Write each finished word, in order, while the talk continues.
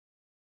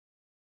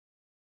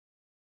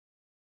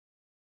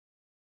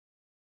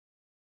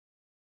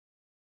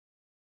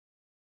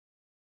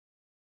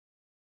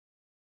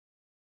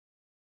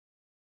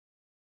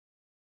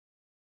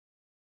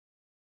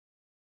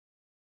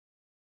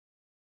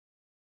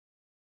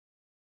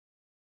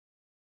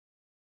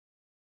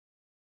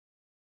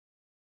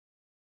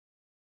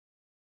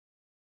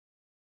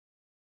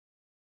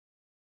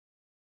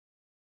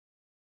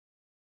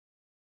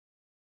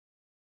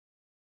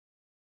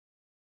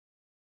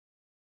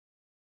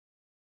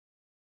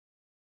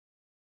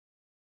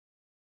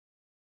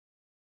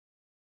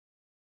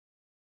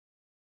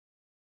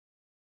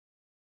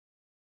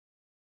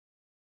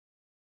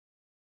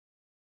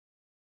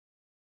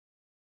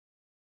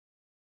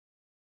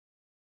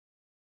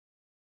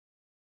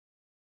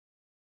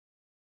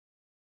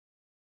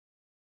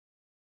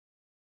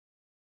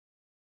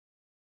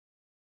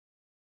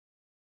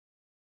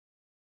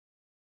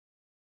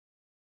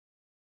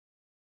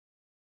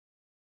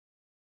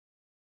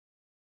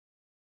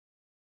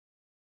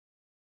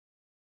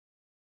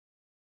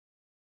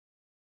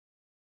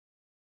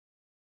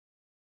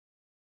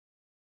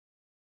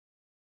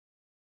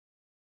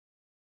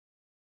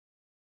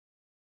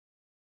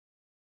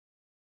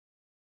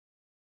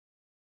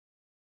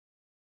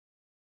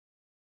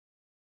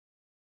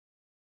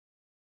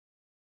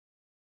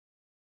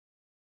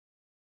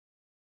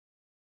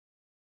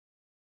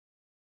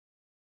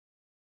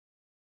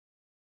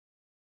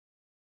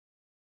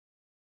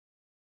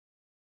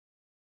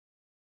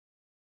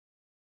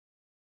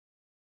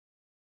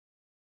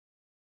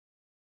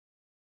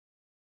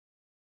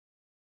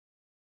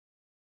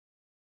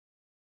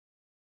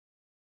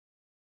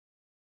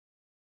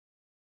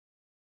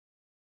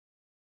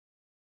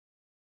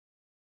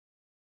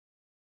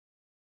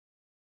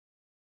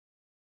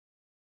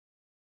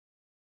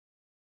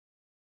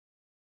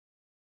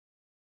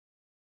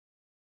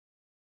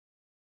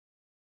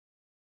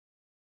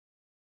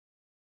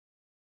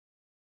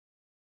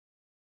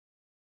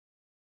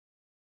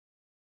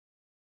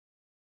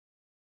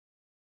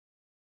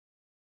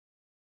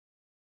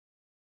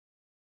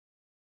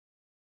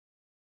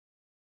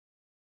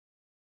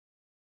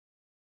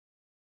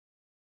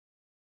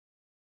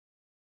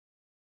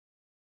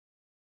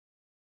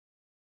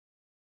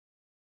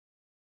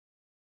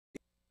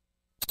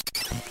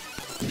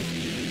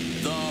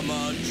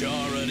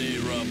Majority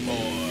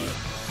Report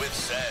with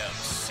Sam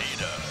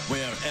Seder,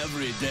 where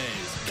every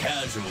day's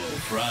Casual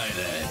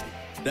Friday.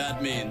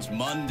 That means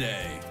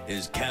Monday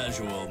is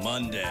Casual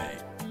Monday,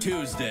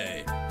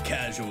 Tuesday,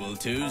 Casual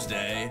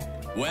Tuesday,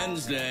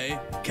 Wednesday,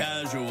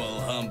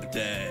 Casual Hump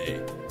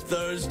Day,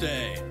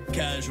 Thursday,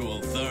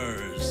 Casual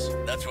Thurs,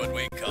 that's what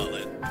we call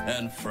it,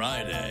 and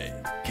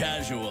Friday,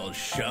 Casual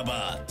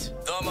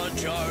Shabbat. The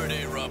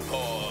Majority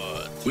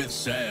Report with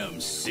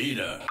Sam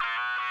Seder.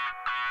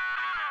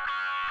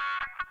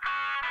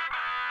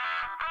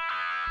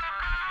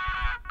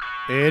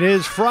 It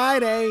is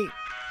Friday,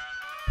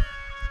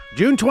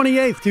 June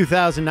 28th,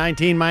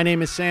 2019. My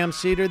name is Sam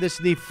Seder. This is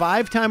the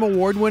 5-time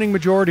award-winning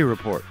Majority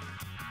Report.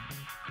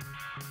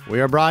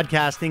 We are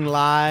broadcasting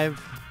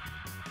live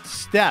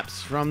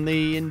steps from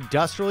the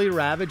industrially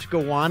ravaged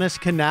Gowanus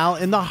Canal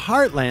in the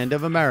heartland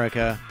of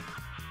America,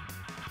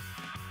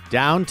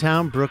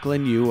 downtown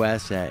Brooklyn,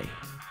 USA.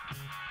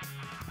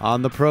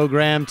 On the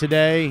program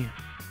today,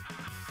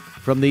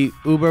 from the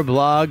Uber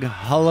blog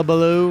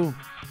Hullabaloo,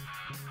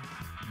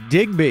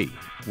 Digby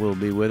will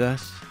be with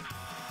us.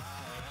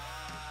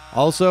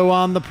 Also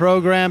on the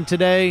program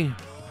today,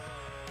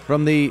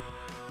 from the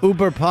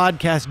Uber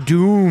podcast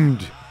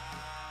Doomed,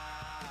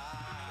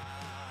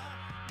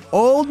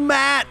 Old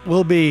Matt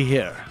will be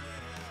here.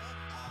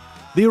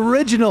 The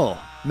original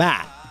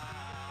Matt.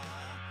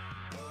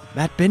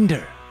 Matt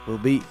Binder will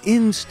be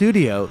in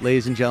studio,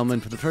 ladies and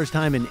gentlemen, for the first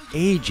time in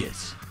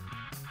ages.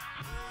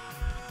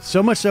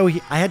 So much so,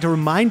 I had to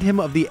remind him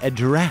of the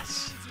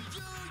address.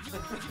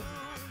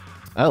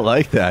 I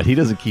like that. He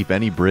doesn't keep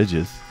any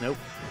bridges. Nope.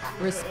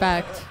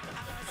 Respect.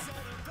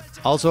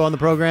 Also on the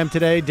program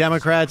today,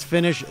 Democrats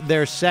finish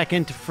their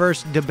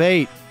first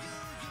debate.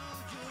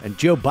 And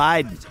Joe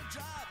Biden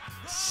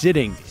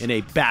sitting in a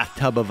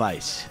bathtub of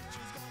ice.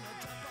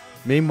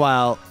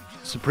 Meanwhile,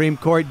 Supreme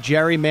Court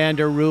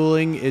gerrymander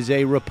ruling is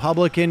a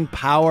Republican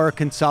power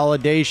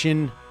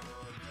consolidation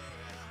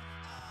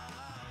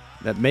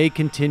that may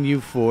continue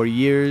for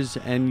years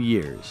and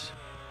years.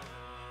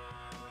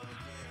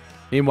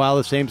 Meanwhile,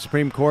 the same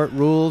Supreme Court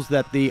rules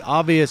that the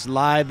obvious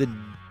lie the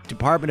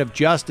Department of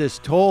Justice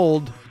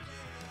told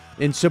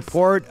in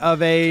support of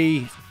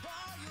a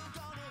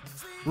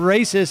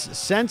racist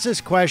census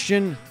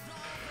question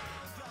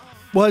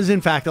was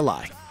in fact a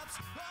lie.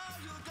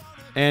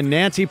 And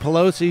Nancy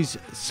Pelosi's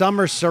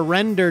summer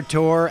surrender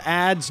tour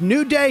adds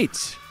new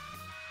dates.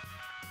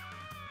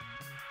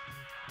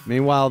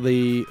 Meanwhile,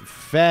 the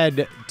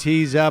Fed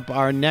tees up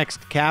our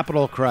next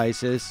capital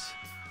crisis.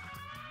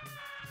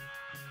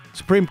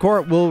 Supreme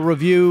Court will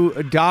review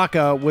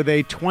DACA with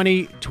a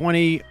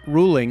 2020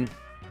 ruling.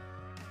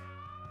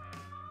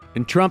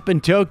 And Trump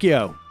in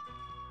Tokyo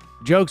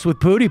jokes with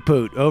Pootie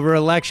Poot over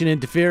election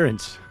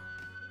interference.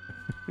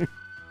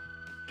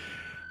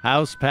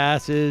 House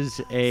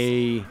passes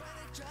a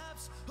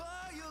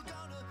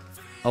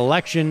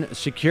election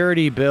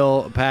security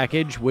bill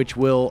package, which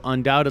will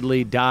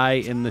undoubtedly die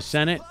in the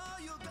Senate.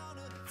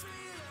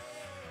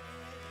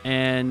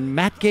 And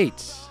Matt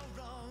Gaetz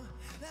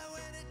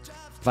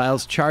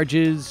files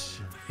charges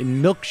in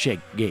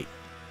Milkshake Gate.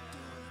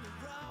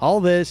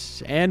 All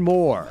this and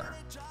more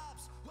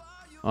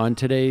on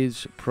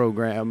today's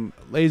program.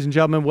 Ladies and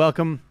gentlemen,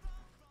 welcome.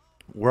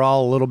 We're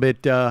all a little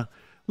bit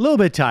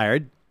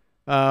tired.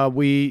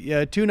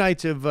 We 2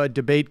 nights of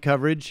debate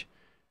coverage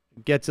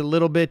gets a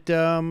little bit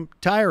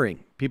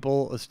tiring.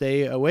 People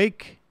stay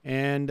awake,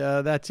 and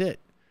that's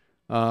it.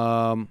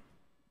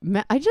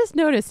 I just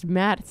noticed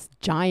Matt's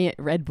giant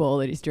Red Bull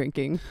that he's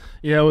drinking.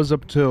 Yeah, I was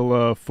up till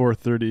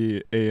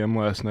 4:30 a.m.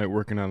 last night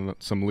working on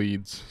some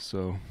leads.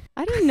 So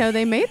I didn't know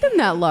they made them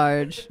that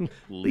large.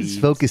 He's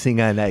focusing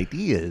on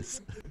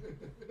ideas.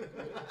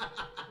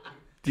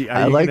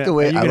 I like the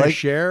way I like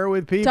share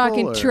with people.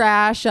 Talking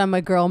trash on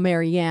my girl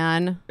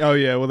Marianne. Oh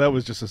yeah, well that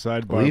was just a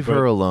sidebar. Leave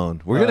her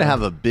alone. We're gonna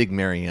have a big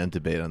Marianne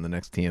debate on the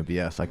next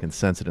TMBS. I can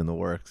sense it in the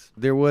works.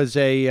 There was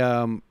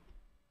a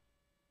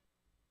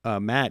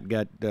Matt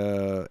got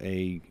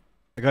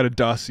I got a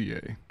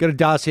dossier. Got a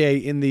dossier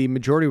in the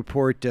Majority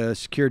Report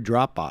secure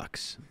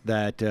Dropbox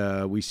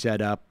that we set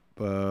up.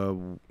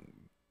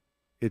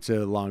 It's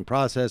a long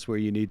process where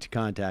you need to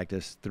contact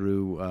us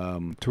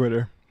through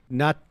Twitter.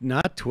 Not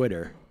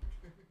Twitter.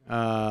 You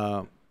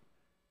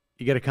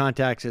got to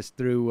contact us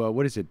through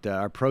what is it?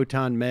 Our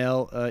Proton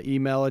Mail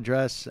email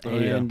address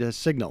and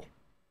Signal,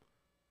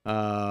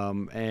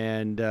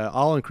 and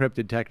all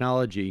encrypted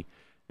technology.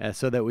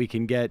 So that we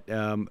can get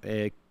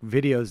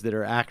videos that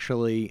are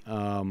actually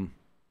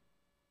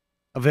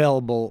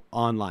available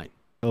online.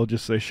 I'll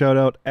just say shout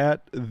out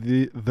at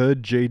the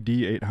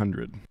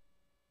JD800.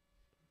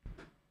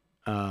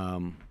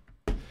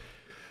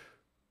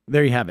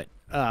 There you have it.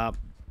 All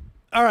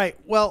right.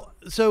 Well,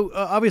 so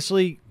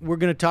obviously we're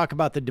going to talk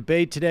about the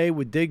debate today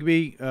with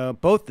Digby,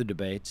 both the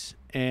debates.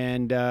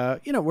 And,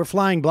 we're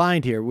flying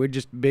blind here. We're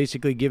just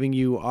basically giving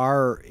you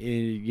our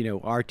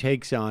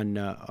takes on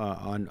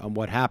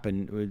what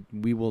happened.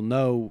 We will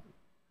know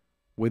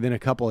within a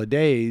couple of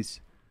days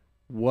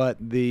what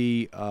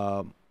the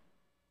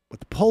what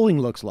the polling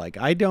looks like.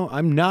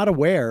 I'm not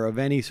aware of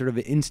any sort of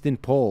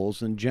instant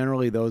polls, and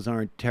generally those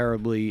aren't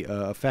terribly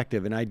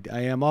effective. And I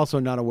am also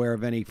not aware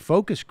of any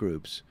focus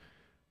groups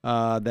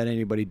that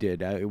anybody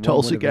did.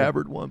 Tulsi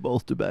Gabbard won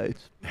both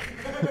debates.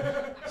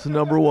 It's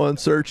the #1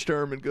 search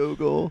term in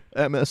Google,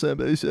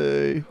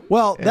 MSNBC.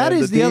 Well, that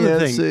is the other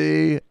thing.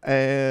 DNC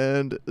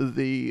and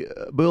the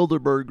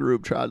Bilderberg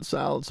group tried to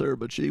silence her,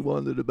 but she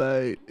won the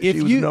debate.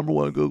 She was the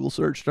 #1 Google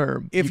search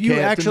term. If you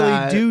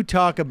actually do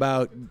talk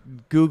about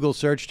Google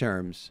search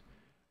terms,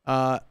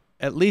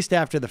 at least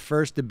after the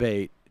first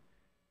debate,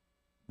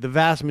 the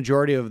vast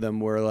majority of them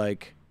were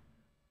like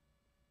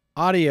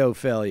audio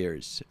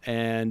failures,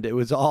 and it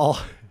was all.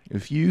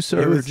 If you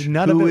search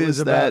who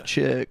is that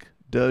chick,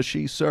 does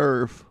she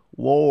surf,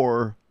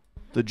 war,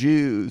 the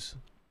Jews,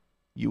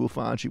 you will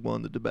find she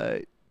won the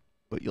debate,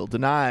 but you'll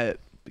deny it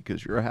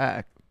because you're a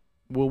hack.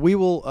 Well, we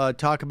will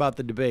talk about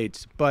the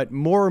debates, but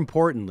more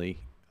importantly,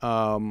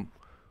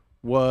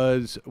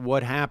 was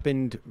what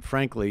happened,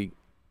 frankly,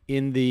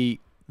 in the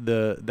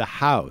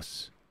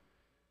House.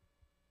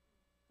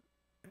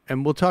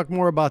 And we'll talk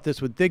more about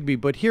this with Digby,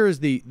 but here is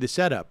the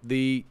setup.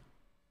 The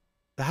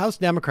House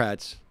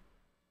Democrats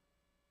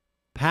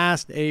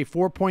passed a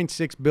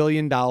 $4.6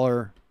 billion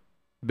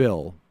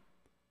bill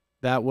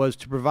that was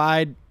to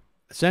provide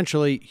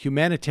essentially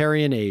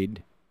humanitarian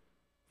aid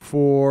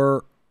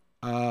for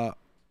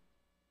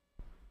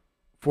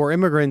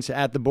immigrants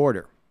at the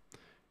border,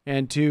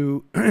 and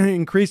to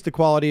increase the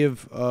quality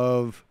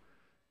of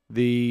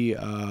the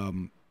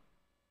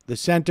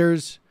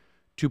centers,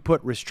 to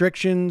put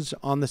restrictions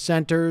on the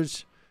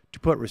centers, to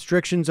put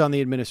restrictions on the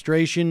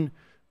administration.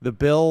 The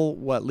bill,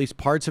 well, at least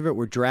parts of it,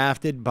 were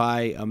drafted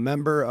by a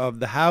member of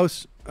the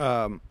House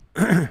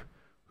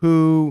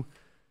who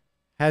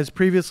has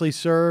previously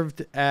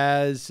served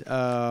as,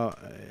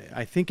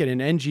 I think, in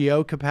an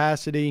NGO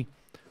capacity,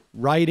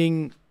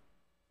 writing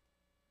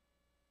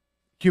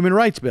human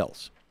rights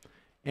bills.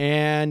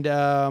 And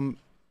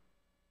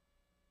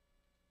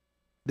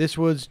this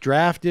was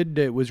drafted.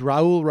 It was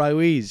Raul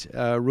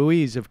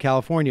Ruiz of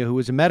California, who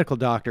was a medical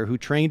doctor who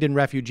trained in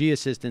refugee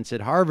assistance at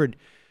Harvard,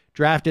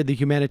 drafted the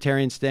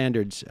humanitarian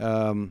standards.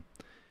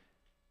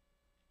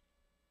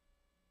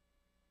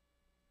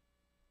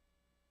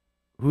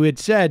 Who had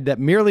said that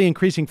merely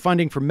increasing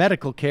funding for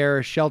medical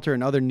care, shelter,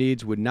 and other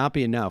needs would not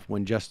be enough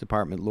when Justice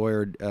Department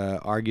lawyer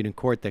argued in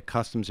court that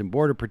Customs and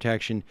Border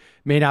Protection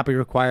may not be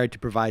required to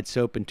provide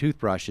soap and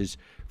toothbrushes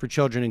for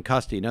children in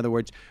custody. In other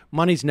words,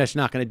 money's just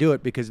not going to do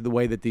it because of the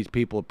way that these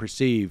people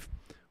perceive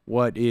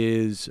what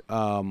is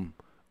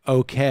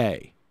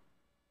okay,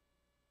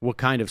 what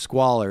kind of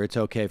squalor it's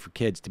okay for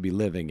kids to be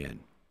living in,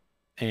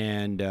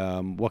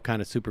 and what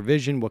kind of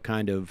supervision, what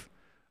kind of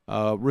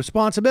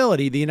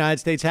responsibility the United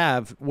States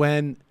have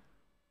when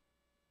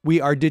we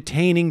are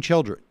detaining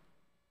children,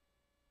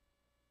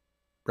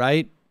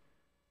 right?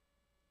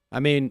 I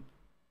mean,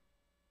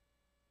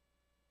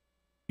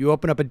 you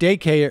open up a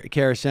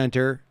daycare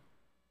center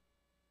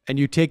and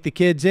you take the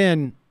kids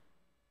in,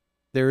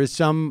 there is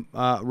some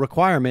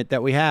requirement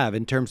that we have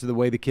in terms of the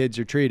way the kids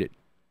are treated.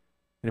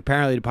 And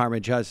apparently the Department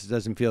of Justice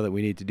doesn't feel that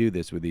we need to do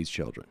this with these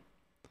children.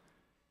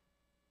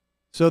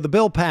 So the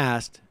bill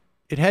passed.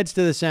 It heads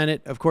to the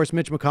Senate. Of course,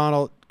 Mitch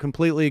McConnell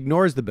completely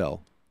ignores the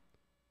bill.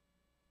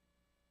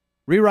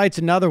 Rewrites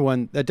another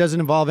one that doesn't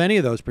involve any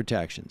of those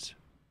protections,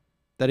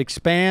 that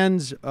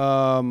expands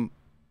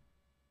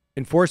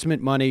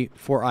enforcement money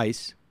for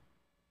ICE.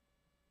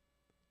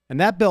 And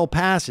that bill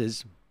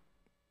passes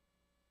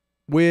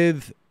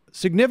with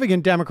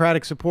significant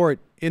Democratic support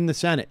in the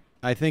Senate.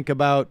 I think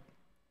about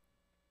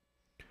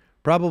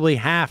probably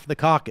half the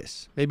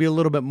caucus, maybe a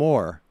little bit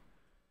more,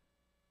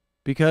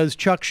 because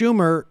Chuck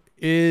Schumer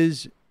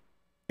is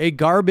a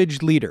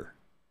garbage leader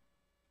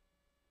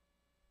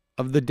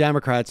of the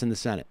Democrats in the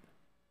Senate.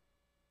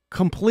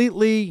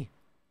 Completely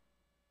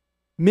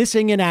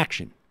missing in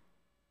action.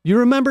 You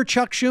remember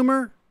Chuck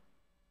Schumer?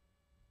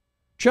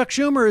 Chuck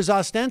Schumer is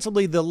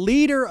ostensibly the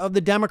leader of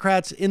the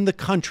Democrats in the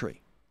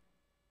country.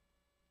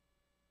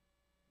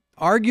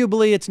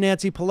 Arguably, it's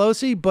Nancy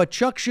Pelosi, but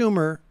Chuck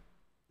Schumer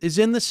is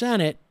in the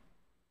Senate,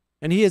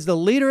 and he is the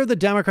leader of the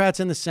Democrats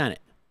in the Senate.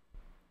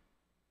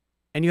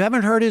 And you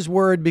haven't heard his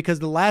word because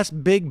the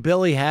last big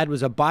bill he had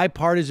was a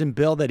bipartisan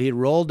bill that he had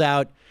rolled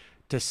out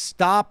to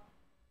strengthen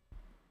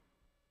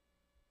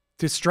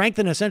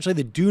essentially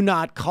the do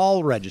not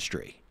call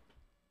registry.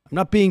 I'm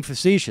not being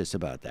facetious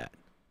about that.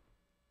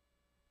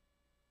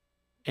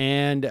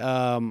 And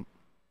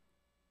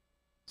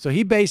so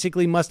he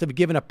basically must have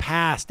given a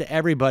pass to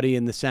everybody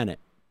in the Senate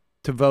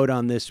to vote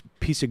on this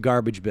piece of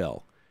garbage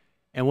bill.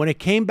 And when it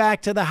came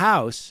back to the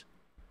House,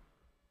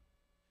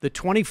 the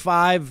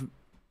 25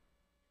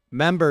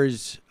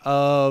 members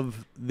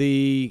of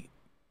the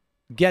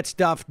Get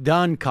Stuff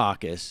Done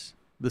caucus,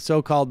 the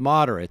so-called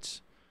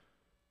moderates,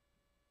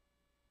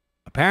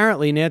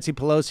 apparently Nancy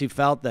Pelosi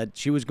felt that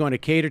she was going to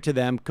cater to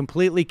them,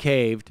 completely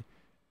caved,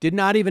 did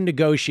not even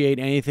negotiate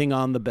anything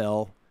on the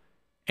bill,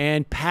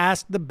 and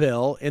passed the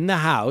bill in the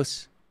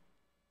House.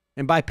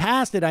 And by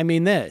passed it, I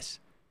mean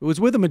this. It was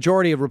with a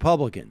majority of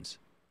Republicans.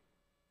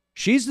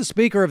 She's the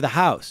Speaker of the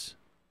House.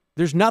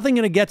 There's nothing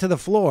going to get to the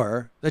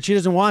floor that she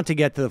doesn't want to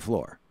get to the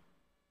floor.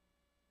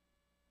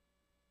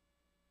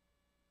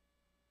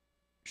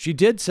 She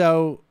did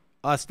so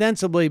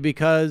ostensibly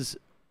because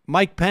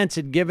Mike Pence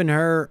had given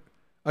her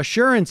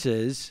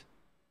assurances,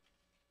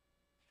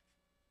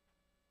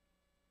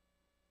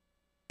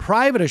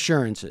 private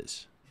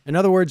assurances, in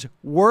other words,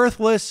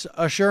 worthless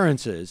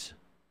assurances,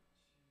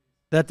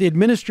 that the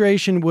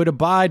administration would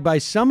abide by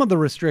some of the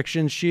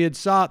restrictions she had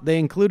sought. They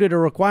included a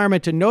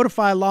requirement to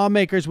notify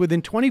lawmakers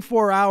within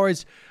 24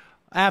 hours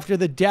after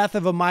the death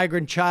of a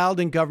migrant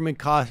child in government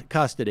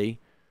custody,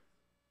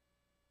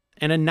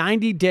 and a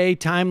 90-day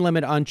time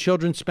limit on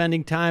children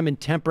spending time in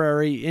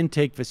temporary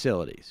intake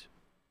facilities.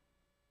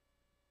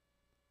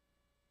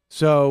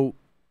 So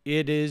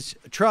it is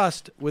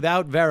trust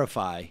without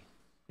verify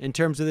in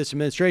terms of this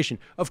administration.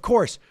 Of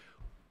course,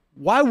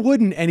 why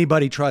wouldn't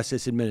anybody trust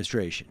this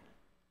administration?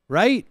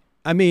 Right?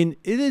 I mean,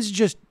 it is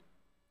just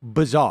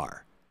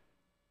bizarre.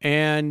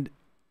 And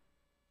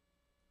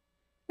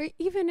or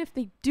even if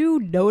they do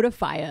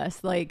notify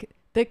us, like,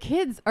 the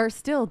kids are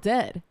still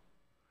dead.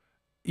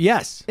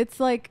 Yes. It's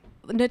like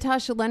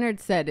Natasha Leonard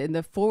said in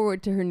the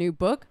foreword to her new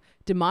book,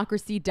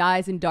 democracy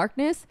dies in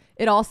darkness.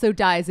 It also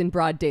dies in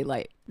broad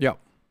daylight. Yeah.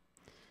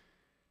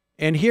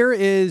 And here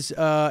is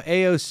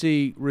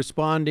AOC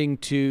responding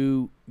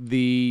to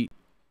the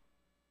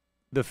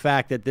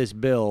fact that this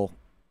bill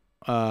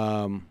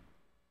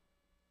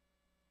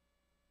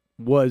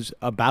was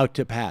about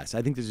to pass.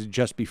 I think this is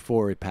just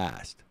before it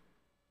passed.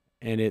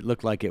 And it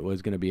looked like it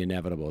was going to be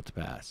inevitable to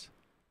pass.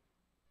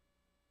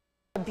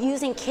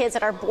 Abusing kids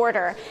at our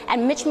border,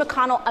 and Mitch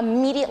McConnell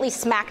immediately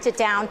smacked it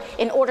down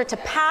in order to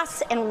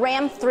pass and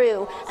ram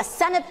through a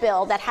Senate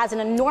bill that has an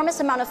enormous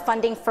amount of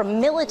funding for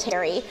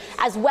military,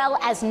 as well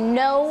as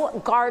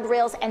no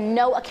guardrails and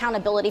no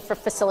accountability for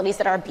facilities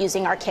that are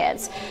abusing our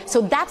kids.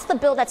 So that's the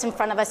bill that's in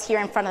front of us here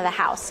in front of the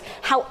House.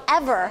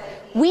 However,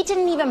 we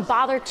didn't even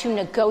bother to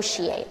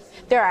negotiate.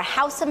 There are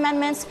House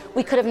amendments.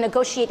 We could have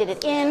negotiated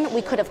it in.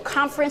 We could have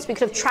conferenced. We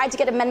could have tried to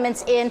get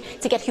amendments in,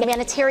 to get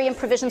humanitarian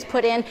provisions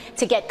put in,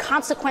 to get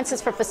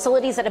consequences for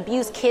facilities that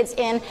abuse kids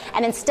in.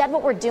 And instead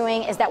what we're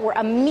doing is that we're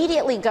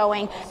immediately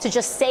going to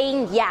just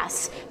saying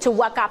yes to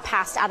what got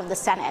passed out of the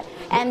Senate.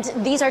 And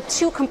these are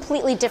two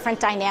completely different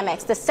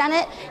dynamics. The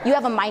Senate, you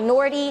have a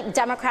minority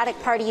Democratic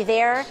Party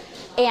there.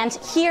 And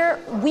here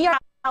we are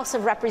House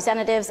of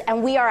Representatives,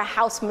 and we are a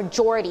House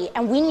majority,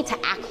 and we need to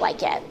act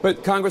like it.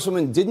 But,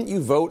 Congresswoman, didn't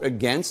you vote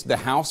against the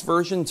House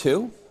version,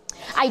 too?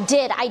 I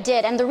did.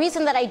 And the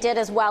reason that I did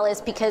as well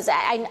is because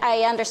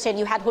I understand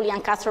you had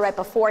Julian Castro right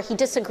before. He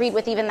disagreed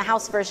with even the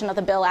House version of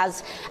the bill,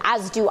 as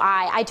do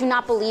I. I do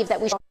not believe that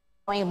we should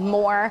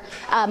more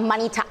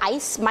money to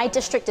ICE. My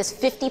district is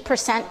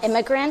 50%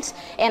 immigrant,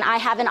 and I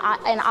have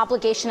an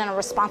obligation and a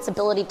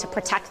responsibility to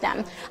protect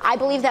them. I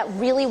believe that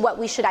really what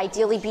we should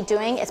ideally be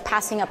doing is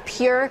passing a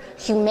pure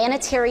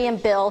humanitarian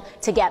bill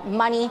to get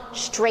money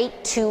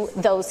straight to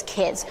those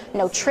kids.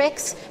 No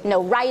tricks,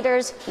 no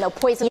riders, no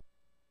poison.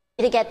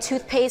 To get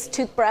toothpaste,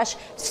 toothbrush,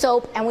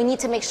 soap, and we need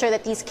to make sure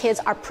that these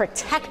kids are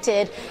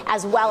protected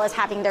as well as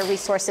having their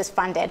resources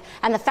funded.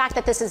 And the fact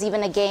that this is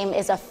even a game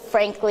is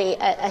frankly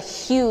a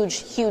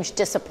huge, huge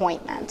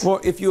disappointment.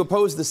 Well, if you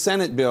oppose the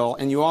Senate bill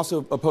and you also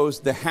oppose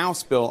the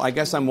House bill, I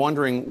guess I'm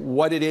wondering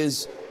what it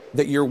is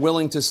that you're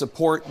willing to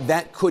support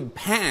that could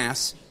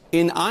pass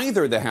in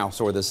either the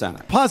House or the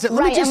Senate. Pause it.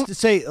 Let me just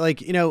say,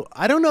 like, you know,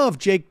 I don't know if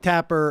Jake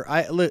Tapper,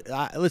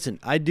 listen,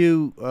 I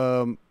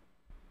do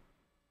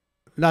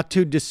not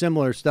too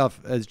dissimilar stuff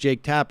as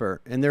Jake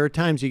Tapper, and there are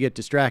times you get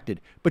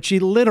distracted. But she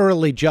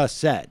literally just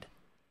said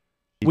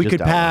we could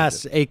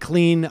pass a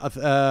clean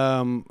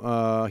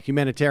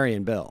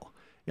humanitarian bill.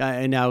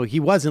 And now he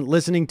wasn't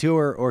listening to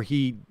her, or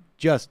he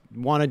just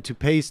wanted to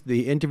pace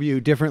the interview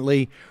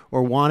differently,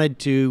 or wanted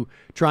to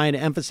try and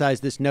emphasize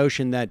this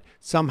notion that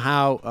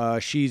somehow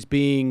she's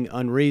being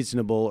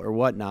unreasonable or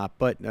whatnot.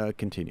 But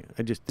continue.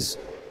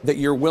 That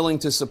you're willing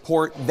to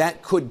support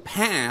that could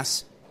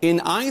pass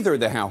in either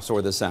the House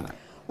or the Senate.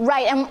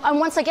 Right. And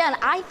once again,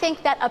 I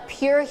think that a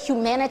pure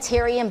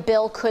humanitarian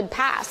bill could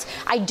pass.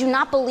 I do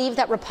not believe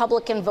that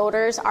Republican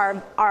voters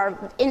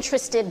are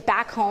interested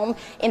back home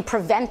in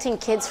preventing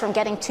kids from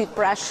getting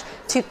toothbrushes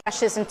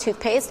and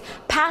toothpaste.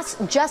 Pass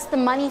just the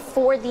money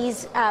for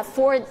these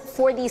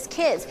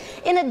kids.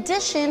 In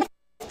addition,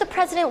 if the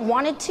president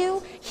wanted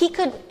to, he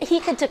could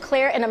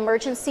declare an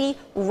emergency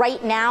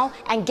right now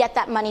and get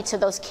that money to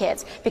those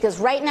kids. Because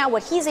right now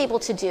what he's able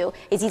to do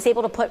is he's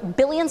able to put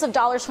billions of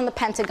dollars from the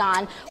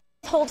Pentagon,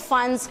 hold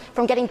funds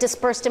from getting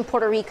dispersed in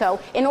Puerto Rico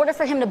in order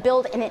for him to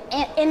build an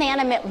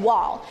inanimate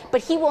wall.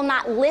 But he will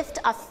not lift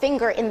a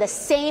finger in the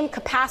same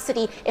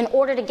capacity in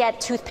order to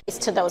get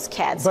toothpaste to those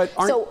kids.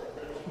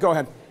 Go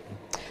ahead.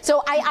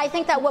 So I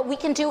think that what we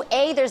can do,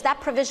 there's that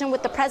provision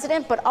with the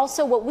president, but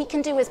also what we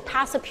can do is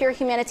pass a pure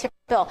humanitarian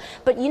bill.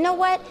 But you know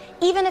what?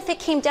 Even if it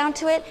came down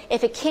to it,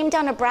 if it came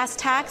down to brass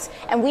tacks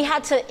and we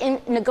had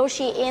to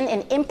negotiate in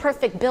an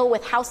imperfect bill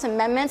with House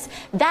amendments,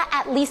 that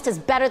at least is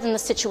better than the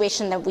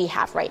situation that we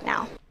have right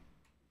now.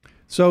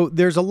 So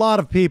there's a lot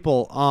of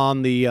people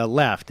on the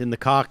left in the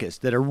caucus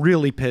that are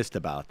really pissed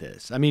about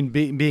this. I mean,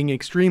 being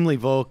extremely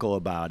vocal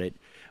about it.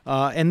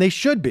 And they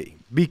should be,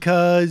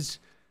 because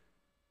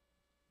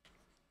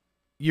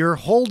you're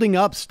holding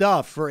up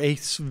stuff for a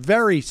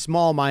very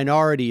small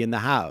minority in the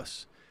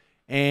House.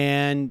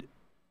 And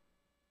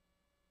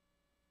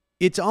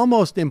it's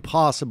almost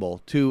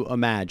impossible to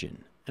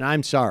imagine. And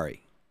I'm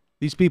sorry.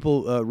 These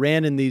people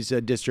ran in these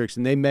districts,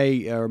 and they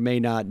may or may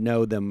not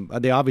know them.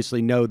 They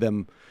obviously know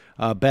them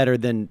better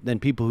than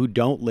people who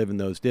don't live in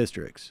those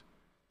districts.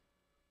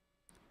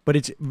 But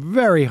it's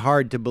very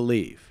hard to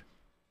believe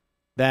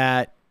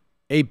that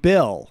a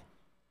bill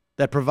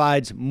that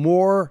provides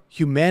more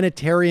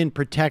humanitarian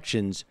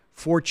protections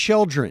for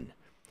children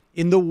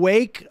in the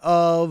wake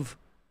of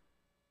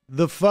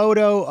the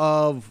photo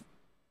of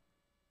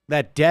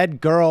that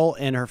dead girl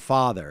and her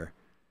father,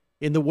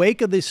 in the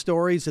wake of the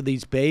stories of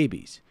these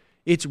babies,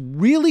 it's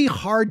really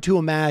hard to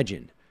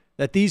imagine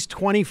that these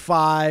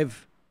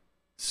 25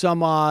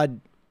 some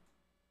odd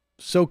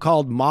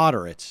so-called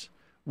moderates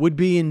would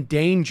be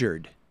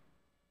endangered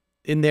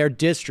in their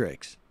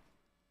districts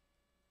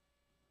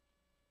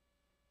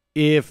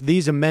if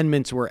these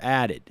amendments were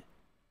added.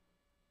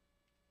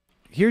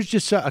 Here's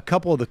just a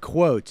couple of the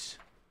quotes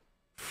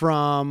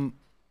from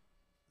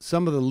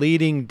some of the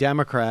leading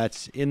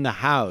Democrats in the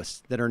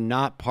House that are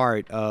not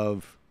part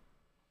of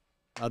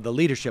the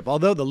leadership,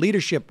 although the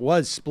leadership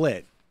was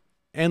split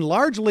and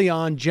largely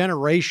on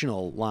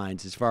generational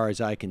lines, as far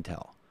as I can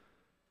tell.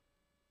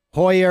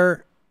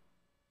 Hoyer,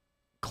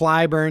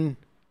 Clyburn,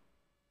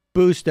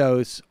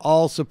 Bustos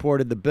all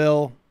supported the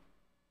bill.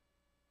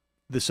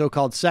 The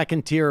so-called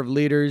second tier of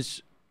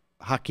leaders,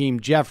 Hakeem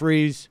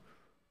Jeffries,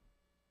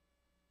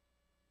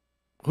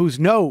 who's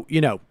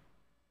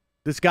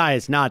this guy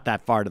is not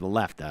that far to the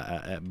left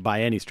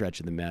by any stretch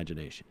of the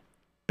imagination.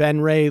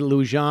 Ben Ray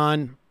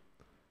Lujan,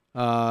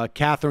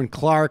 Catherine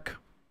Clark,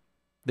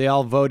 they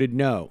all voted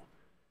no.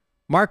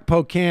 Mark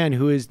Pocan,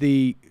 who is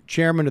the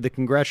chairman of the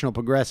Congressional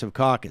Progressive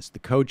Caucus, the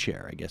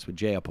co-chair, I guess, with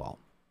Jayapal,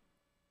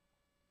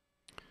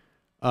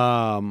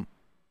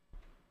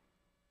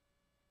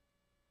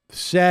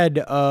 said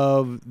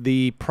of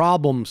the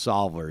Problem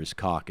Solvers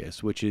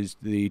Caucus, which is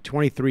the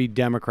 23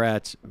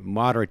 Democrats,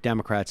 moderate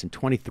Democrats, and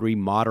 23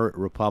 moderate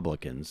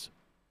Republicans,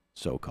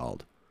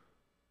 so-called,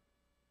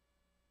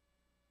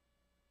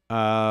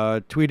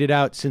 tweeted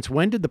out, "Since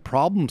when did the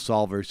Problem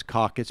Solvers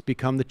Caucus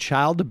become the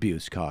Child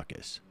Abuse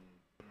Caucus?"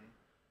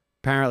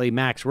 Apparently,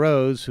 Max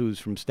Rose, who's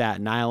from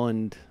Staten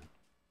Island,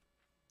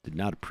 did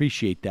not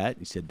appreciate that.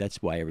 He said,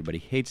 "That's why everybody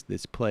hates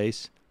this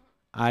place."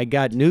 I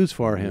got news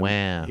for him.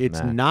 Wow, it's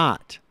Max.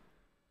 Not.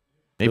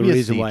 Maybe the it's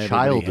reason the why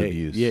child everybody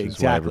abuse Yeah, is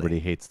exactly. why everybody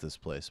hates this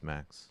place,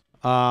 Max.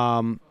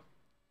 Pramila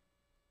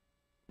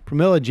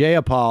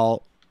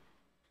Jayapal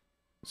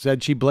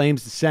said she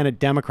blames the Senate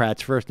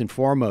Democrats first and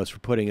foremost for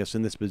putting us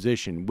in this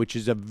position, which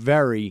is a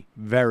very,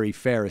 very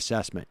fair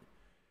assessment.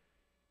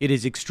 It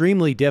is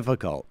extremely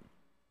difficult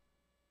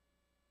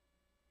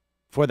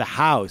for the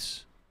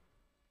House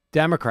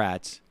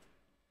Democrats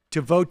to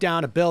vote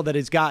down a bill that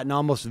has gotten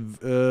almost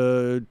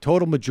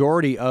total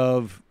majority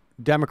of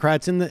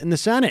Democrats in the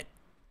Senate.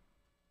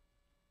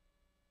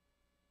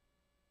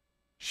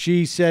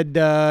 She said,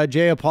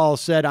 Jayapal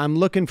said, "I'm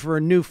looking for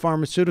a new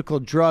pharmaceutical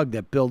drug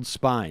that builds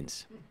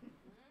spines."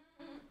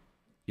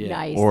 Yeah.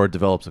 Nice. Or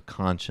develops a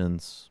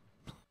conscience.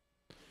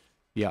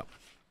 Yep.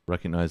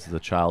 Recognizes the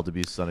child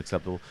abuse is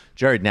unacceptable.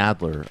 Jerry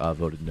Nadler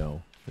voted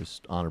no.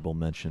 There's honorable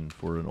mention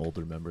for an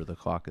older member of the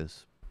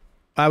caucus.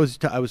 I was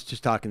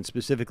just talking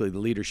specifically the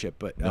leadership,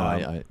 but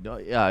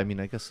I mean,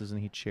 I guess isn't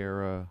he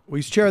chair? Well,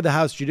 he's chair of the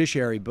House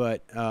Judiciary,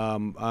 but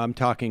I'm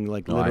talking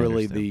like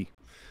literally the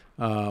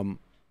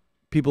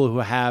people who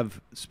have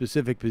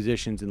specific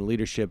positions in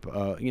leadership.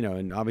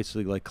 And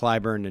obviously like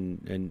Clyburn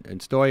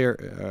and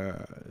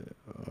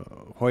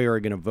Hoyer are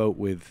going to vote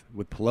with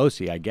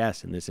Pelosi, I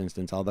guess, in this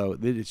instance. Although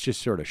it's just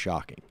sort of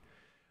shocking,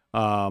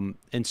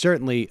 and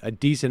certainly a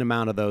decent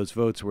amount of those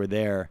votes were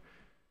there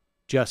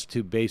just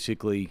to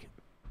basically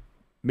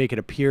make it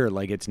appear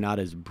like it's not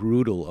as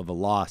brutal of a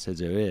loss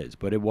as it is,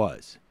 but it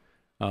was.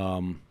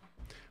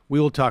 We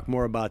will talk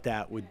more about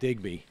that with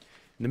Digby.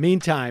 In the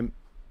meantime,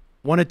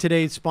 one of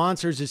today's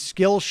sponsors is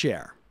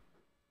Skillshare.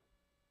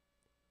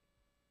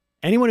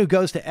 Anyone who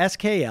goes to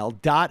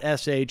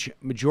skl.sh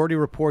Majority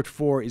Report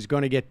 4 is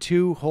going to get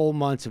 2 whole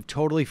months of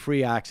totally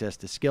free access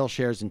to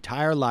Skillshare's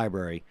entire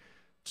library,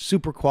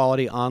 super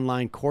quality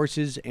online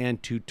courses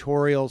and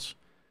tutorials.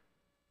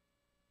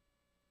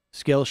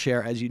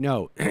 Skillshare, as you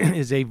know,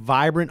 is a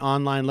vibrant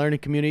online learning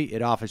community.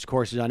 It offers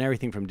courses on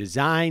everything from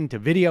design to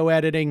video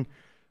editing,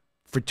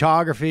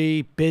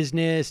 photography,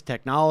 business,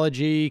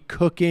 technology,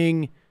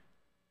 cooking,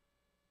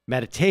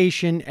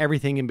 meditation,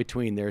 everything in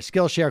between. There are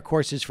Skillshare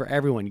courses for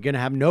everyone. You're going to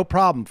have no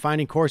problem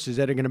finding courses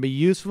that are going to be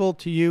useful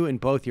to you in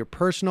both your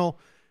personal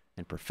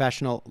and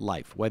professional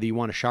life. Whether you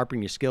want to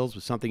sharpen your skills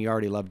with something you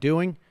already love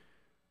doing,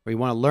 or you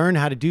want to learn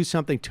how to do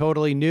something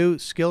totally new,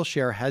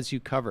 Skillshare has you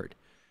covered.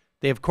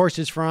 They have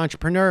courses for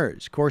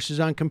entrepreneurs, courses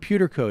on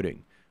computer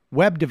coding,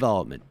 web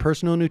development,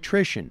 personal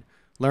nutrition,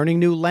 learning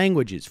new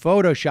languages,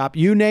 Photoshop,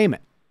 you name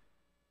it.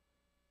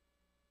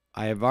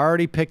 I have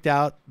already picked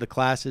out the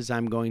classes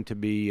I'm going to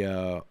be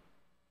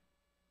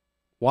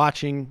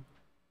watching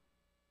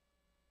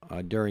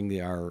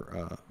during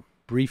our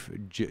brief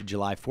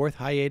July 4th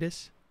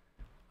hiatus.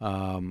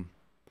 Where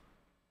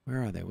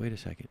are they? Wait a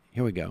second.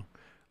 Here we go.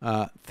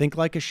 Think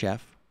Like a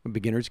Chef, a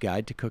beginner's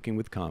guide to cooking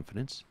with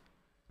confidence.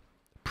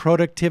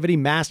 Productivity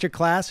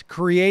masterclass,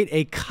 create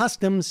a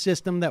custom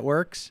system that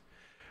works.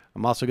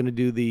 I'm also going to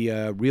do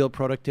the real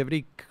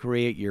productivity,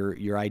 create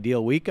your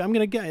ideal week.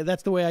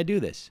 That's the way I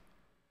do this.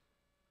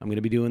 I'm going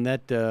to be doing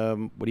that,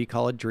 what do you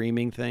call it,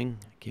 dreaming thing?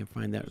 I can't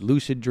find that.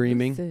 Lucid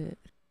dreaming.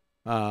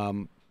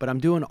 But I'm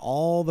doing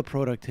all the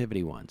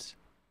productivity ones,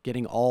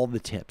 getting all the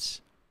tips.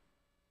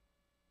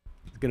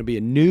 It's going to be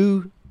a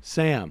new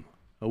Sam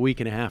a week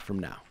and a half from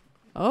now.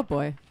 Oh,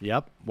 boy.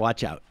 Yep.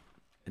 Watch out.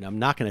 And I'm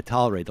not going to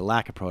tolerate the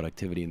lack of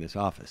productivity in this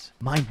office.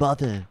 My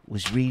mother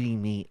was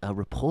reading me a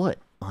report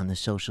on the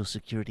Social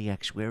Security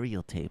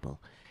actuarial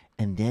table,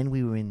 and then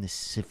we were in the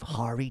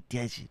Safari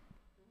Desert.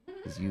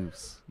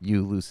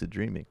 You lucid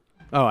dreaming.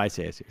 Oh, I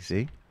see.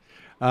 See?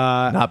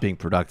 Not being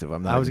productive.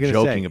 I'm not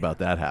joking say, about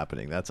that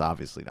happening. That's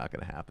obviously not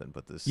going to happen.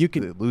 But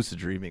the lucid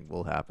dreaming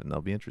will happen.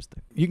 That'll be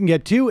interesting. You can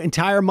get 2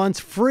 entire months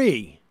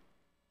free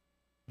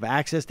of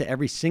access to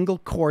every single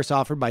course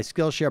offered by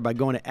Skillshare by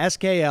going to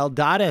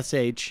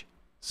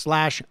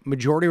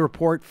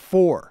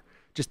skl.sh/MajorityReport4.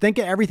 Just think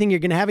of everything you're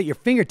going to have at your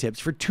fingertips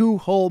for 2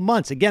 whole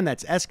months. Again,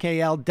 that's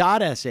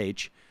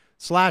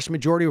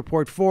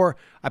skl.sh/MajorityReport4.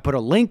 I put a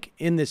link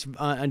in this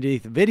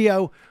underneath the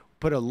video.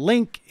 Put a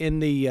link in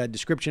the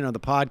description of the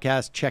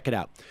podcast. Check it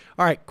out.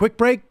 All right, quick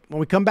break. When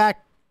we come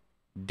back,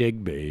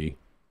 Digby.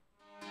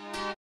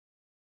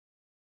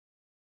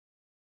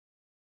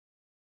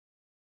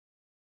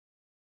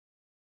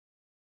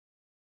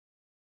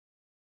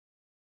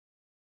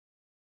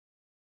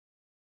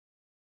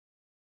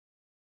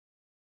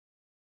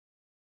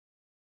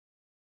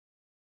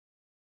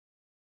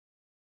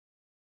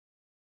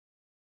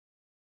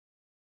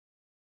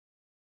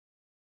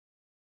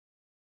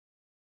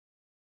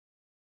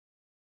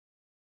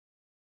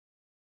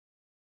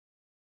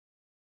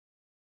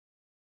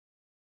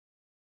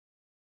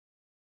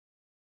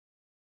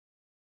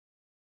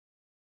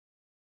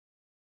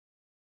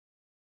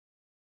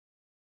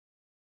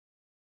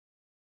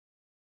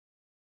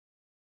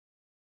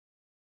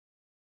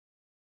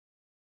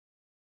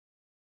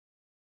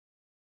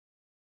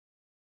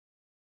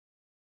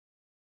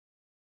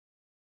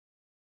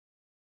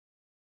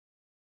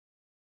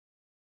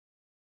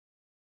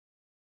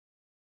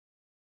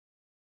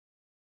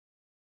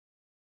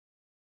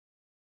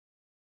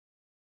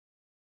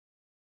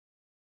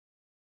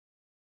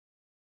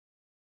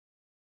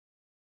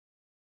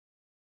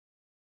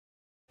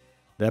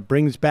 That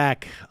brings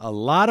back a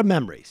lot of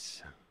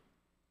memories.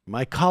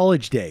 My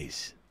college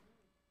days.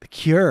 The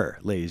Cure,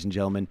 ladies and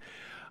gentlemen.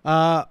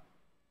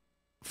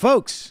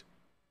 Folks,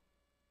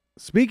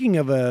 speaking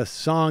of a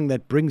song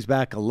that brings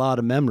back a lot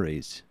of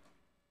memories,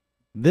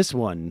 this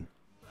one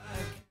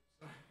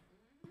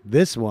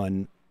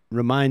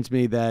reminds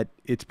me that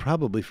it's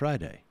probably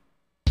Friday.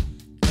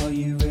 Are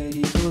you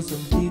ready for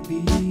some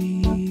Digby?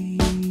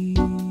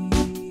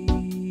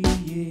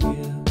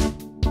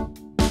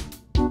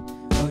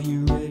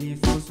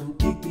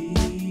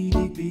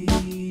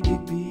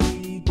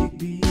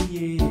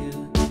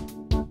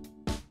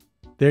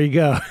 There you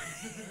go.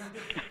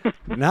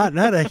 Not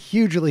a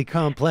hugely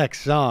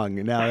complex song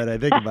now that I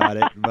think about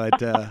it, but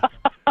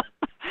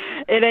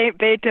it ain't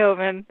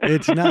Beethoven.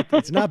 It's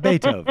not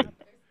Beethoven.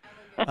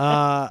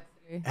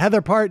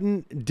 Heather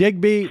Parton,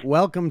 Digby,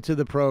 welcome to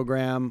the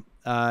program.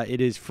 It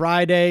is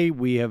Friday.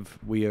 We are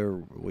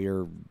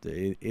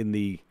in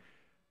the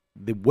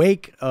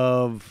wake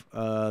of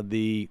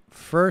the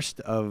first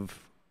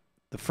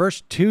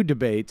 2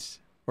 debates.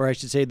 Or I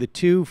should say the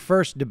 2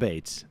 first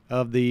debates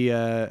of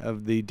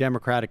the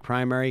Democratic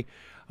primary.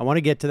 I want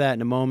to get to that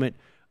in a moment.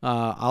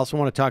 I also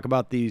want to talk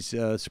about these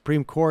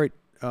Supreme Court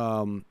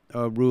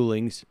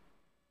rulings.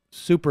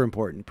 Super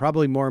important,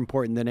 probably more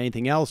important than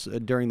anything else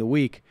during the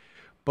week.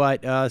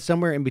 But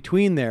somewhere in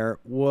between there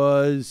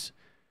was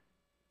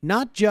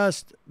not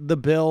just the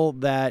bill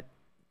that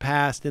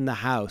passed in the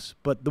House,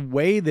 but the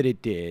way that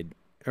it did,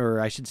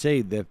 or I should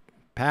say that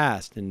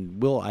passed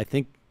and will, I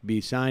think, be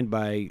signed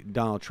by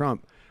Donald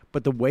Trump.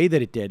 But the way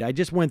that it did, I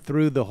just went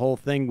through the whole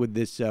thing with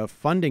this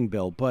funding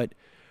bill, but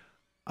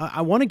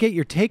I want to get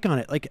your take on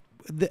it. Like,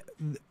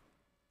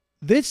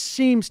 this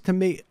seems to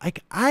me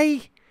like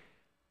I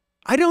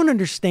don't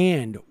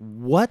understand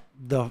what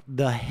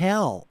the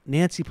hell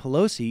Nancy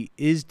Pelosi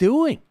is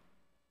doing.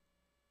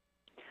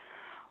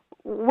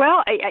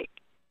 Well,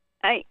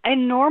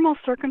 in normal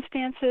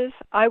circumstances,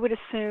 I would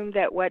assume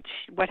that what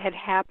had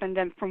happened,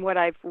 and from what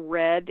I've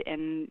read,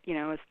 and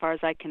as far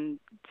as I can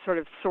sort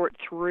of sort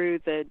through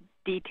the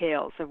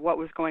details of what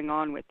was going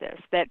on with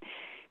this, that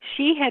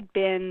she had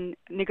been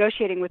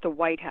negotiating with the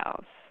White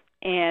House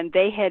And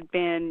they had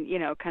been,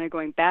 kind of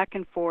going back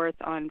and forth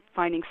on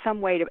finding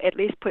some way to at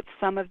least put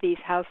some of these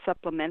House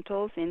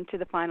supplementals into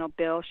the final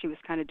bill. She was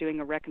kind of doing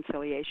a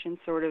reconciliation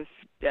sort of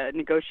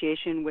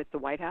negotiation with the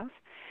White House.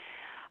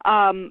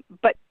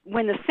 But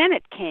when the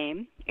Senate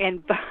came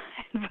and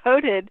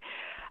voted,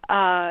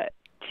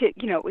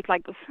 it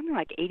was something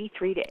like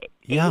 83 to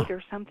 8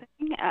 or something,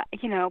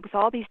 with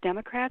all these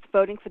Democrats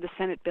voting for the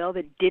Senate bill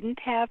that didn't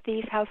have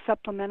these House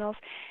supplementals,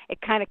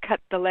 it kind of cut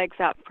the legs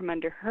out from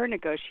under her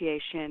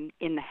negotiation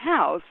in the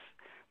House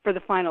for the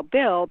final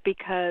bill,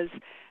 because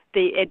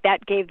that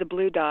gave the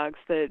blue dogs,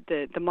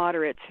 the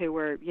moderates who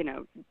were,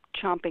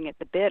 chomping at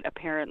the bit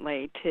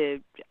apparently to,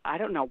 I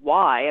don't know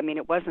why. I mean,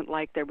 it wasn't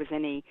like there was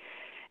any,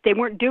 they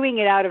weren't doing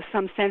it out of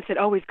some sense that,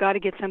 we've got to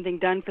get something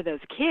done for those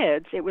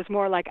kids. It was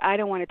more like, I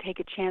don't want to take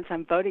a chance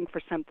on voting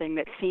for something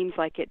that seems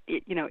like it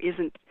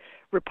isn't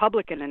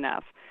Republican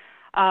enough.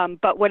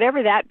 But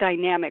whatever that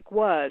dynamic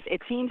was,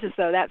 it seems as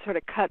though that sort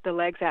of cut the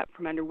legs out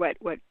from under what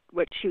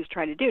she was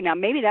trying to do. Now,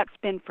 maybe that's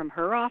been from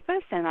her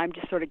office, and I'm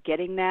just sort of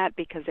getting that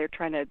because they're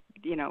trying to,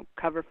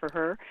 cover for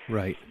her.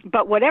 Right.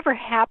 But whatever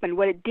happened,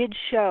 what it did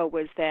show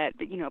was that,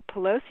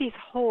 Pelosi's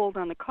hold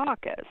on the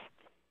caucus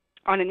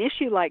on an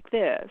issue like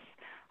this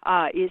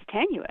is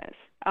tenuous.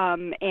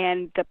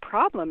 And the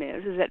problem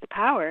is that the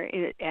power,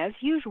 as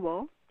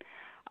usual,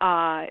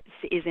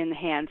 is in the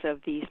hands of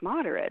these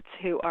moderates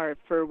who are,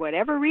 for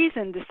whatever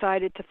reason,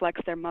 decided to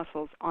flex their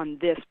muscles on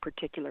this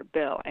particular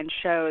bill and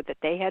show that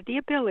they had the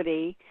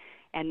ability,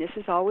 and this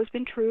has always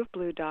been true of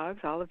Blue Dogs,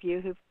 all of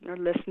you who are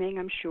listening,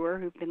 I'm sure,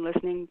 who've been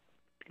listening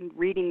and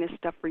reading this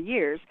stuff for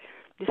years,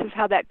 this is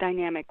how that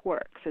dynamic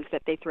works, is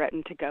that they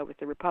threaten to go with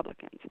the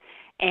Republicans.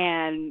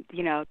 And,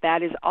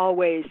 that is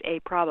always a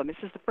problem. This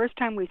is the first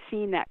time we've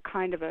seen that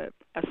kind of a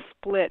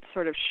split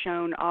sort of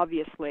shown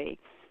obviously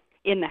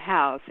in the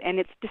House, and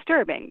it's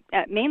disturbing,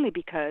 mainly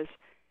because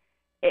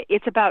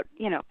it's about,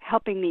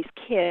 helping these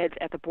kids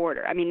at the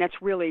border. I mean,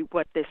 that's really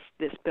what this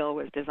bill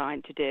was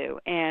designed to do.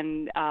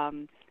 And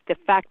the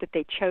fact that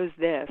they chose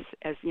this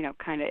as,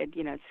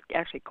 it's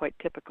actually quite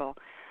typical,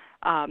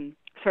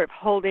 sort of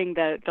holding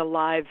the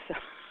lives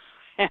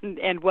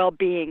and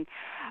well-being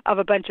of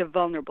a bunch of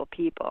vulnerable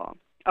people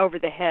over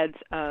the heads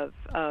of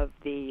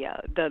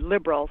the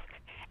liberals,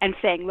 and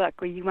saying, look,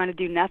 well, you want to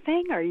do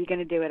nothing, or are you going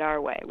to do it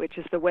our way, which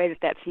is the way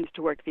that seems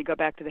to work. If you go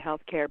back to the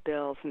health care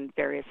bills and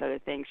various other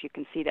things, you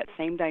can see that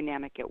same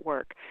dynamic at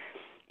work.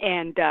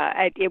 And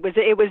it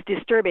was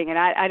disturbing, and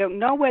I don't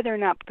know whether or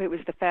not it was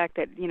the fact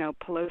that,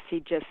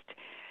 Pelosi just,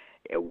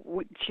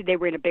 they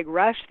were in a big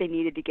rush. They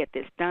needed to get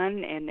this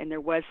done, and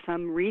there was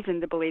some reason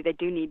to believe they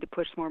do need to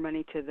push more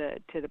money to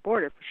the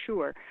border for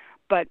sure.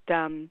 But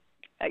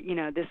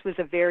this was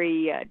a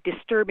very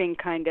disturbing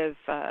kind of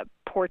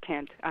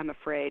portent, I'm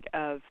afraid,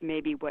 of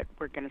maybe what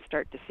we're going to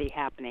start to see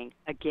happening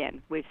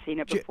again. We've seen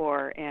it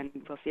before, and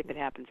we'll see if it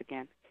happens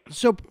again.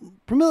 So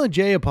Pramila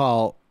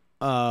Jayapal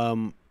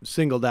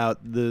singled out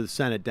the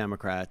Senate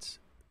Democrats,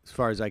 as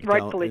far as I can tell.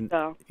 Rightfully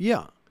so.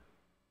 Yeah.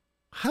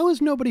 How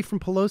is nobody from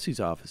Pelosi's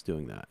office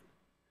doing that?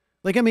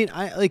 Like, I mean,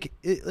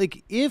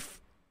 if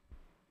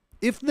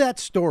that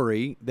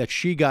story that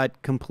she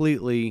got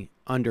completely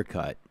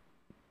undercut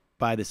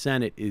by the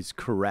Senate is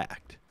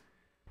correct,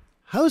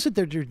 how is it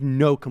that there's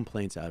no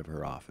complaints out of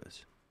her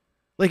office?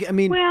 Like, I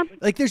mean,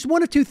 there's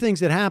one of two things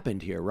that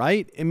happened here,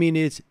 right? I mean,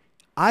 it's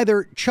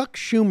either Chuck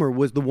Schumer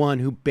was the one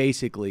who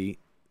basically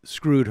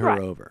screwed her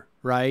over,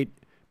 right?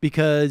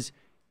 Because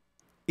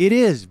it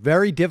is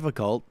very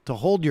difficult to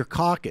hold your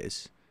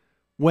caucus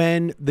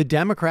when the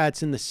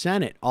Democrats in the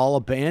Senate all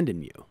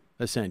abandon you,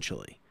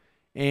 essentially.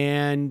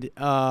 And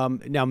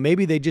now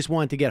maybe they just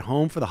want to get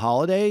home for the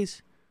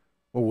holidays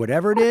or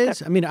whatever it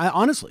is. I mean, I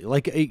honestly,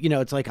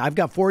 it's like, I've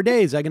got 4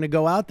 days. I'm going to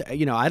go out there.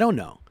 I don't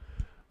know.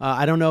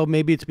 I don't know.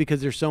 Maybe it's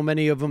because there's so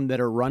many of them that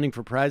are running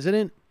for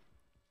president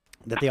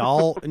that they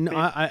all,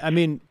 I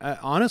mean,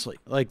 honestly,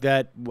 like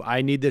that,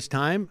 I need this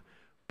time,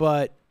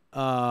 but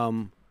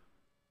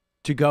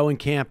to go and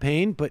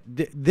campaign. But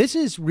this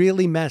is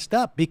really messed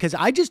up because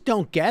I just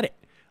don't get it.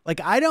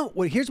 Like,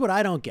 here's what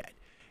I don't get.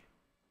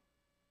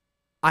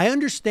 I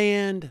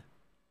understand,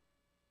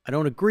 I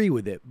don't agree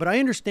with it, but I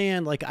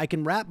understand, like, I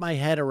can wrap my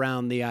head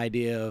around the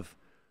idea of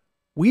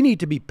we need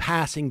to be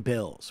passing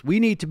bills. We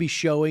need to be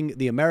showing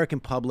the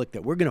American public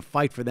that we're going to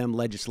fight for them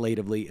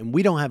legislatively, and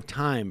we don't have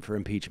time for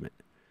impeachment.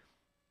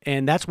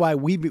 And that's why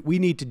we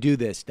need to do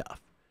this stuff.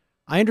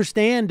 I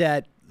understand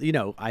that,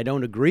 I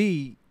don't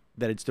agree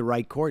that it's the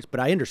right course, but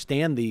I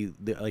understand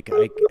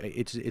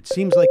it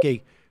seems like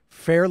a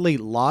fairly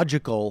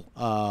logical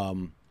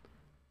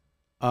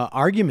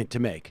argument to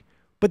make.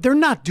 But they're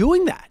not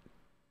doing that.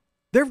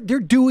 They're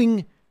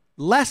doing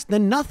less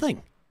than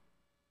nothing.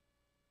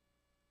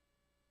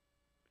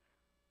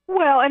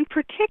 Well, and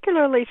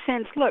particularly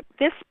since, look,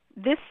 this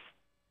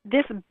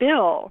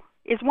bill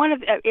is one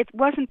of it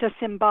wasn't a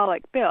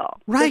symbolic bill.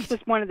 Right. This was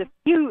one of the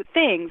few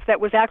things that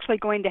was actually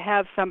going to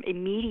have some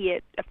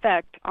immediate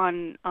effect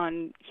on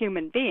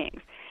human beings.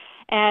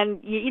 And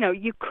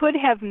you could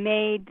have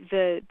made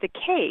the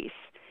case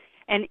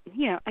And,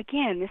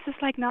 again, this is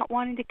like not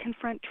wanting to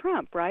confront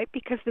Trump, right?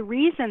 Because the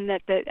reason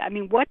that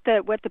what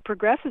the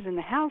progressives in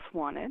the House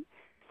wanted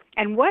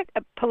and what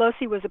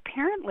Pelosi was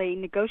apparently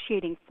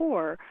negotiating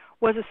for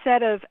was a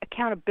set of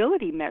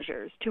accountability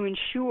measures to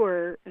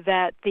ensure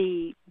that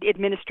the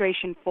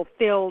administration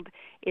fulfilled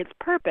its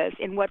purpose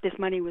in what this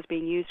money was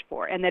being used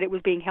for, and that it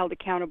was being held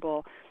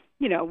accountable,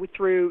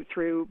 through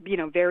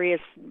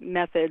various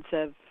methods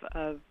of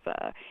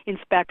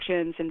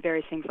inspections and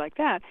various things like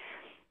that.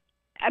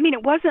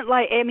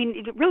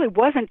 It really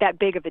wasn't that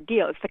big of a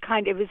deal.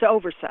 It was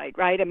oversight,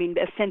 right?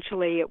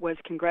 Essentially it was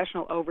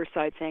congressional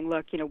oversight saying,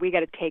 look, we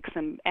got to take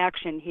some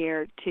action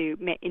here to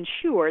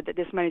ensure that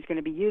this money is going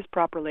to be used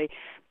properly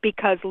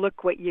because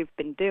look what you've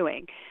been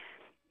doing.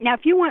 Now,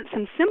 if you want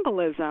some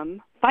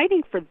symbolism,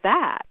 fighting for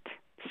that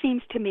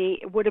seems to me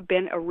it would have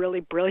been a really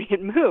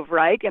brilliant move,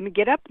 right?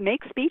 Get up,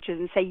 make speeches,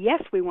 and say,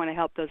 yes, we want to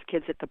help those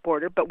kids at the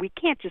border, but we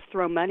can't just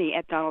throw money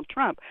at Donald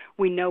Trump.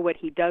 We know what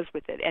he does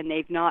with it, and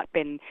they've not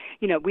been,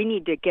 we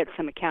need to get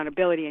some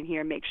accountability in here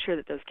and make sure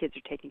that those kids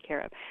are taken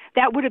care of.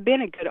 That would have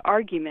been a good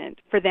argument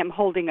for them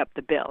holding up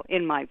the bill,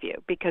 in my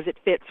view, because it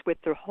fits with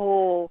the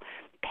whole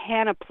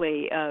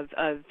panoply of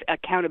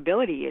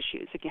accountability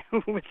issues again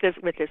with this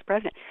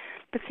president.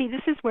 But see,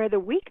 this is where the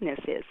weakness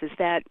is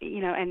that,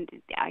 and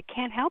I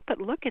can't help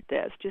but look at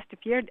this. Just if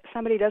you're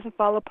somebody who doesn't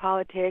follow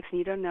politics and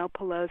you don't know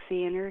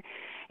Pelosi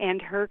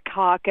and her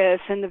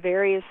caucus and the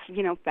various,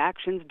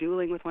 factions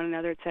dueling with one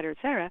another, et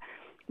cetera,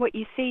 what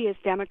you see is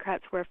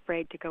Democrats were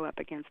afraid to go up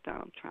against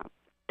Donald Trump.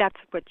 That's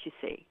what you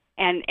see.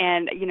 And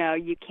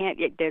you can't,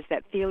 there's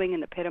that feeling in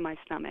the pit of my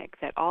stomach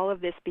that all of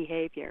this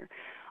behavior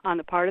on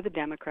the part of the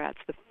Democrats,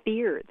 the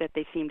fear that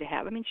they seem to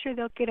have. Sure,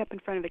 they'll get up in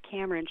front of a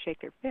camera and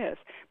shake their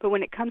fists, but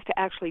when it comes to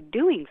actually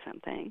doing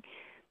something,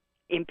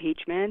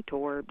 impeachment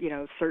or,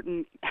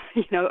 certain,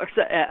 or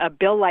a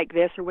bill like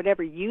this or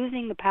whatever,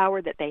 using the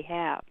power that they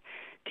have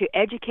to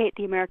educate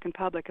the American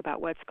public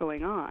about what's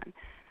going on,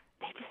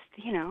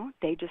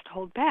 they just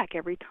hold back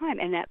every time.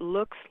 And that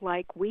looks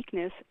like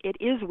weakness. It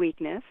is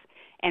weakness.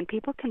 And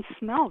people can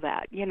smell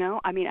that,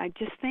 I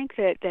just think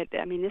that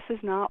this is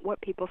not what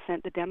people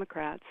sent the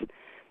Democrats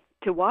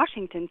to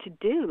Washington to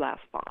do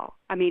last fall.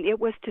 It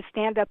was to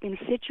stand up in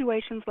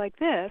situations like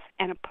this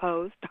and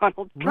oppose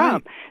Donald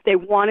Trump. Right. They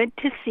wanted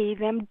to see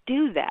them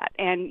do that.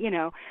 And,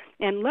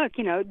 and look,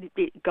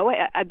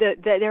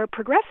 there are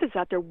progressives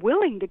out there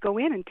willing to go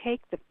in and take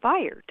the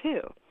fire,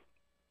 too.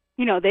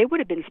 They would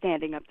have been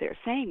standing up there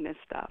saying this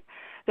stuff.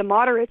 The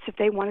moderates, if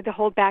they wanted to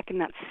hold back and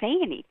not say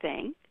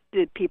anything,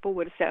 the people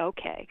would have said,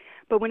 okay.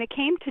 But when it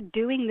came to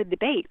doing the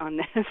debate on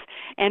this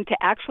and to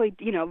actually,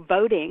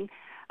 voting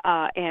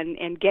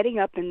and getting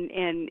up and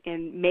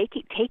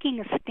taking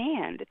a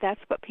stand, that's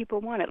what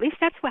people want. At least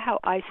that's how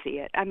I see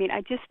it.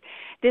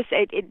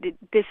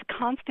 This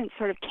constant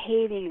sort of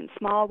caving in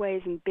small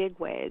ways and big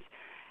ways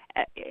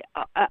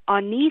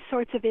on these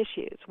sorts of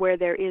issues where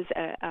there is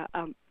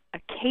a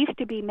case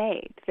to be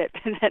made that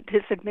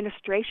this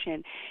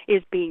administration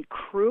is being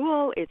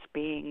cruel, it's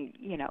being,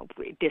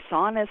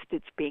 dishonest,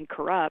 it's being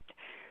corrupt,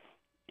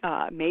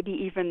 maybe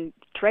even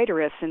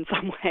traitorous in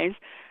some ways.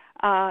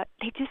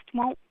 They just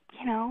won't,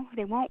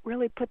 they won't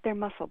really put their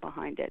muscle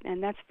behind it,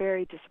 and that's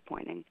very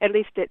disappointing. At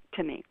least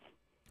to me.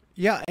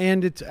 Yeah,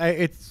 and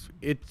it's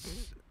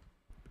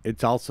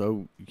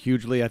also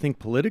hugely, I think,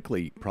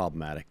 politically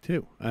problematic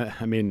too.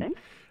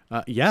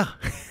 Yeah.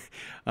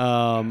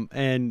 So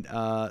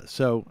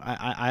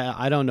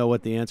I don't know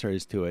what the answer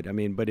is to it.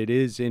 But it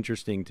is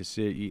interesting to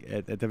see,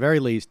 at the very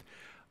least,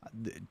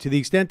 to the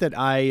extent that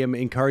I am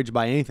encouraged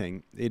by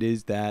anything, it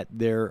is that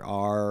there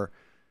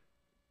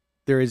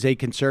is a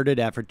concerted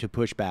effort to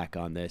push back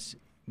on this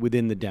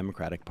within the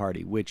Democratic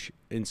Party, which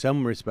in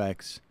some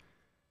respects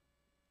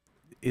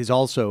is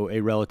also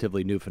a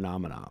relatively new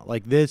phenomena.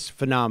 Like, this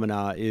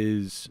phenomena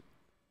is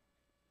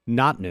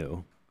not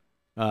new.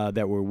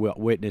 That we're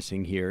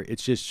witnessing here.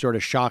 It's just sort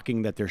of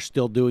shocking that they're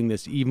still doing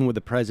this, even with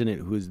a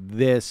president who is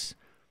this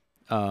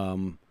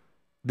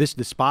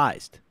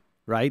despised,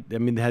 right?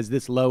 Has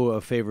this low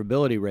of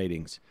favorability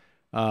ratings.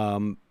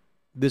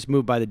 This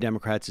move by the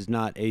Democrats is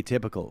not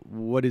atypical.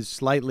 What is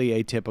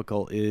slightly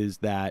atypical is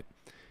that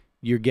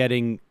you're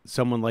getting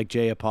someone like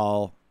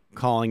Jayapal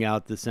calling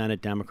out the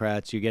Senate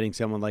Democrats. You're getting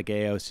someone like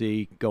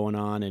AOC going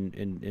on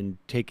and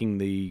taking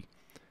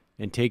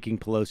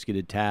Pelosi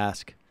to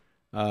task.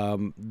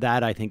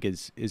 That I think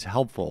is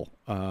helpful,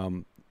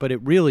 but it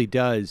really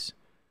does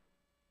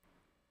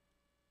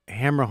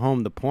hammer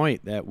home the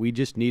point that we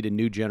just need a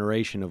new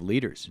generation of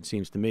leaders, it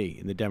seems to me,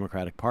 in the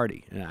Democratic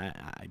Party. And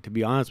I to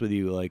be honest with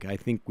you, I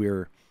think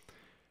we're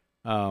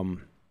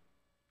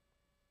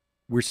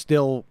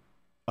still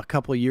a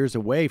couple of years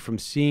away from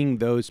seeing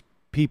those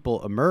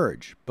people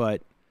emerge.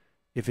 But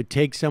if it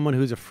takes someone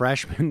who's a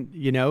freshman,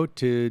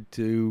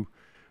 to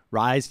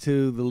rise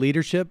to the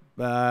leadership,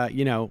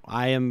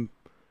 I am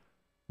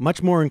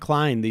much more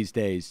inclined these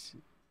days,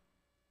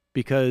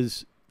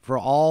 because for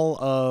all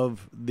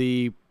of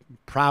the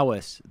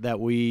prowess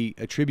that we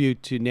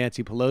attribute to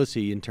Nancy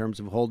Pelosi in terms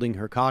of holding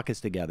her caucus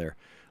together,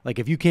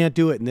 if you can't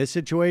do it in this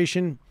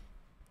situation,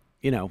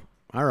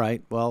 all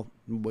right, well,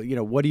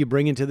 what are you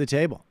bringing to the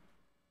table?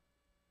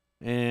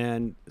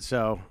 And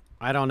so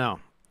I don't know.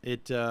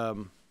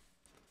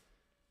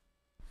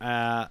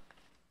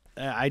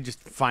 I just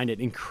find it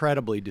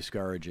incredibly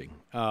discouraging.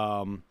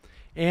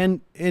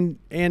 And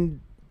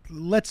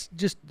let's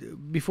just,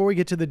 before we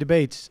get to the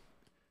debates,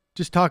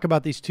 just talk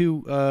about these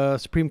two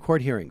Supreme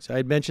Court hearings. I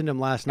had mentioned them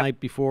last night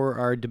before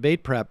our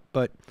debate prep,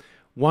 but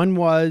one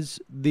was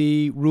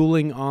the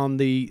ruling on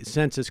the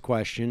census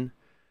question,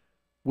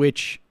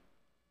 which,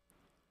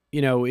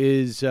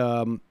 is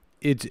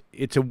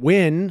it's a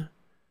win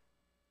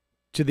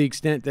to the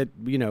extent that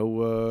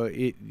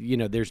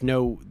there's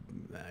no.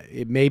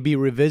 It may be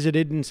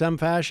revisited in some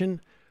fashion,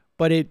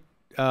 but it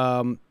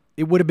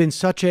would have been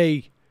such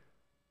a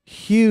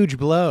huge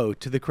blow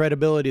to the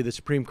credibility of the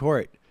Supreme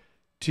Court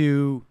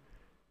to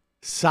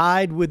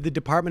side with the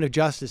Department of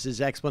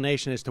Justice's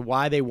explanation as to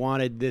why they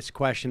wanted this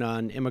question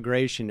on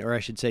immigration, or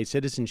I should say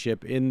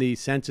citizenship, in the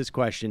census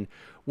question,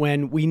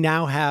 when we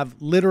now have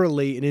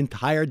literally an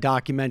entire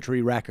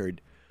documentary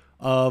record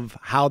of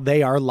how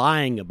they are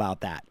lying about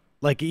that.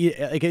 Like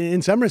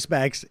in some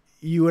respects,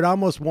 you would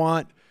almost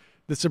want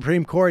the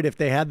Supreme Court, if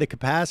they had the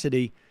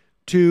capacity,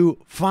 to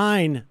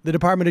fine the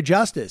Department of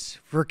Justice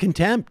for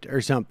contempt or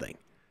something,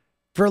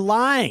 for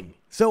lying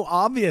so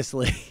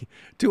obviously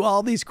to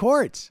all these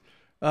courts.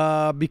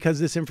 Because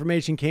this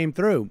information came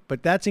through.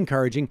 But that's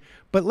encouraging.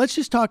 But let's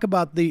just talk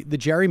about the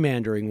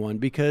gerrymandering one,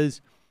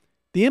 because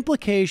the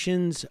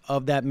implications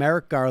of that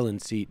Merrick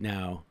Garland seat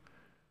now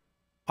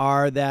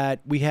are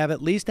that we have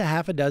at least a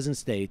half a dozen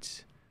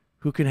states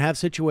who can have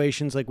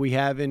situations like we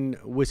have in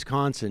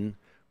Wisconsin,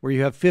 where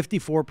you have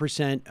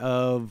 54%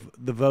 of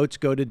the votes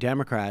go to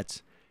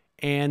Democrats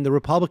and the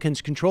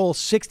Republicans control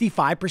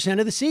 65%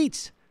 of the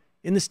seats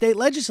in the state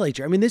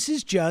legislature. I mean, this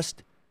is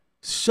just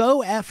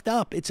so effed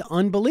up. It's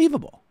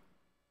unbelievable.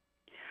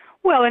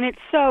 Well, and it's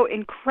so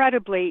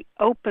incredibly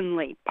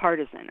openly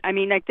partisan. I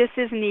mean, like, this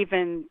isn't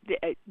even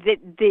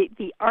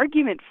the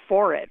argument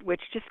for it,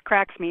 which just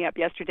cracks me up.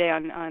 Yesterday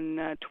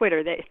on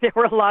Twitter, there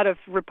were a lot of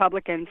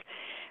Republicans,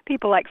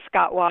 people like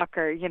Scott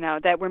Walker,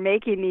 that were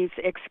making these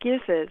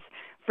excuses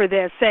for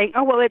this, saying,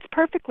 "Oh, well, it's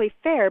perfectly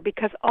fair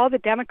because all the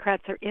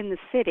Democrats are in the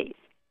cities."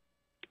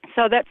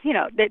 So that's,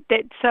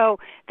 so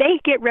they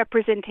get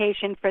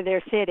representation for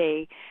their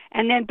city,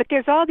 but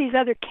there's all these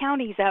other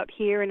counties out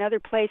here and other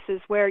places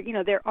where,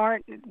 there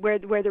aren't, where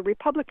the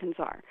Republicans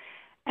are.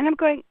 And I'm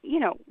going,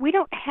 we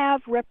don't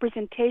have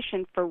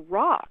representation for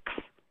rocks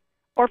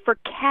or for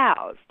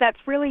cows.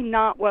 That's really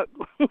not what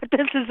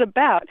this is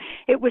about.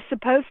 It was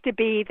supposed to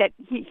be that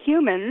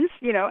humans,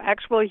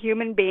 actual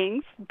human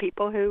beings,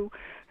 people who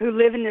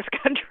live in this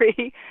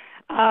country,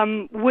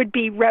 would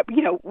be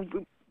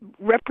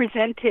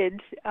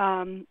represented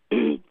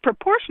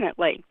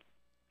proportionately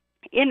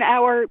in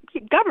our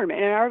government,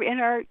 in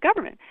our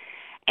government.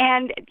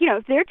 And,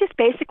 they're just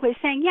basically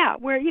saying, yeah,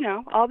 we're,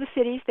 all the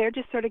cities, they're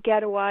just sort of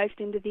ghettoized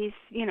into these,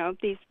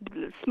 these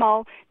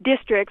small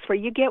districts where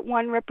you get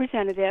one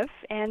representative,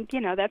 and,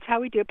 that's how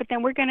we do it. But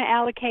then we're going to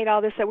allocate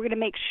all this, so we're going to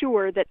make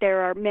sure that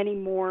there are many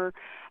more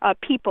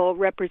people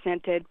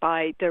represented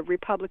by the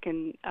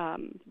Republican,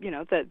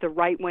 the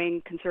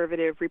right-wing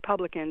conservative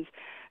Republicans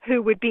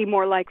who would be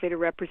more likely to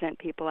represent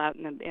people out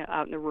in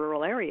the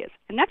rural areas.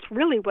 And that's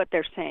really what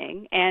they're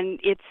saying. And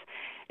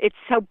it's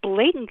so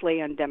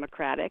blatantly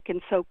undemocratic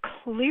and so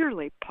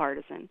clearly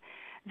partisan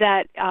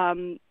that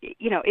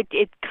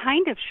it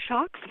kind of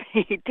shocks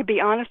me, to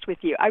be honest with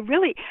you. I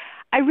really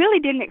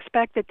didn't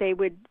expect that they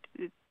would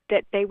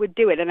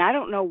do it, and I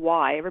don't know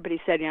why.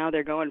 Everybody said,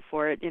 they're going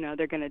for it,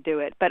 they're going to do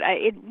it. But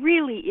it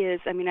really is.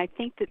 I mean, I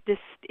think that this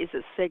is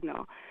a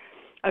signal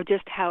of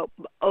just how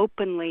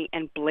openly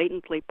and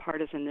blatantly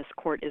partisan this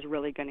court is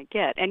really going to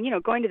get. And,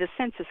 going to the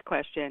census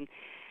question,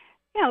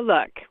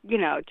 look,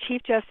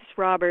 Chief Justice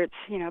Roberts,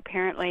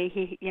 apparently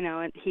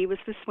he was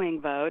the swing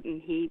vote,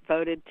 and he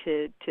voted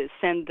to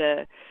send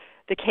the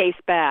case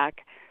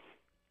back,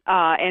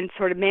 and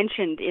sort of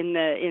mentioned and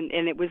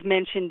it was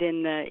mentioned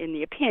in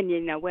the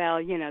opinion,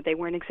 they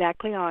weren't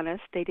exactly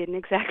honest. They didn't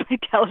exactly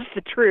tell us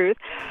the truth.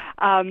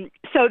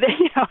 So they,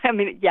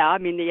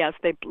 yes,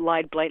 they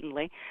lied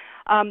blatantly.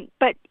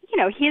 But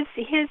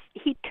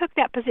he took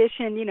that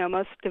position.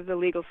 Most of the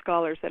legal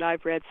scholars that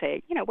I've read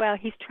say,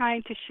 he's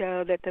trying to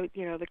show that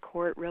the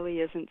court really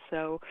isn't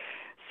so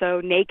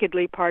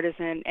nakedly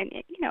partisan, and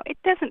it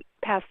doesn't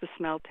pass the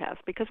smell test,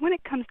 because when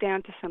it comes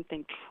down to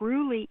something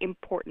truly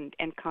important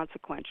and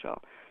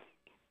consequential,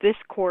 this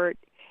court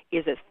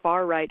is as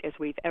far right as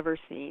we've ever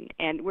seen,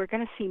 and we're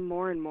going to see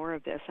more and more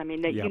of this. I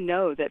mean, that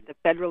the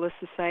Federalist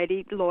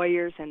Society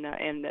lawyers and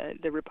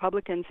the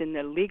Republicans in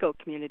the legal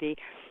community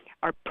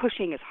are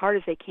pushing as hard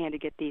as they can to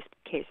get these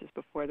cases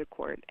before the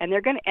court. And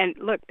they're going to, and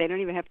look, they don't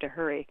even have to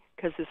hurry,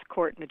 because this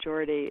court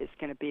majority is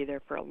going to be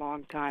there for a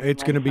long time.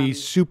 It's going to be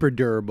super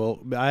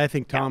durable. I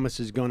think Thomas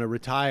is going to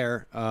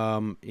retire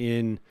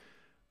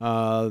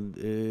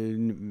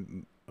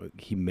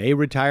he may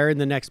retire in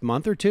the next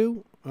month or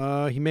two.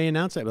 he may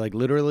announce that, like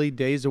literally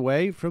days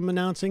away from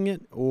announcing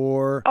it,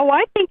 or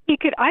I think he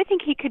could. I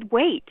think he could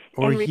wait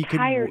or and he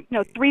retire.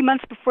 could, 3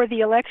 months before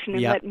the election,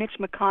 and Yep. let Mitch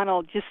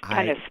McConnell just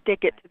kind of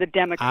stick it to the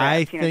Democrats.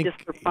 I think,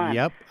 just for fun.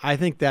 Yep, I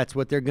think that's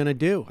what they're going to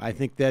do. I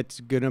think that's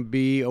going to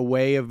be a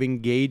way of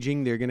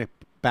engaging. They're going to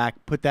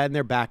put that in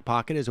their back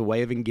pocket as a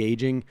way of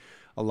engaging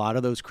a lot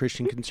of those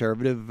Christian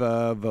conservative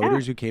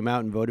voters who came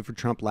out and voted for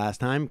Trump last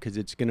time, because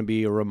it's going to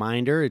be a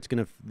reminder. It's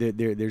going to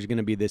there's going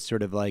to be this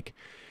sort of like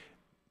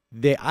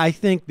I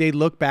think they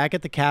look back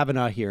at the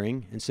Kavanaugh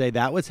hearing and say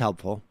that was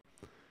helpful,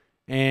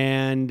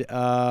 and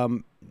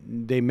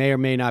they may or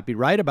may not be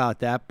right about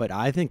that, but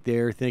I think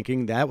they're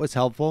thinking that was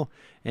helpful,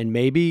 and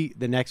maybe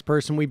the next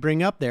person we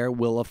bring up there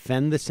will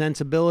offend the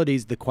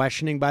sensibilities. The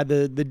questioning by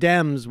the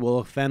Dems will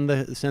offend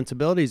the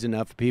sensibilities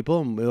enough of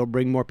people, and it'll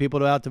bring more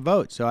people out to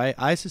vote. So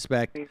I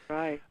suspect,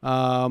 right.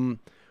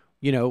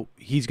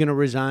 He's going to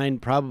resign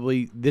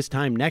probably this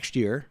time next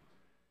year,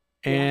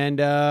 and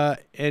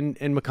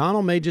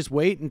McConnell may just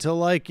wait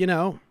until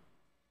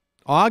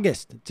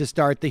August to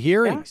start the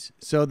hearings,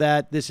 so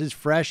that this is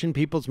fresh in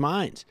people's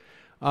minds.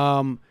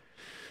 Let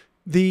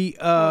me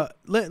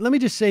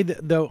just say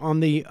that, though, on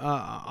the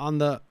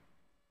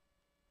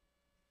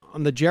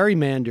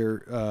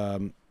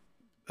gerrymander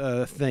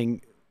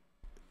thing,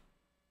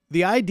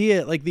 the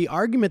idea, like the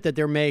argument that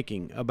they're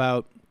making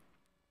about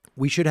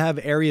we should have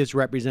areas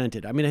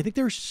represented. I mean, I think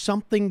there's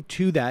something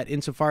to that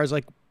insofar as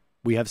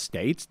we have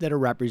states that are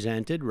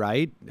represented,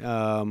 right?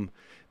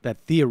 That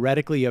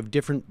theoretically have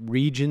different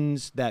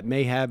regions that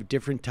may have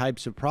different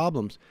types of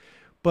problems.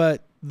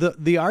 But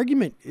the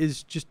argument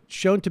is just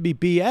shown to be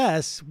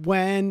BS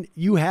when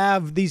you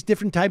have these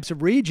different types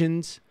of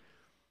regions.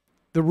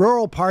 The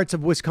rural parts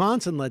of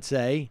Wisconsin, let's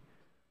say,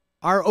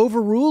 are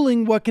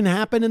overruling what can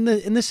happen in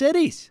the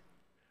cities.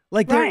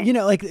 Right.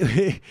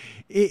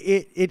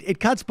 It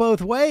cuts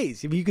both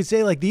ways. If you could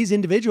say these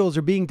individuals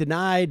are being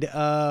denied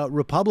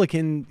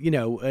Republican,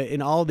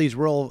 in all of these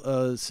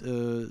rural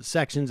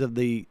sections of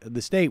the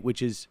state,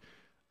 which is,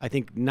 I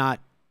think,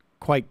 not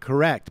quite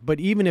correct. But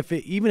even if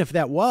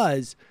that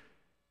was,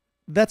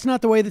 that's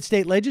not the way that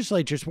state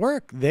legislatures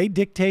work. They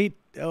dictate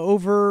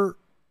over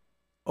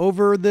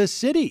the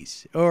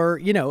cities,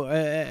 or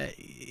let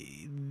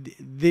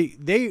me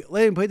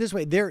put it this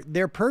way: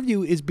 their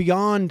purview is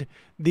beyond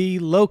the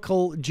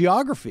local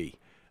geography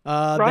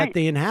that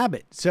they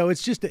inhabit. So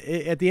it's just,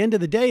 at the end of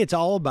the day, it's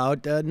all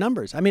about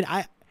numbers. I mean,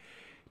 right,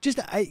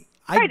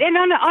 and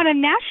on a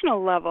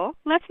national level,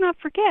 let's not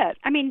forget.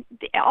 I mean,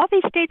 all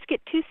these states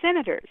get 2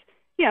 senators.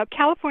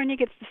 California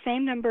gets the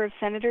same number of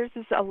senators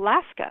as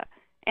Alaska,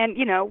 and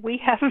we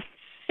have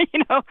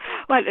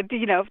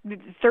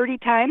 30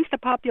 times the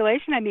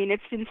population. I mean,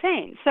 it's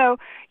insane. So,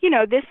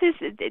 this is,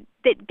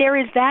 there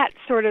is that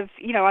sort of,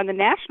 on the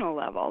national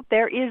level,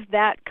 there is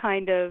that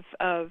kind of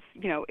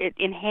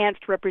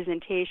enhanced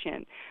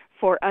representation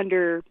for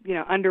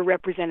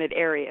underrepresented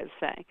areas,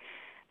 say.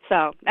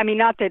 So, I mean,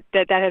 not that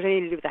has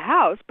anything to do with the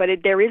House, but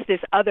there is this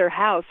other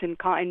House in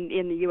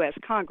the U.S.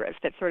 Congress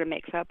that sort of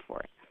makes up for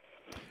it.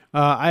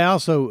 I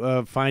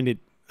also find it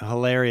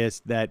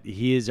hilarious that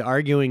he is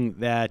arguing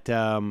that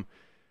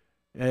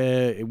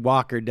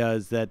Walker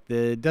does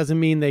that doesn't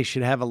mean they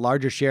should have a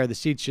larger share of the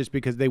seats just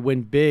because they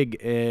win big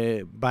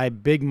by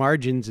big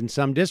margins in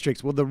some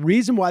districts. Well, the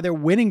reason why they're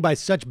winning by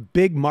such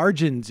big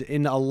margins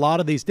in a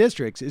lot of these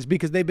districts is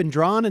because they've been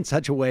drawn in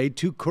such a way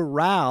to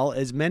corral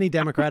as many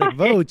Democratic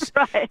votes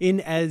in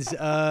as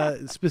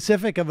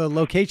specific of a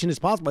location as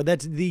possible.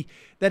 That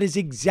is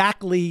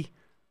exactly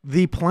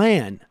the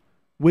plan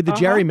with the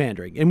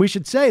gerrymandering. And we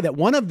should say that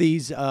one of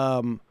these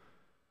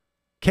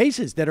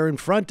cases that are in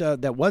front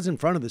that was in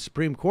front of the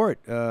Supreme Court,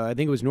 I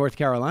think it was North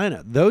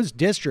Carolina, those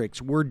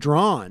districts were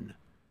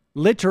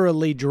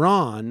literally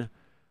drawn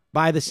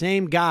by the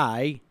same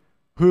guy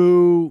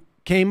who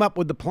came up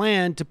with the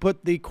plan to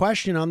put the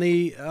question on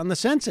the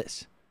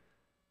census.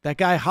 That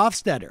guy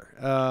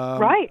Hofstadter.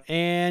 Right.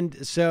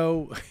 And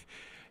so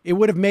it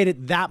would have made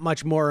it that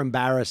much more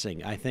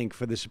embarrassing, I think,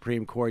 for the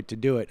Supreme Court to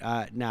do it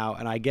now.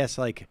 And I guess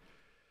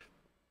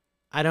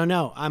I don't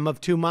know. I'm of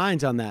two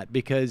minds on that,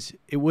 because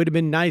it would have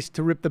been nice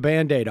to rip the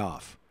Band-Aid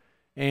off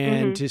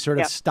and to sort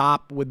of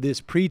stop with this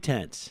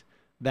pretense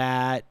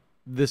that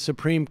the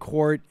Supreme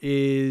Court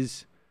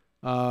is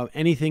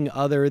anything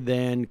other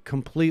than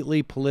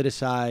completely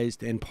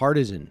politicized and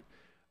partisan.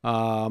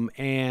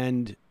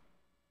 And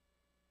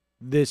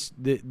this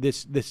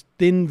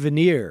thin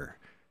veneer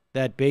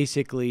that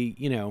basically,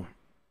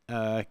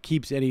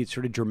 keeps any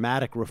sort of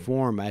dramatic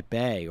reform at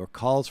bay or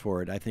calls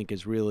for it, I think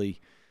is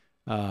really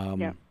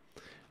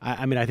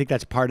I mean, I think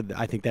that's part of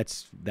I think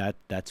that's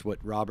what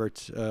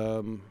Robert's,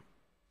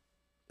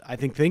 I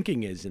think,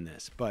 thinking is in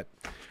this. But,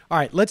 all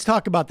right, let's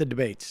talk about the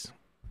debates.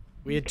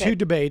 We had 2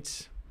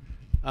 debates.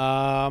 You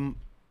want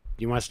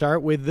to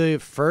start with the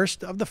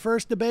first of the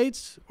first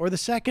debates or the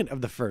second of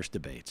the first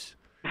debates?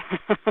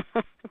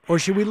 Or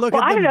should we look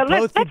at them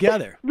both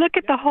together? Let's look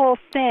at the whole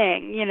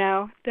thing,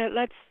 I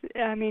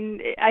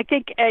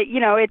think,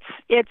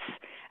 it's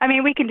I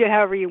mean, we can do it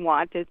however you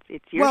want. It's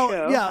your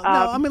show. Yeah, no,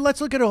 I mean,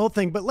 let's look at the whole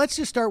thing, but let's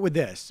just start with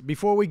this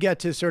before we get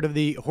to sort of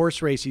the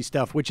horse racy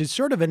stuff, which is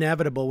sort of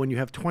inevitable when you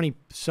have 20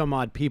 some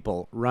odd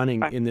people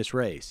running in this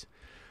race.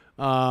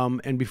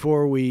 And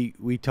before we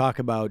talk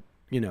about,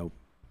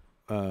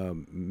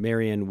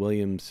 Marianne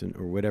Williamson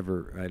or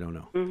whatever, I don't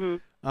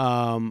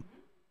know.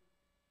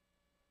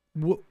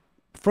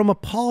 From a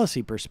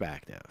policy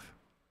perspective,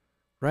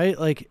 right?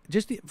 Like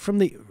just from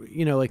the,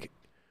 like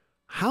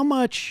how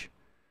much,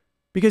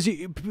 because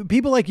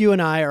people like you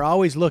and I are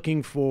always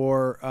looking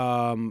for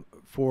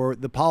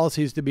the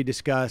policies to be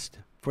discussed,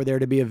 for there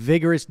to be a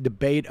vigorous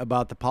debate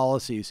about the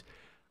policies.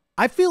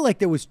 I feel like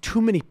there was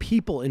too many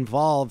people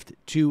involved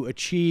to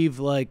achieve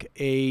like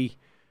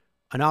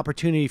an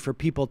opportunity for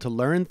people to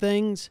learn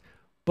things.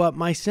 But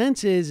my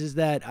sense is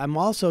that I'm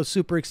also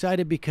super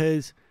excited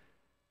because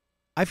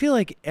I feel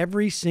like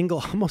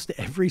almost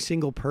every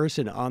single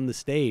person on the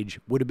stage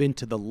would have been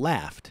to the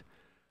left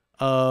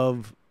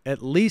of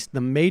at least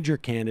the major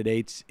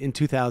candidates in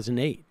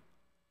 2008.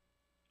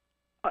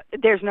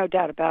 There's no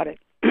doubt about it.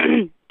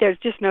 There's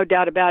just no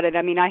doubt about it.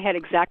 I mean, I had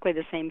exactly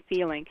the same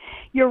feeling.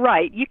 You're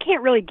right. You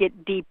can't really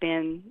get deep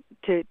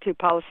into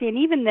policy. And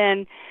even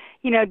then,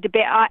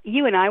 debate.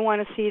 You and I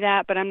want to see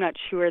that, but I'm not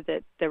sure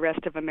that the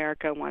rest of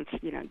America wants,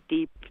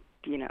 deep,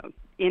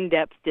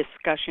 in-depth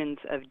discussions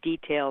of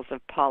details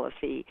of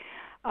policy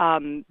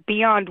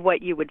beyond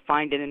what you would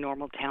find in a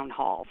normal town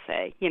hall,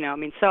 say.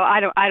 So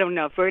I don't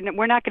know if we're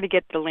not going to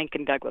get the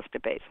Lincoln Douglas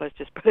debates. Let's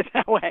just put it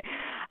that way.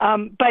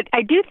 But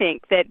I do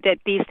think that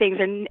these things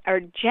are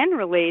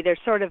generally, they're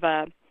sort of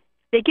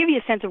they give you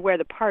a sense of where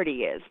the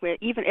party is,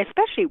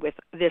 especially with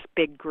this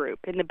big group.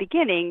 In the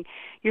beginning,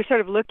 you're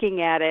sort of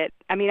looking at it.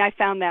 I mean, I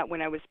found that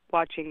when I was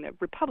watching the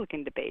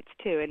Republican debates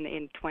too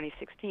in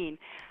 2016.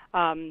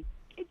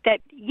 That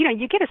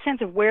you get a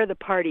sense of where the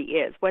party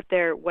is, what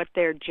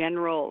their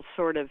general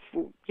sort of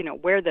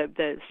where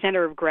the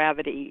center of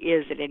gravity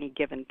is at any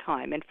given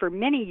time. And for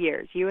many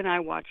years, you and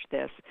I watched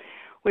this.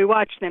 We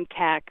watched them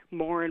tack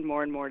more and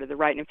more and more to the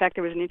right. And in fact,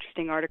 there was an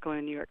interesting article in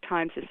the New York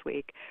Times this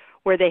week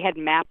where they had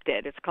mapped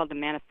it. It's called the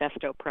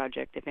Manifesto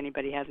Project, if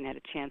anybody hasn't had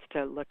a chance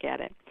to look at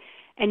it.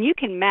 And you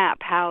can map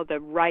how the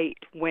right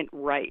went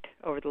right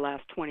over the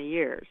last 20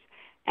 years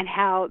and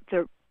how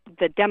the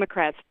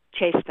Democrats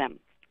chased them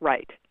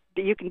right.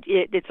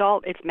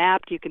 It's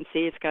mapped. You can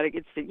see it's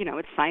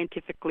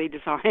scientifically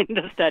designed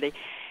to study.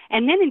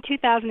 And then in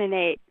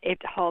 2008,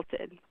 it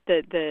halted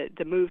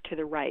the move to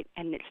the right,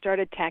 and it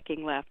started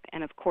tacking left.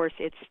 And of course,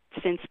 it's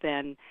since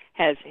then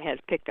has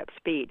picked up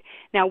speed.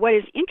 Now, what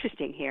is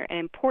interesting here and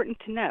important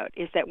to note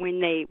is that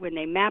when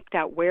they mapped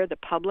out where the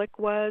public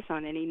was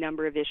on any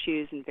number of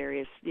issues and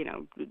various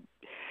data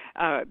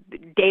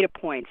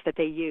points that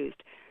they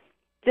used,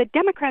 the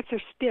Democrats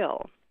are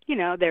still.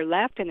 They're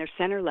left and they're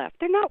center left.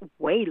 They're not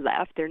way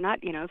left. They're not,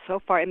 so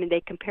far. I mean, they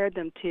compared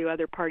them to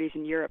other parties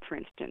in Europe, for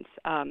instance,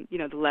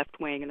 the left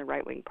wing and the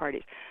right wing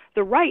parties.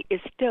 The right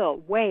is still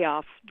way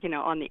off,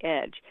 on the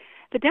edge.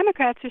 The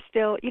Democrats are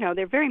still,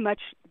 they're very much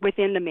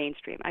within the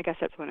mainstream. I guess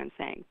that's what I'm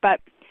saying.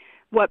 But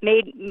what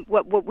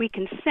we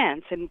can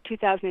sense in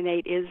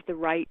 2008 is the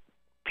right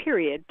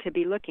period to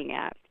be looking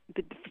at,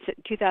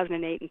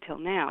 2008 until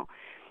now,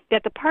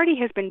 that the party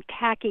has been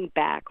tacking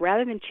back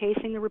rather than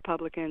chasing the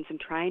Republicans and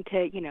trying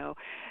to,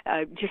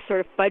 just sort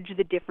of fudge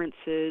the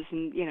differences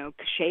and,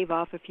 shave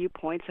off a few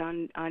points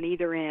on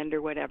either end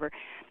or whatever.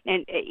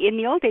 And in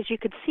the old days, you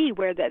could see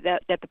where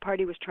that the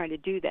party was trying to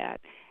do that.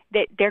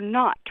 They're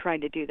not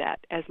trying to do that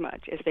as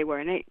much as they were.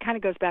 And it kind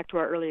of goes back to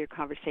our earlier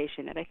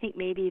conversation that I think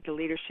maybe the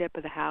leadership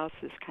of the House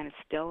is kind of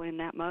still in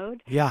that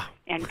mode. Yeah.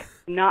 And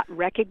not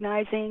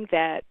recognizing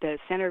that the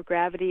center of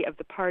gravity of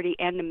the party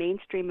and the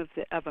mainstream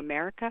of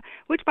America,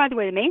 which, by the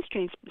way, the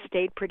mainstream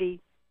stayed pretty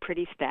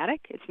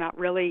static. It's not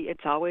really,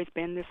 it's always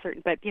been this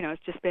certain, but,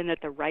 it's just been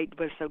that the right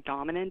was so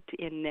dominant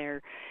in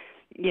their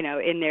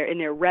in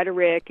their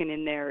rhetoric and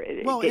in their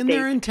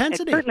their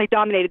intensity. It certainly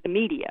dominated the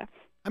media.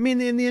 I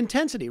mean, in the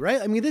intensity,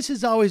 right? I mean, this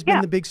has always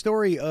been the big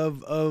story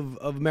of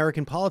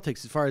American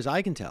politics, as far as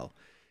I can tell.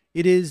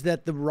 It is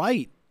that the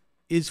right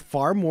is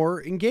far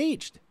more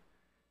engaged.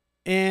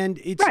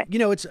 And it's,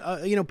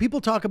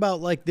 people talk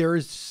about like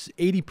there's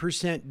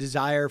 80%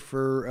 desire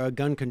for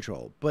gun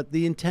control, but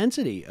the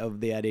intensity of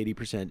that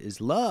 80%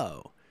 is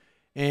low.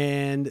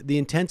 And the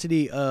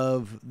intensity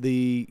of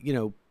the,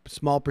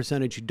 small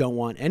percentage who don't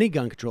want any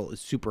gun control is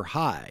super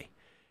high.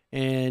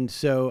 And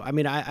so, I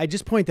mean, I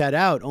just point that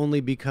out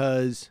only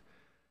because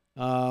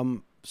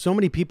so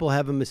many people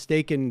have a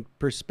mistaken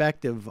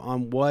perspective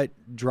on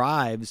what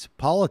drives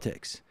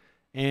politics.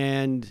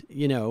 And,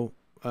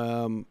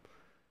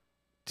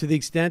 to the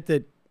extent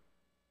that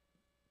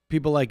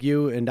people like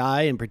you and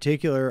I in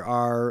particular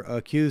are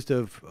accused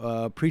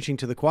of preaching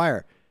to the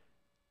choir,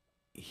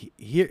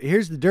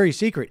 here's the dirty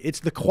secret.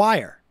 It's the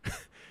choir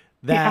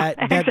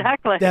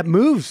that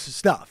moves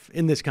stuff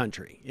in this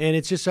country. And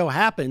it just so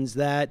happens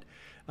that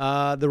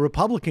the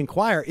Republican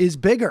choir is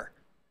bigger.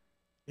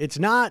 It's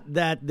not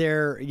that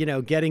they're,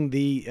 getting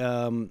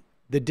the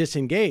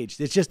disengaged.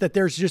 It's just that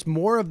there's just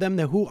more of them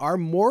who are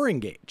more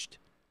engaged.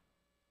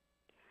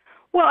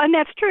 Well, and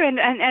that's true, and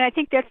I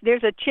think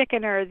there's a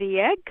chicken or the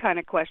egg kind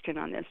of question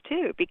on this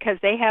too, because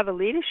they have a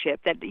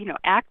leadership that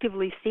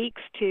actively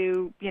seeks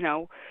to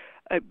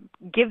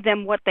give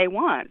them what they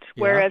want,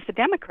 whereas the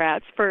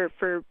Democrats for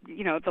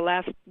the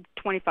last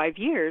 25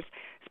 years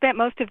spent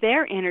most of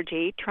their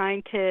energy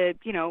trying to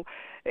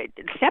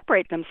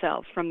separate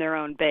themselves from their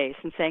own base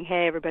and saying,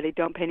 hey, everybody,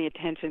 don't pay any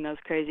attention to those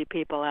crazy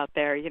people out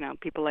there,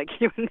 people like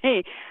you and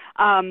me.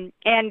 And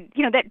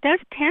that does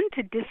tend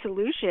to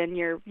disillusion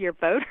your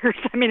voters.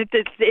 I mean,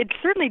 it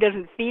certainly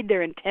doesn't feed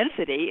their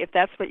intensity if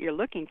that's what you're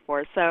looking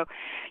for. So,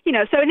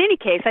 so in any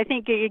case, I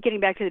think you're getting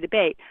back to the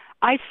debate.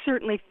 I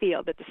certainly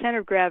feel that the center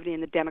of gravity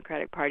in the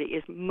Democratic Party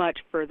is much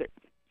further, I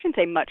shouldn't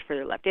say much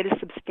further left, it is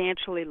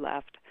substantially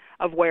left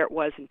of where it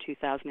was in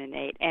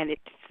 2008. And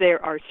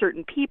there are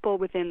certain people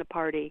within the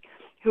party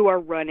who are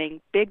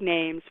running, big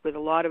names with a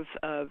lot of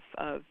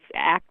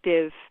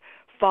active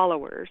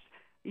followers,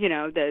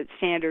 the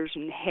Sanders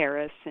and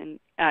Harris and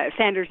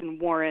Sanders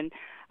and Warren,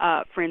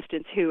 for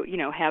instance, who,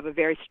 have a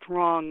very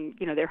strong,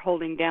 they're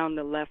holding down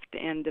the left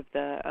end of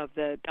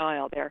the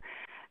dial there.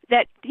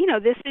 That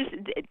this is,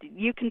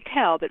 you can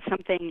tell that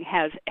something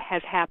has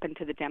happened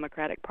to the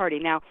Democratic Party.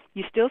 Now,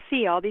 you still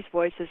see all these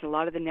voices, a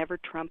lot of the never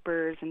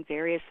Trumpers and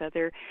various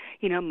other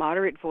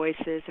moderate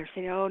voices are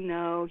saying, oh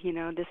no,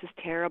 this is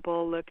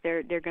terrible, look,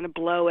 they're going to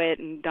blow it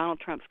and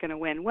Donald Trump's going to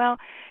win. Well,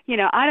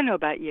 I don't know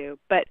about you,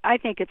 but I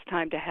think it's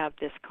time to have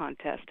this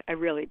contest. I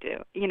really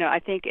do. I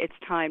think it's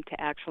time to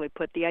actually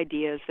put the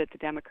ideas that the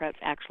Democrats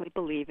actually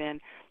believe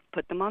in,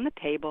 put them on the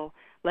table.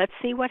 Let's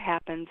see what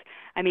happens.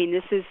 I mean,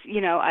 this is,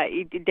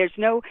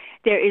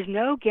 there is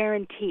no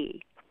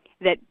guarantee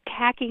that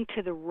tacking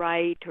to the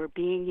right or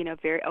being,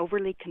 very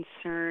overly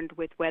concerned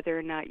with whether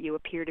or not you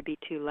appear to be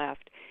too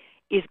left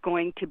is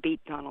going to beat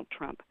Donald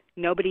Trump.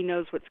 Nobody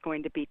knows what's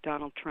going to beat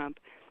Donald Trump.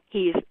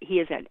 He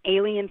is an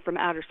alien from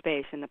outer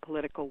space in the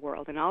political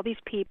world. And all these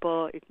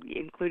people,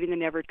 including the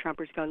never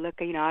Trumpers, go, look,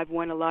 I've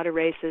won a lot of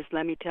races.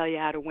 Let me tell you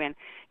how to win.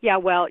 Yeah,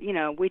 well,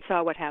 we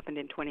saw what happened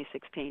in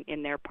 2016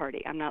 in their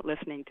party. I'm not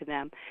listening to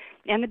them.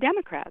 And the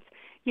Democrats,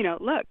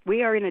 look,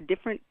 we are in a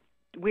different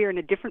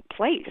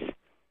place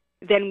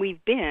than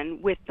we've been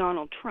with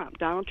Donald Trump.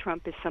 Donald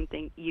Trump is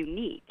something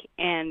unique.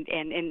 And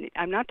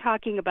I'm not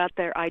talking about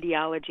their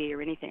ideology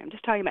or anything. I'm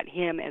just talking about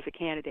him as a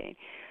candidate.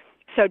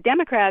 So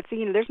Democrats,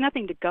 there's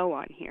nothing to go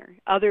on here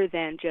other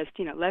than just,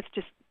 let's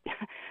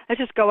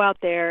just go out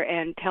there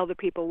and tell the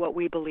people what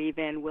we believe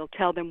in. We'll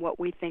tell them what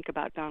we think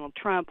about Donald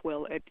Trump.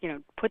 We'll,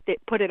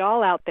 put it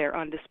all out there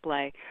on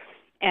display,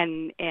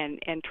 and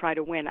try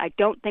to win. I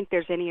don't think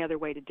there's any other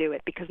way to do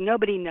it because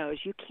nobody knows.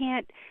 You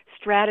can't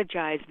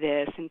strategize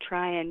this and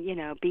try and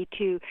be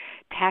too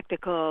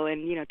tactical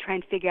and try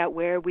and figure out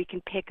where we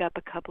can pick up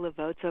a couple of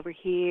votes over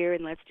here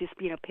and let's just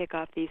pick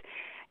off these.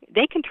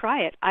 They can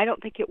try it. I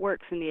don't think it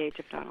works in the age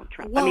of Donald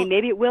Trump. Well,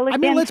 maybe it will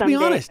again let's someday.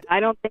 Be honest.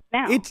 I don't think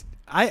now.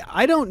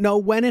 I don't know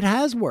when it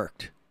has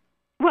worked.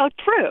 Well,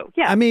 true.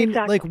 Yeah. I mean,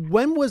 exactly. like,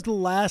 when was the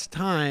last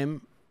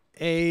time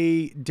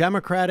a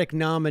Democratic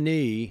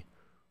nominee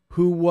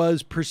who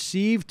was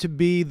perceived to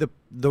be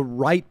the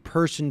right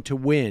person to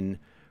win,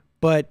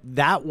 but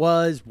that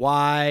was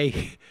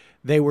why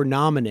they were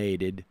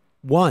nominated,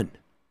 won?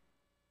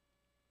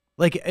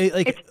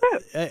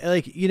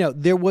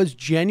 There was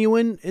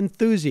genuine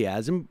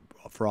enthusiasm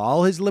for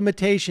all his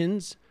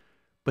limitations,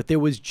 but there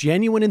was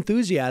genuine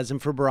enthusiasm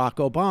for Barack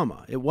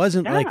Obama. It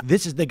wasn't like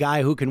this is the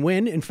guy who can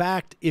win. In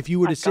fact, if you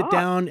were to sit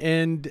down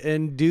and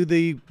do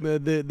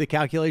the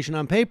calculation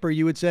on paper,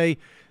 you would say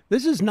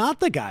this is not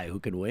the guy who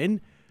can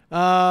win.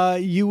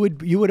 You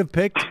would have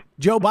picked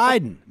Joe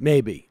Biden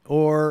maybe,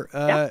 or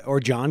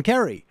John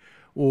Kerry,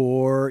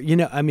 or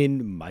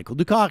Michael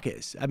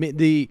Dukakis. I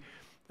mean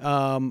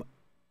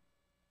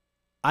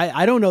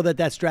I don't know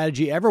that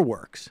strategy ever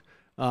works.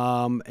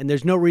 And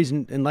there's no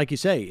reason. And like you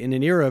say, in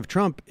an era of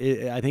Trump,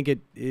 I think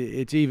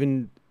it's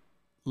even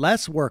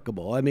less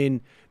workable. I mean,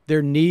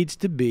 there needs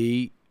to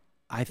be,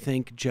 I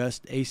think,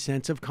 just a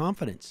sense of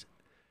confidence.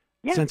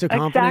 Yeah, sense of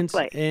confidence,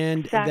 exactly.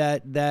 and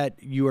that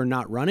you are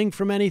not running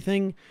from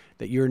anything,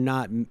 that you're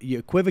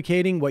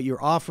equivocating. What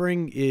you're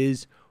offering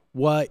is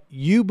what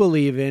you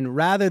believe in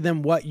rather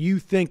than what you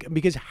think,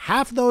 because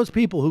half those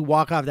people who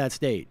walk off that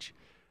stage,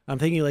 I'm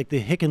thinking like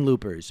the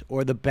Hickenloopers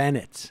or the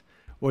Bennetts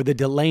or the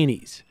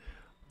Delaney's,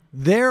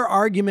 their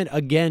argument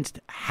against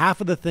half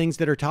of the things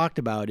that are talked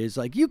about is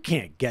like, you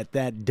can't get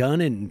that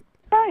done in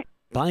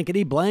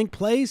blankety blank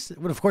place.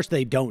 Well, of course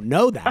they don't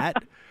know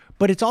that,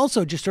 but it's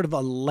also just sort of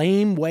a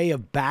lame way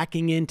of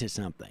backing into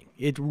something.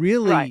 It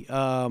really,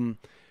 and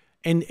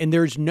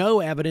there's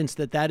no evidence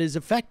that is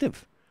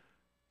effective.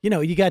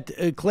 You got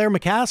Claire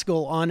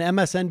McCaskill on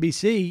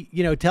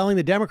MSNBC, telling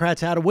the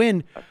Democrats how to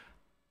win.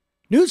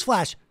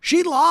 Newsflash,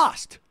 she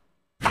lost.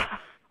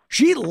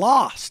 She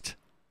lost.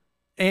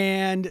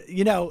 And,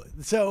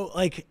 so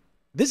like,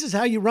 this is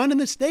how you run in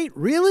the state?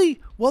 Really?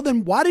 Well,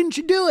 then why didn't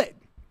you do it?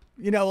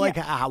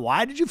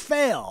 Why did you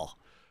fail?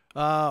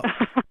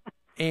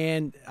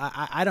 And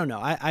I don't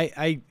know.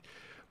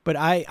 But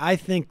I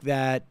think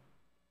that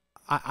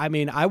I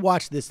mean, I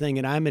watched this thing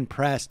and I'm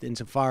impressed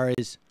insofar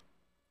as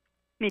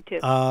Me too.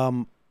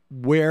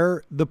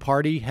 Where the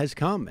party has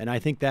come. And I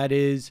think that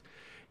is,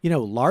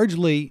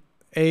 largely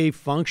a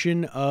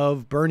function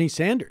of Bernie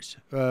Sanders,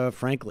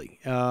 frankly.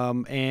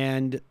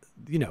 And,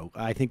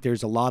 I think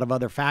there's a lot of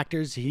other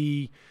factors.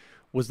 He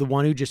was the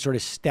one who just sort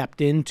of stepped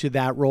into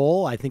that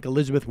role. I think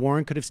Elizabeth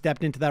Warren could have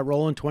stepped into that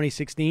role in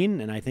 2016.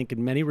 And I think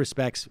in many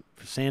respects,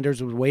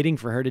 Sanders was waiting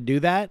for her to do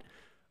that.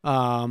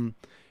 And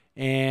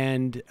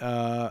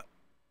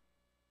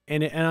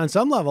on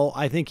some level,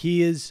 I think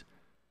he is,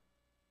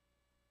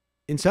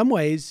 in some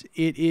ways,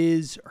 it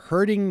is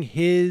hurting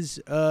his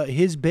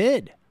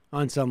bid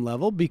on some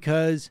level,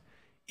 because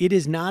it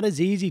is not as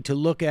easy to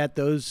look at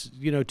those,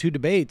 two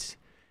debates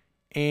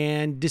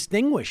and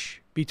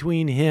distinguish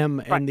between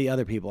him and the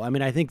other people. I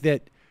mean, I think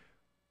that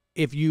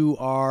if you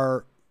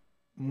are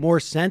more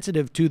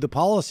sensitive to the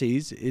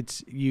policies,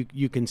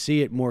 you can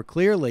see it more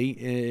clearly,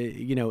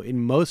 in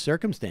most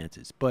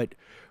circumstances. But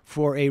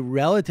for a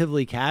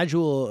relatively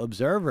casual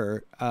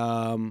observer,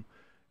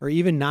 or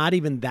even not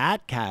even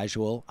that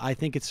casual, I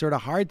think it's sort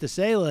of hard to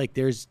say like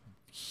there's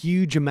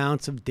huge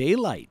amounts of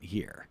daylight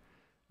here.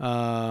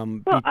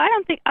 Well,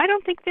 I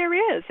don't think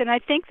there is, and I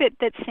think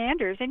that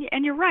Sanders,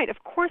 and you're right.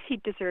 Of course, he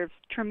deserves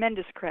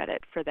tremendous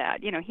credit for that.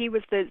 He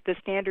was the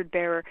standard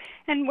bearer,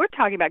 and we're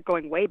talking about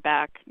going way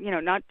back.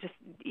 Not just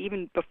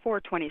even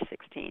before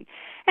 2016.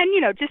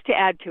 And just to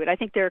add to it, I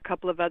think there are a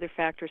couple of other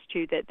factors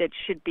too that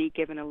should be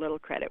given a little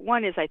credit.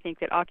 One is I think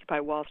that Occupy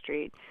Wall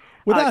Street.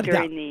 Without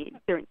doubt.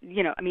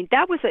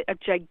 That was a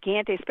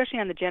gigantic, especially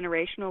on the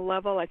generational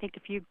level. I think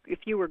if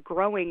you were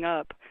growing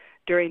up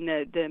during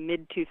the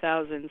mid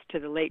 2000s to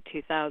the late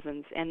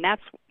 2000s, and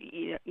that's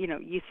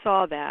you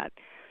saw that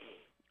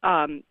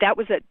that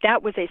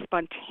was a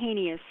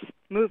spontaneous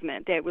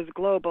movement. It was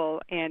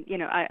global, and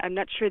I'm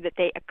not sure that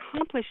they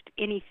accomplished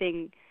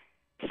anything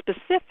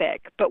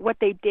specific, but what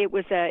they did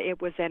was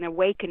an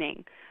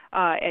awakening,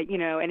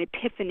 an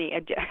epiphany,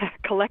 a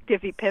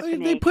collective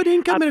epiphany. They put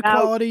income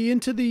inequality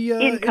into the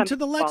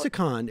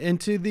lexicon,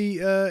 into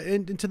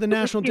the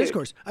national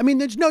discourse. I mean,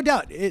 there's no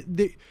doubt.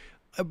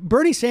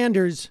 Bernie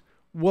Sanders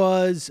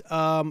was,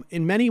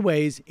 in many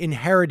ways,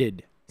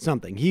 inherited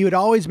something. He had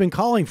always been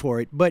calling for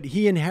it, but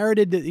he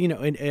inherited,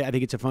 and I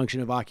think it's a function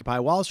of Occupy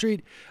Wall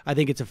Street. I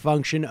think it's a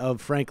function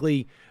of,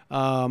 frankly,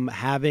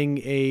 having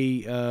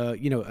a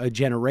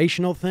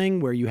generational thing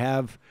where you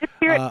have the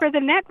spirit for the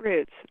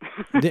netroots.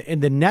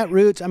 And the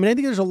netroots. I mean, I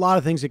think there's a lot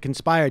of things that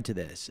conspired to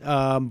this,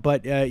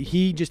 but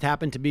he just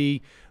happened to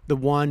be the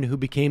one who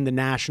became the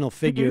national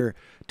figure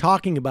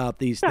talking about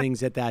these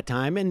things at that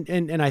time.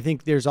 And I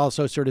think there's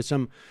also sort of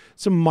some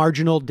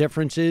marginal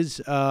differences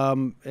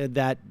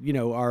that,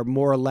 are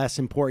more or less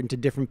important to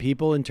different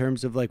people in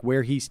terms of like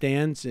where he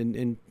stands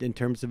in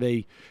terms of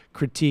a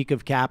critique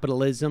of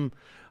capitalism.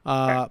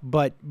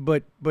 But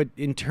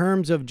in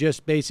terms of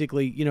just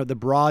basically, the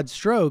broad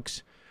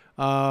strokes,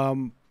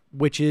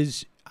 which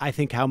is, I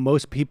think, how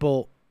most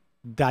people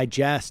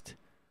digest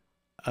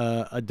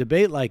a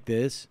debate like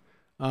this,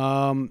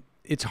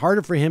 it's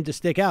harder for him to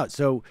stick out.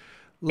 So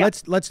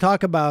let's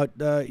talk about,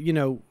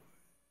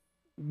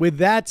 with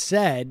that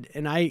said,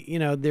 and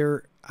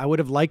I would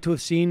have liked to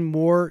have seen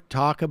more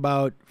talk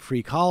about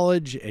free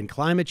college and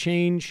climate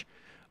change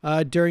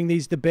during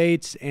these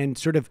debates, and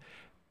sort of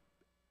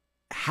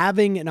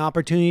having an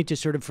opportunity to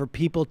sort of for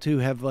people to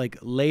have like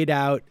laid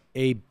out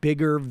a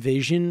bigger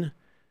vision.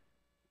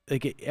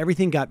 Like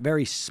everything got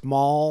very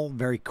small,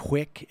 very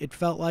quick, it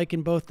felt like,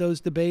 in both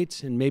those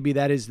debates. And maybe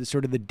that is the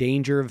sort of the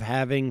danger of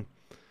having,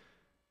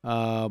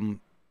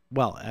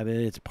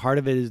 it's part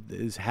of it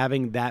is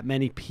having that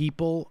many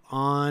people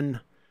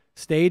on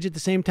stage at the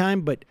same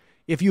time. But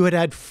if you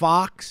had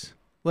Fox,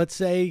 let's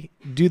say,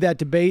 do that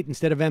debate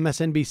instead of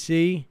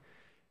MSNBC,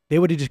 they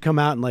would have just come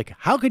out and like,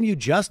 how can you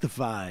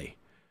justify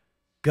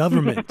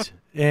government?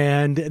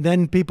 And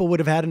then people would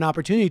have had an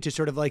opportunity to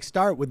sort of like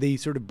start with the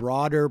sort of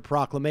broader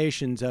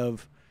proclamations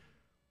of,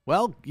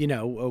 well,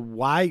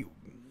 why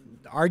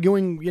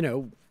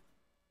arguing,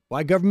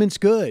 why government's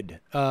good.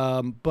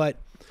 But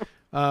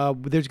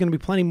there's going to be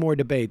plenty more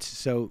debates.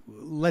 So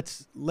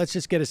let's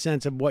just get a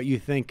sense of what you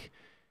think,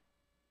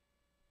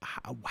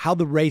 how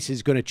the race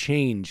is going to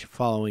change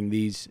following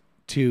these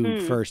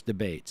two first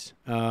debates.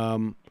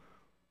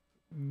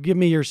 Give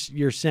me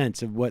your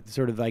sense of what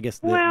sort of, I guess,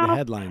 the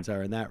headlines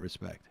are in that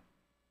respect.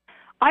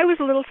 I was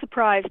a little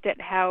surprised at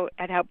how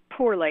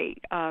poorly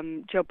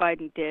Joe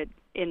Biden did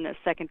in the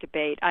second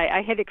debate.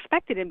 I had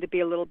expected him to be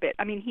a little bit.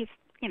 I mean, he's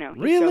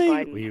really. Joe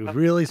Biden. Were you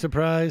really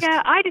surprised?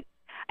 Yeah, I did.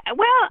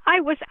 Well,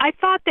 I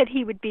thought that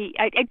he would be.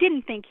 I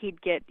didn't think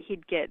he'd get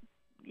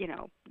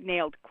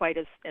nailed quite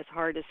as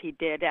hard as he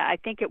did. I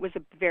think it was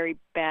a very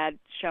bad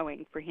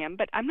showing for him,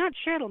 but I'm not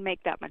sure it'll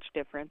make that much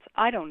difference.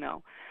 I don't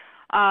know.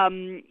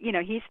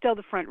 He's still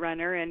the front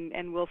runner,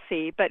 and we'll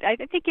see. But I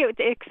think it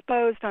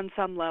exposed on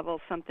some level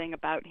something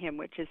about him,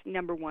 which is,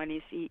 number one,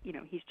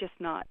 he's just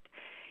not.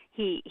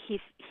 He's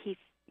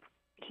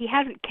he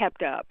hasn't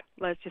kept up.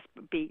 Let's just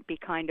be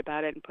kind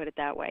about it and put it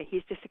that way.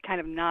 He's just kind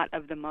of not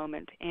of the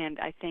moment, and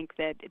I think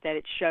that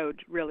it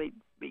showed really.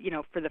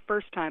 For the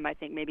first time, I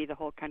think maybe the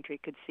whole country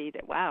could see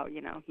that. Wow,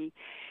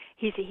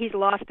 he's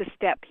lost a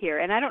step here,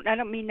 and I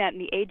don't mean that in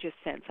the ageist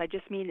sense. I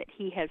just mean that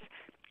he has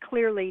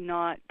clearly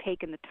not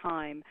taken the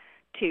time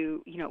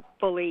to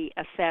fully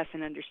assess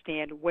and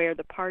understand where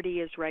the party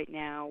is right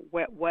now,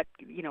 what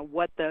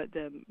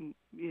the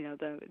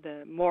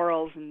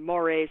morals and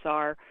mores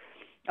are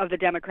of the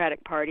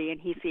Democratic Party, and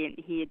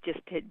he had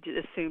just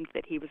assumed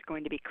that he was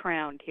going to be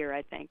crowned here,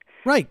 I think.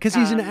 Right, because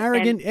he's an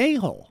arrogant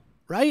a-hole,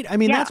 right? I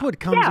mean, that's what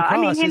comes across. I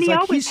mean, and it's he like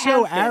always he's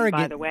so has been,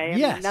 arrogant. by the way.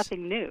 Yes. I mean,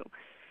 nothing new.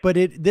 But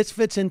this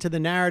fits into the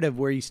narrative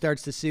where he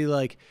starts to see,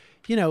 like,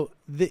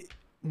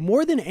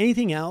 more than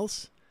anything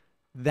else,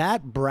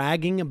 that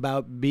bragging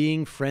about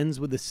being friends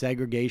with the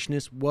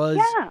segregationists was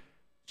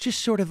just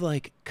sort of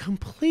like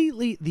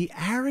completely the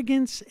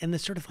arrogance and the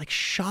sort of like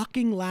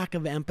shocking lack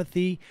of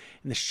empathy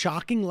and the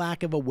shocking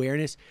lack of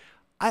awareness.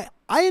 I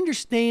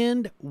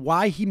understand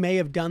why he may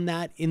have done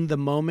that in the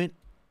moment.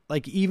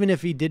 Like, even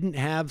if he didn't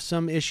have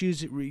some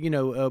issues,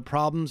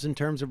 problems in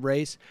terms of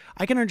race,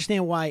 I can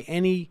understand why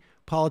any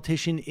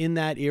politician in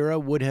that era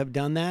would have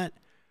done that.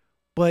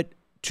 But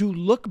to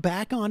look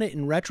back on it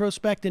in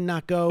retrospect and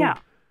not go,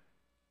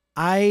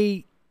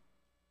 to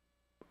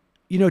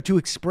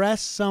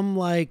express some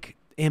like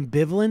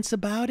ambivalence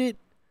about it,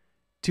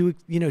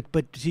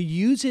 but to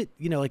use it,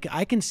 like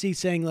I can see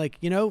saying like,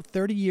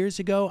 30 years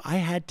ago, I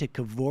had to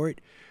cavort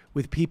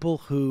with people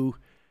who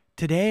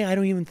today I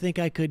don't even think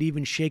I could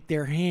even shake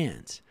their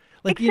hands.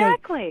 Like,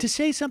 exactly. To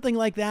say something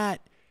like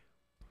that,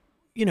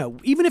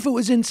 even if it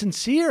was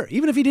insincere,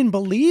 even if he didn't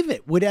believe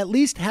it, would at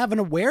least have an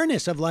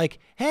awareness of like,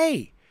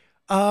 hey,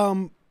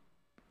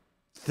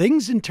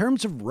 things in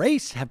terms of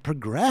race have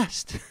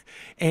progressed,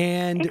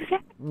 and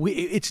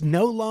it's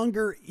no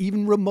longer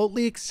even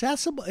remotely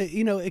acceptable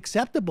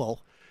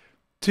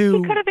to.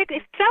 He could have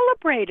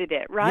celebrated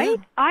it, right?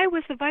 Yeah. I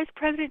was the vice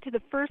president to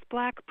the first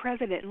black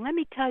president, and let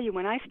me tell you,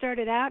 when I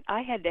started out,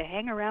 I had to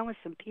hang around with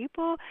some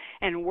people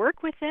and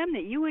work with them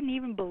that you wouldn't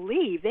even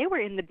believe. They were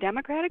in the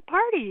Democratic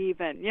Party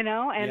even,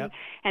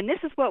 and this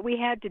is what we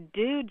had to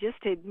do just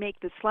to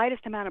make the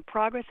slightest amount of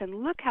progress,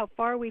 and look how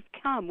far we've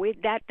come.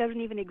 That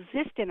doesn't even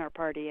exist in our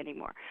party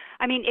anymore.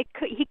 I mean,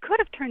 he could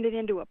have turned it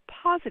into a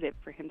positive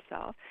for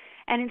himself.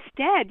 And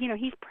instead,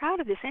 he's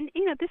proud of this. And,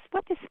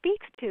 what this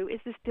speaks to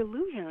is this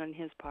delusion on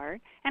his part.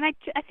 And I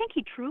think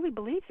he truly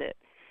believes it,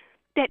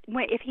 that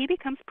if he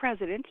becomes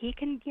president, he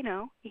can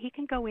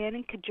go in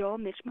and cajole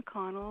Mitch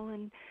McConnell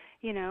and,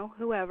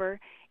 whoever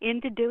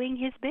into doing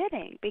his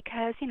bidding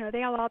because,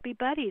 they'll all be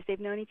buddies. They've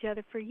known each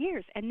other for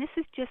years. And this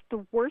is just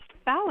the worst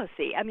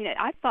fallacy. I mean,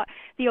 I thought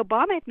the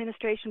Obama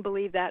administration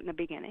believed that in the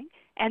beginning,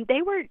 and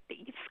they were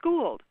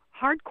schooled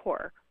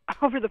hardcore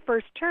over the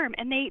first term,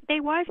 and they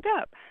wised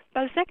up.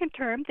 By the second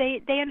term,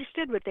 they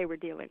understood what they were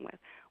dealing with.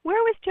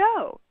 Where was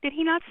Joe? Did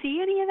he not see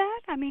any of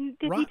that? I mean,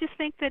 did he just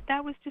think that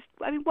was just,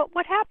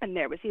 what happened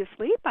there? Was he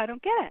asleep? I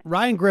don't get it.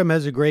 Ryan Grimm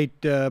has a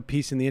great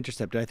piece in The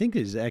Intercept. I think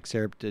is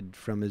excerpted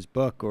from his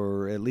book,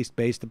 or at least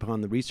based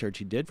upon the research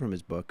he did from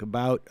his book,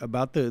 about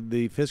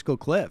the fiscal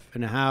cliff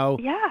and how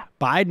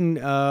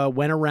Biden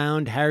went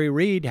around Harry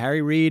Reid.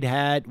 Harry Reid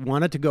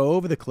wanted to go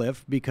over the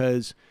cliff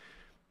because,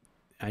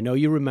 I know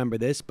you remember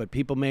this, but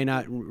people may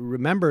not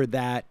remember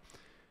that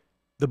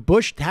the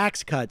Bush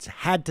tax cuts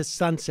had to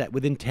sunset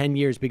within 10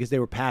 years because they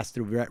were passed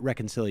through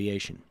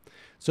reconciliation.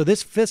 So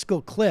this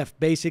fiscal cliff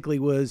basically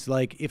was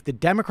like, if the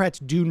Democrats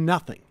do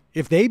nothing,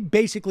 if they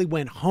basically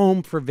went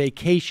home for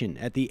vacation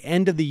at the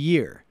end of the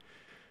year,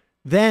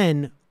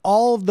 then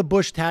all of the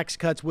Bush tax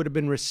cuts would have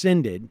been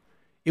rescinded.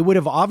 It would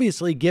have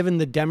obviously given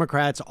the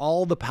Democrats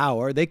all the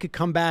power. They could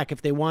come back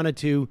if they wanted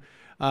to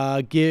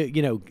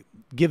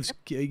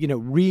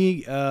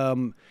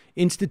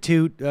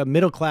institute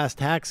middle class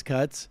tax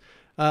cuts.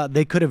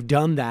 They could have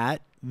done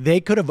that. They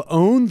could have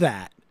owned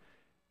that,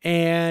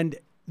 and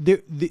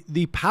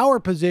the power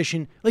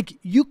position, like,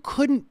 you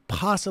couldn't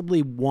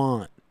possibly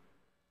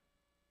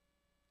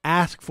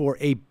ask for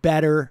a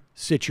better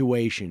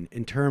situation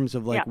in terms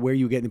of like where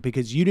you get it,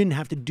 because you didn't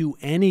have to do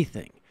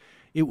anything.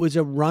 It was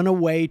a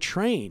runaway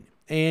train,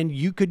 and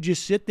you could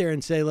just sit there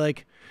and say,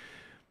 like,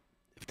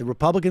 if the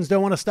Republicans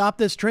don't want to stop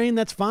this train,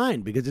 that's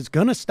fine, because it's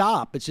going to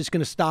stop. It's just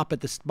going to stop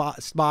at the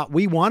spot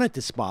we want it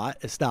to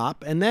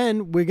stop, and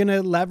then we're going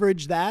to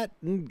leverage that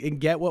and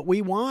get what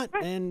we want,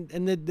 and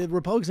the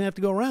Republicans have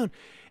to go around.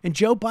 And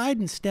Joe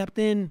Biden stepped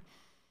in,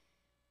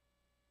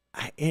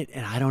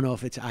 and I don't know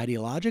if it's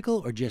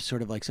ideological or just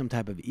sort of like some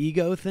type of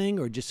ego thing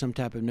or just some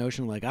type of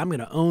notion like, I'm going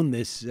to own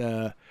this.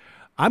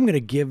 I'm going to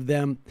give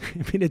them. I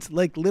mean, it's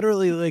like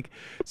literally like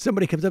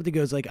somebody comes up to you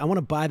and goes like, I want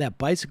to buy that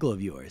bicycle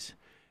of yours.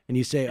 And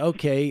you say,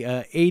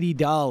 okay,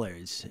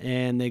 $80.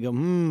 And they go,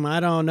 I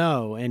don't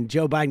know. And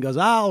Joe Biden goes,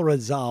 I'll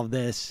resolve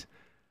this.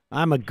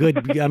 I'm a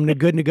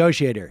good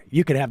negotiator.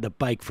 You could have the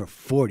bike for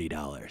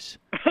 $40.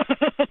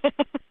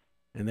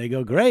 And they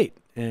go, great.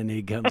 And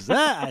he comes,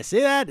 I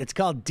see that. It's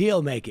called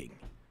deal making.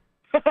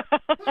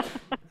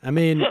 I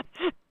mean,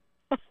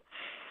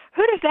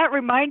 Who does that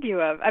remind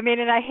you of? I mean,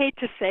 and I hate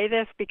to say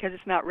this because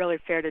it's not really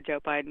fair to Joe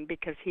Biden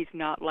because he's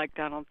not like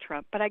Donald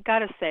Trump, but I got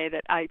to say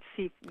that I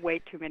see way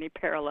too many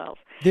parallels.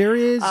 There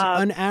is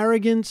an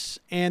arrogance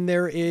and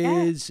there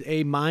is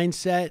a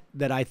mindset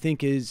that I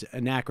think is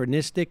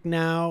anachronistic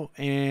now,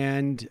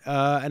 and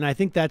I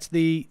think that's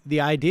the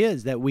idea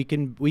is that we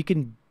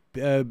can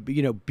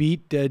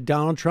beat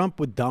Donald Trump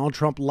with Donald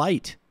Trump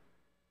light.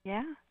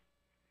 Yeah.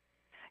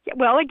 Yeah,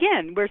 well,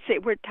 again, we're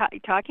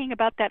talking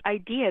about that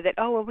idea that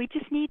we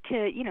just need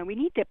to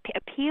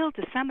appeal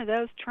to some of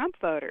those Trump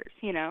voters,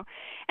 and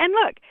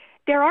look,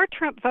 there are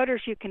Trump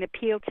voters you can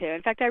appeal to.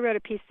 In fact, I wrote a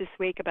piece this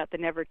week about the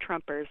Never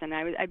Trumpers, and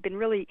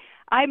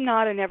I'm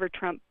not a Never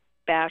Trump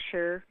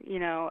basher,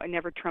 a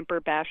Never Trumper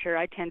basher.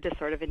 I tend to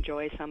sort of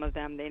enjoy some of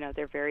them.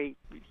 They're very,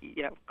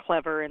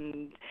 clever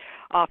and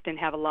often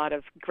have a lot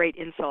of great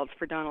insults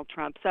for Donald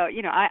Trump. So,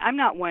 I'm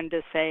not one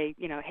to say,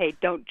 hey,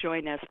 don't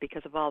join us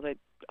because of all the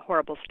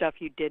horrible stuff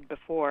you did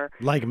before.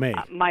 Like me.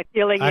 My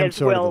feeling I'm is,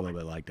 sort of a little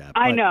bit like that.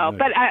 I know,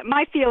 but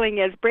my feeling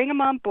is, bring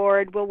them on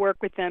board. We'll work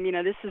with them.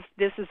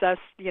 This is us.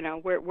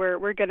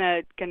 We're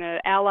gonna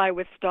ally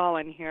with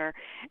Stalin here,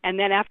 and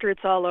then after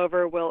it's all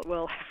over,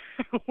 we'll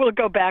we'll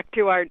go back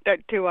to our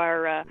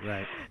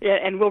right.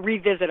 and we'll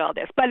revisit all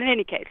this. But in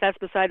any case, that's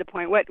beside the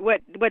point. What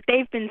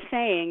they've been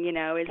saying,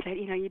 is that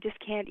you just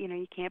can't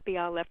you can't be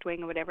all left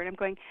wing or whatever. And I'm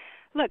going,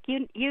 look,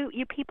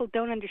 you people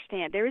don't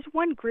understand. There is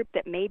one group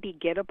that may be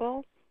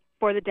gettable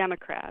for the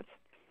Democrats,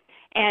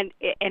 and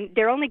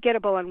they're only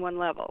gettable on one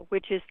level,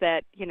 which is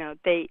that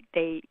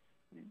they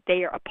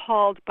are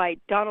appalled by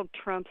Donald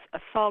Trump's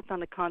assault on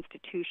the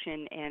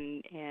Constitution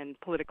and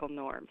political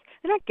norms.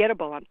 They're not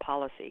gettable on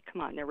policy.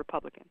 Come on, they're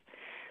Republicans.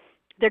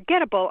 They're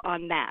gettable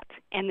on that.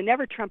 And the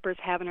Never Trumpers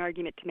have an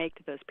argument to make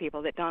to those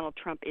people that Donald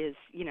Trump is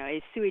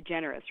sui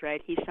generis,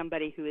 right? He's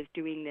somebody who is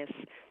doing this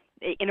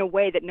in a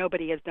way that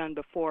nobody has done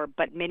before,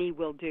 but many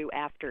will do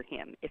after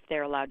him if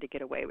they're allowed to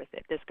get away with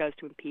it. This goes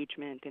to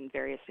impeachment and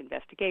various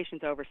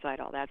investigations, oversight,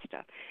 all that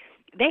stuff.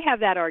 They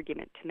have that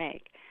argument to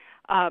make.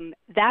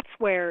 That's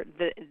where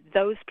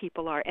those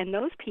people are, and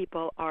those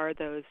people are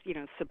those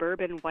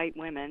suburban white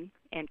women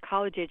and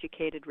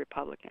college-educated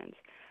Republicans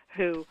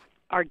who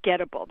are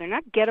gettable. They're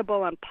not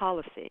gettable on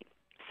policy.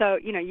 So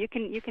you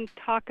can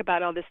talk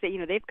about all this.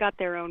 They've got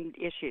their own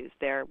issues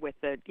there with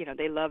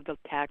they love the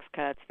tax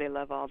cuts, they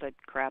love all the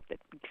crap that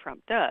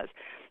Trump does.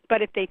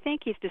 But if they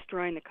think he's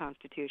destroying the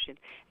Constitution,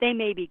 they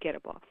may be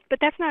gettable. But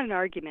that's not an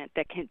argument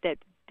that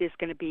is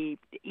going to be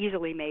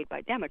easily made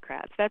by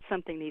Democrats. That's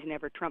something these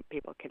Never Trump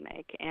people can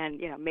make,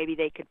 and maybe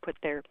they could put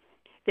their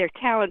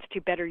talents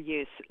to better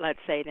use, let's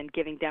say, than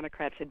giving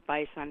Democrats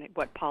advice on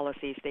what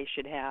policies they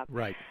should have,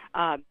 right?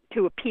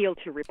 To appeal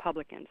to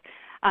Republicans.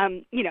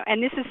 And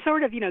this is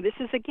sort of, this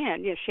is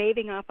again,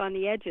 shaving off on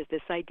the edges.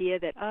 This idea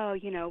that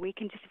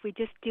if we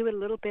just do a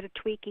little bit of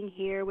tweaking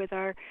here with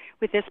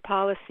this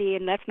policy,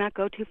 and let's not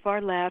go too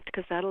far left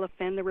because that'll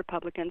offend the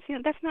Republicans.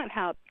 That's not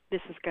how this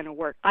is going to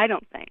work. I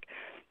don't think.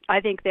 I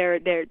think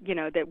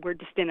that we're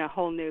just in a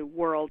whole new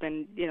world,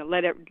 and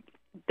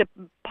the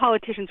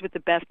politicians with the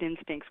best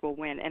instincts will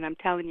win. And I'm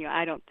telling you,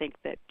 I don't think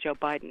that Joe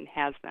Biden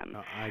has them.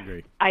 I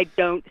agree. I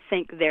don't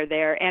think they're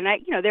there. And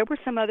there were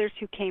some others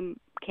who came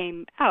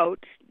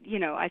out.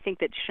 I think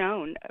that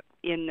shone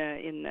in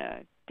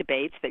the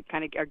debates that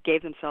kind of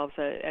gave themselves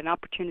an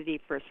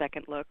opportunity for a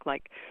second look.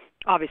 Like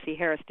obviously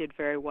Harris did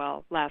very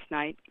well last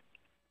night.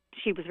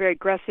 She was very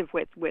aggressive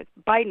with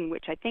Biden,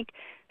 which I think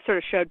sort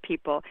of showed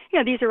people,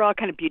 these are all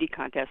kind of beauty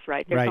contests,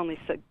 right? There's only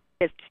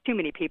there's too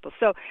many people.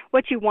 So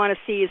what you want to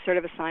see is sort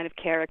of a sign of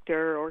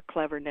character or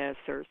cleverness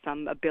or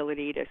some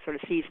ability to sort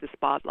of seize the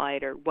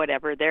spotlight or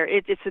whatever.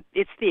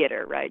 It's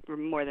theater, right,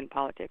 more than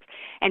politics.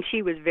 And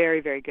she was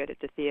very, very good at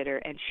the theater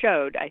and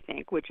showed, I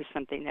think, which is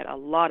something that a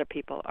lot of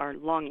people are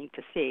longing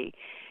to see,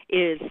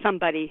 is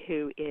somebody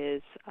who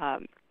is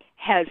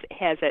has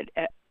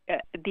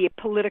the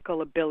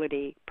political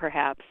ability,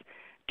 perhaps,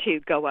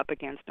 to go up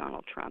against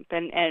Donald Trump.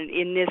 And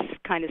in this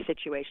kind of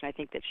situation, I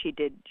think that she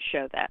did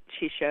show that.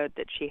 She showed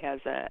that she has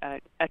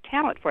a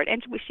talent for it.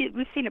 And we've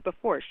seen it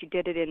before. She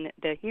did it in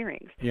the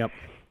hearings. Yep.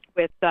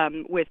 With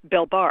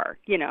Bill Barr,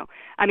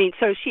 I mean,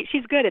 so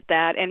she's good at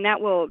that, and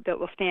that will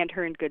stand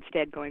her in good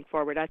stead going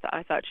forward.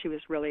 I thought she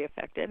was really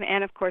effective,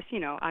 and of course,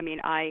 I mean,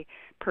 I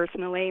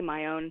personally,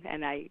 my own,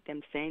 and I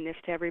am saying this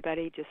to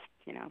everybody, just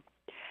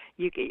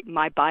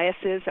my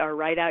biases are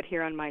right out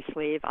here on my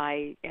sleeve.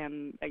 I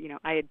am,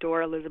 I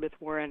adore Elizabeth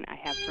Warren. I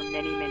have for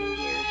many, many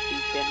years.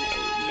 She's been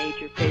a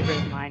major favorite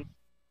of mine.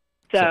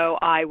 So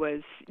I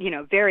was,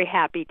 very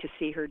happy to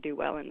see her do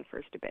well in the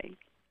first debate.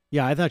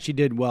 Yeah, I thought she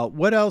did well.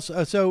 What else?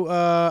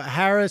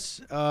 Harris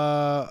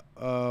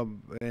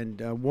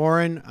and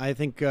Warren, I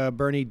think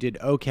Bernie did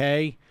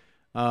okay.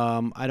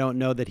 I don't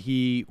know that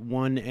he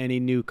won any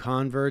new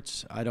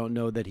converts. I don't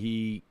know that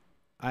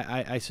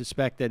I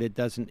suspect that it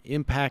doesn't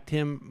impact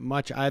him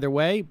much either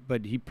way,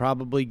 but he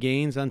probably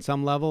gains on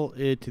some level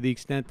to the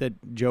extent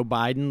that Joe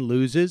Biden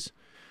loses.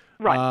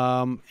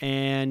 Right.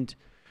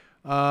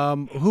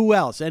 Who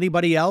else?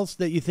 Anybody else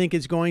that you think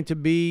is going to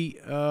be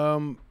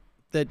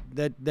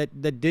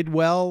that did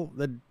well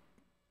that's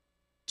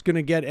going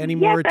to get any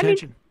more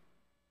attention?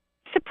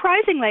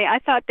 Surprisingly, I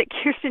thought that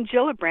Kirsten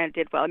Gillibrand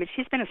did well. I mean,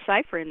 she's been a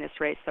cipher in this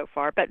race so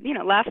far, but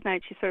last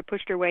night she sort of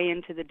pushed her way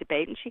into the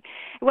debate, and it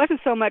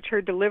wasn't so much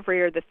her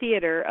delivery or the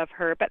theater of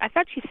her, but I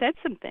thought she said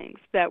some things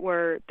that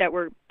were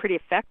pretty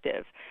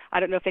effective.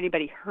 I don't know if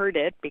anybody heard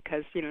it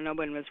because no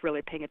one was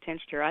really paying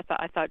attention to her. I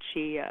thought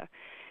she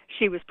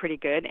was pretty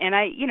good, and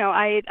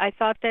I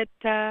thought that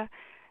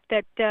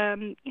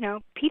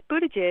Pete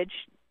Buttigieg,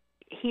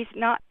 he's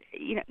not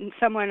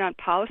someone on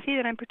policy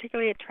that I'm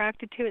particularly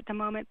attracted to at the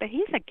moment, but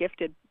he's a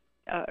gifted,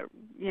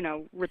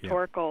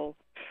 rhetorical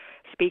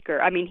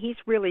speaker. I mean, he's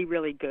really,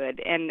 really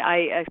good, and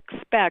I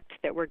expect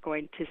that we're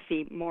going to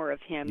see more of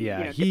him.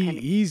 Yeah,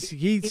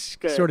 he's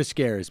sort of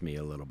scares me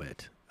a little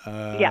bit.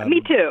 Yeah,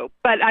 me too.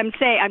 But I'm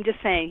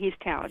just saying he's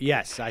talented.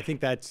 Yes, I think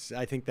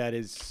that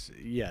is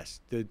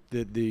yes.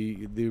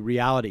 The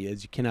reality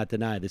is you cannot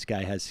deny this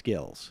guy has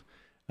skills.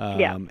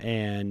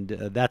 And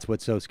that's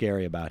what's so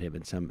scary about him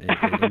in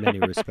many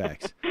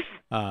respects.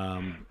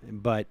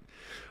 But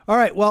all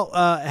right, well,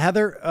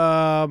 Heather,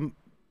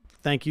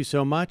 thank you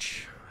so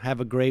much.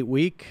 Have a great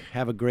week.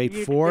 Have a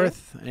great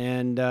Fourth,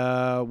 and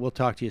we'll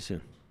talk to you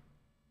soon.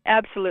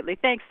 Absolutely.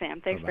 Thanks,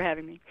 Sam. Thanks Bye-bye. for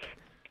having me.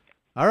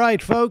 All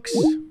right, folks.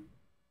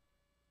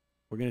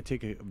 We're going to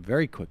take a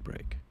very quick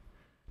break.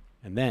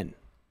 And then,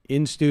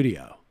 in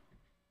studio,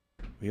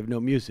 we have no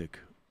music,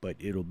 but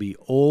it'll be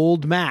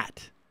Old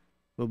Matt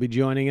will be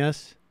joining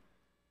us.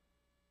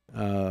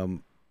 Of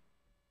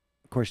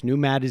course, new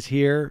Matt is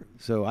here,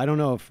 so I don't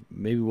know if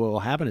maybe what will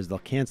happen is they'll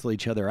cancel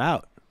each other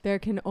out. There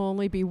can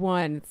only be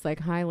one. It's like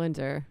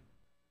Highlander.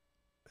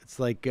 It's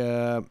like...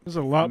 there's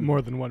a lot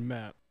more than one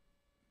Matt.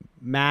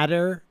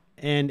 Matter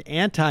and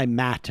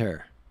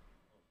antimatter.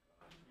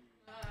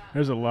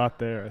 There's a lot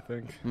there, I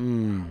think.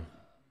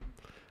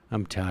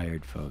 I'm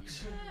tired,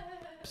 folks.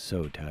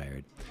 So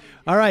tired.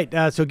 All right,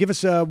 so give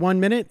us 1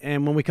 minute,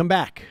 and when we come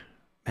back,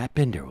 Matt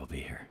Binder will be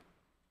here.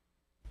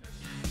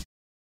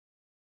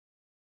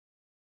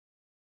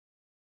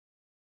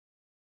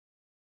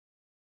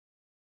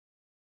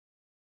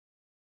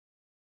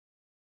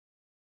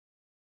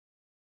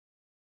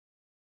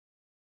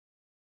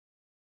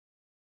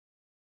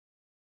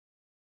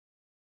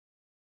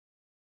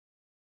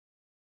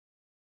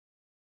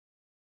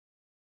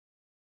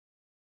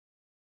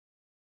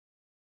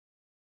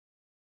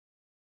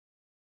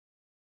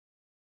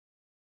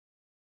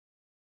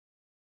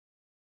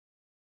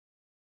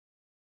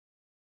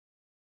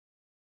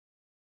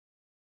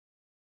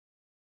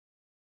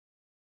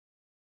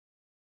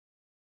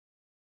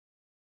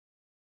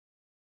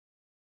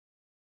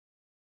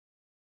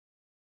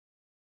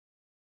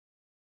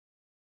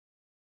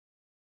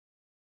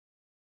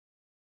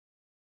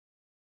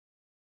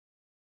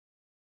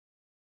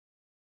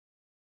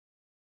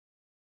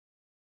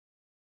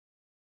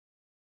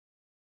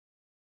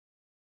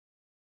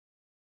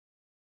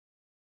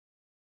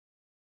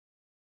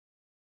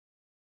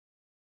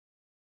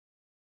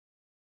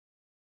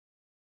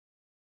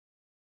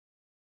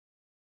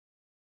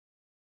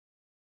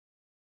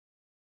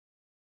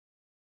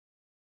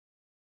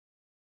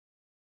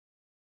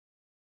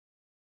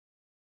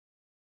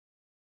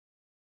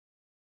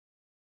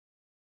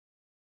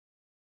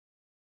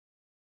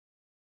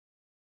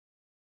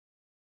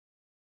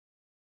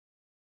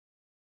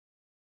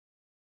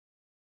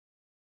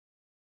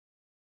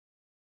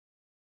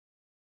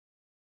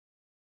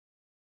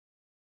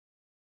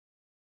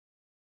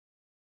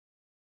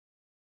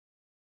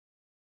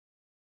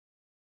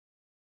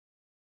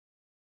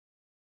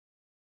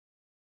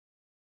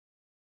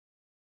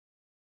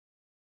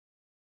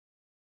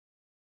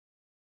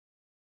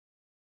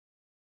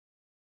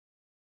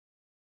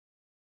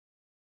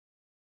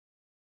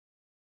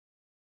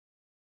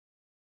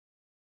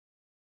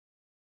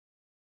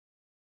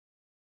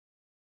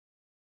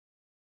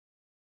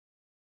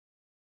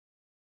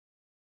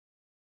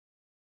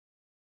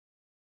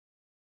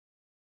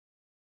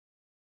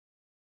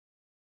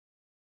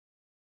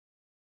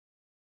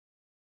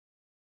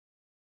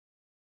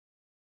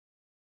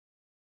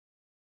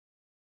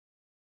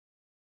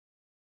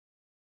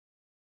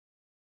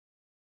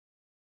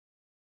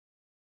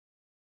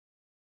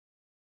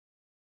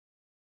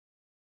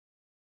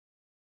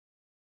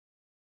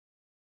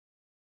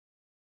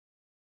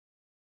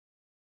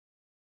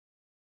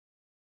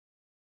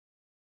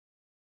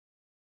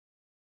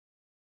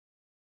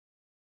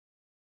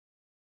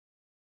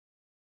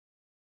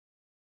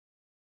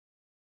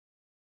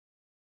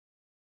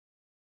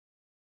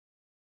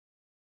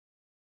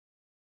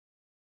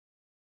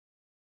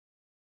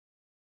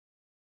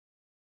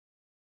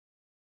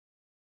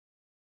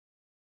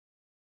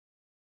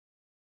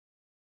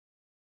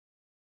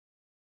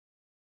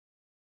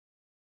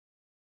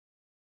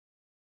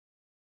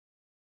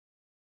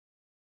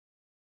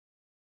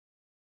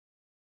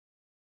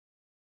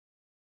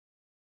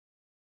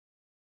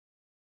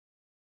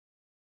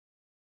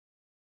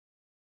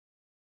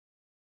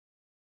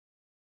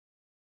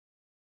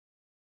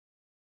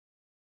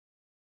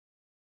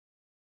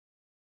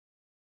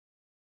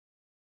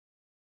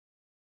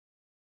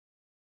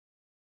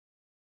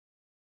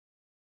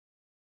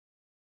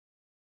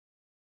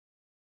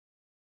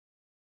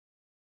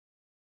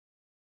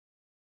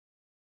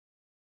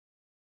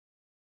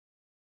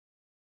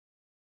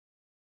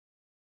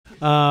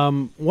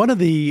 One of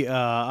the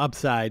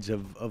upsides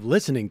of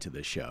listening to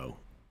the show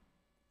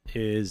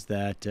is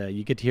that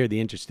you get to hear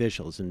the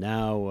interstitials, and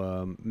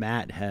now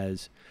Matt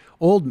has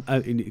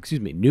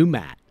new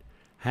Matt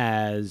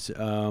has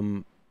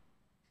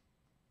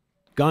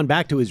gone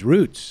back to his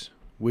roots,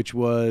 which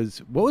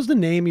was, what was the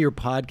name of your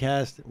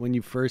podcast when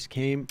you first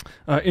came?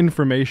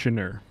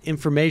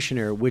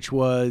 Informationer, which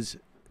was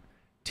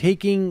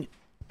taking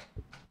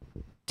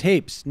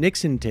tapes,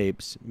 Nixon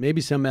tapes,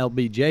 maybe some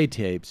LBJ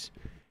tapes,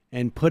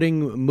 and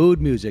putting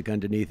mood music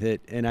underneath it.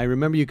 And I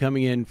remember you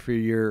coming in for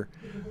your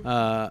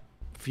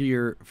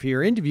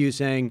interview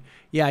saying,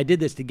 yeah, I did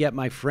this to get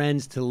my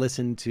friends to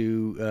listen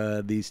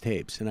to these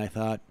tapes. And I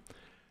thought,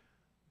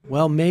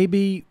 well,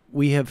 maybe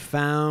we have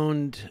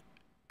found,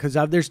 because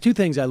there's two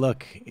things I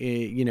look,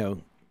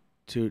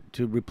 to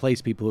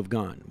replace people who've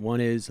gone. One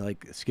is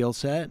like a skill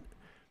set,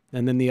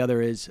 and then the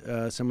other is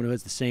someone who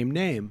has the same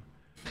name.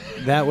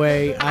 That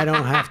way I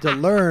don't have to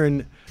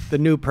learn the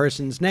new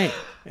person's name.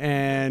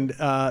 And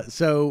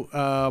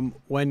so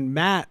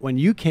when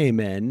you came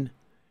in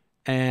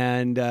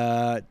and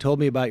told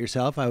me about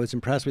yourself, I was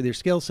impressed with your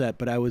skill set,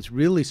 but I was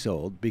really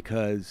sold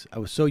because I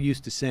was so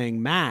used to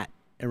saying Matt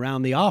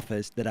around the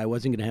office that I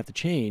wasn't going to have to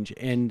change.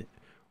 And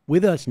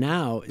with us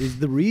now is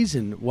the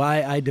reason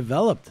why I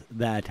developed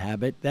that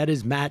habit. That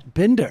is Matt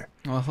Binder.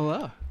 Well,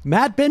 hello.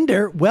 Matt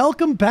Binder,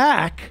 welcome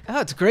back. Oh,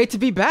 it's great to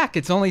be back.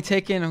 It's only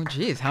taken,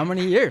 how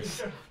many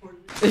years?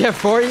 Yeah,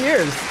 4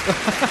 years.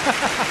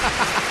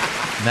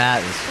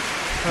 Matt,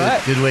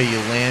 good way you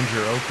land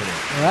your opening.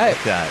 Right.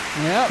 Like that.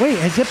 Yeah. Wait,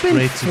 has it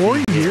been 4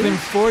 years? It's been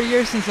 4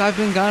 years since I've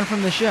been gone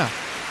from the show.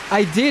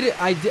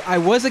 I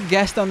was a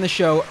guest on the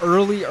show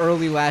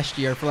early last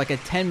year for like a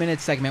 10-minute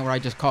segment where I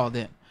just called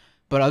in.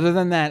 But other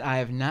than that, I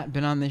have not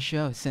been on this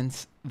show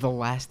since the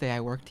last day I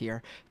worked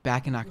here,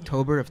 back in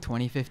October of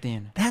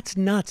 2015. That's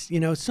nuts.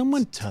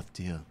 Someone... It's a tough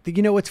deal.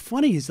 What's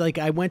funny is like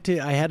I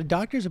had a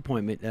doctor's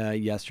appointment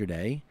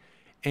yesterday,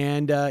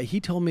 and he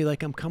told me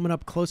like I'm coming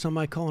up close on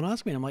my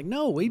colonoscopy. And I'm like,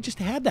 no, we just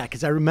had that,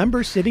 because I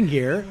remember sitting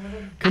here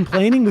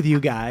complaining with you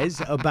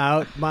guys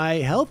about my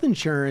health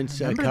insurance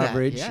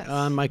coverage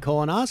on my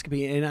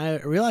colonoscopy, and I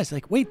realized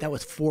like, wait, that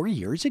was 4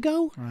 years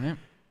ago? Right.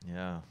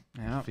 Yeah.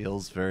 Yeah.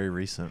 Feels very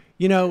recent.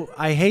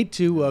 I hate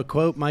to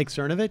quote Mike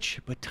Cernovich,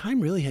 but time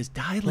really has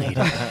dilated.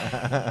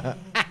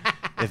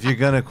 If you're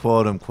going to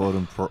quote him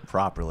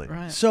properly.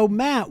 Right. So,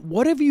 Matt,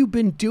 what have you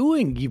been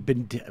doing? You've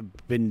been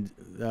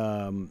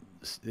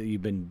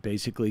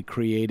basically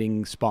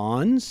creating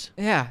spawns?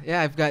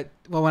 Yeah,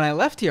 when I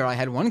left here, I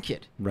had one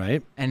kid.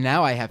 Right. And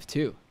now I have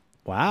two.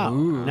 Wow.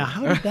 Ooh. Now,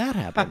 how did that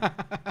happen?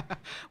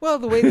 Well,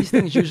 the way these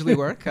things usually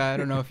work, I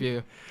don't know if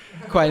you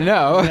quite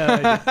know.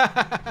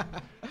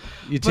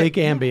 You take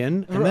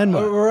Ambien, and then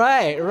what?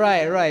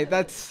 Right.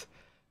 That's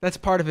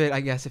part of it,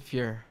 I guess, if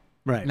you're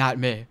not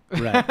me.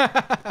 Right.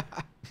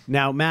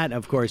 Now, Matt,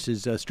 of course,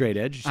 is straight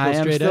edge. I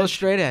am still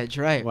straight edge,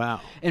 right.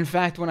 Wow. In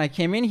fact, when I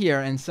came in here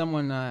and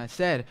someone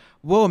said,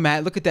 whoa,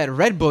 Matt, look at that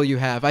Red Bull you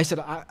have. I said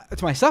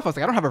to myself, I was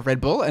like, I don't have a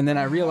Red Bull. And then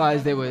I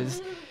realized it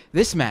was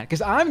this Matt,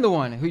 because I'm the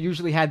one who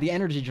usually had the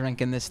energy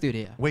drink in this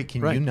studio. Wait,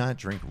 can you not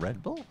drink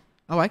Red Bull?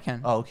 Oh, I can.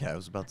 Oh, okay. I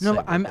was about to say.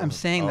 No, I'm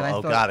saying that I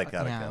thought. Got it.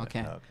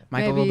 Okay. Okay.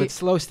 Michael, a little bit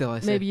slow still, I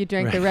said. Maybe you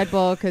drank the Red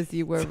Bull because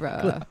you were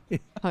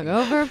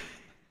hungover.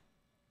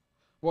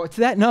 Well, it's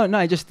that. No,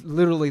 I just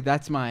literally,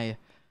 that's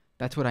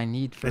what I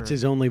need for. That's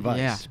his only vice.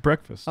 Yeah. It's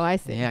breakfast. Oh, I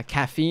see. Yeah,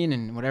 caffeine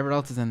and whatever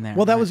else is in there.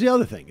 Well, that was the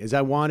other thing, is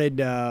I wanted,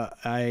 when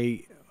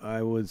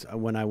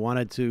I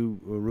wanted to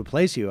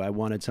replace you, I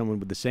wanted someone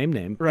with the same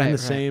name and the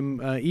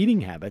same eating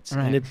habits.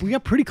 Right. And we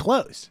got pretty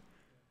close.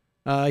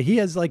 He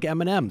has like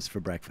M&Ms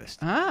for breakfast.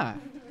 Ah,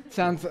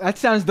 that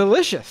sounds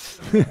delicious.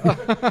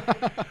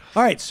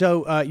 All right,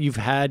 so you've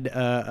had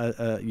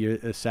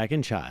your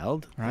second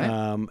child,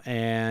 right?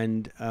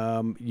 And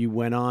you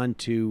went on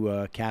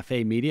to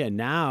Cafe Media, and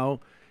now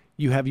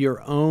you have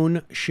your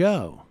own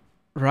show.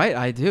 Right,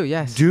 I do.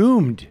 Yes.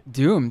 Doomed,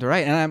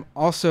 right? And I'm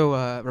also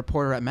a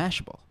reporter at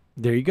Mashable.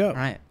 There you go.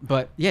 Right,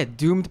 but yeah,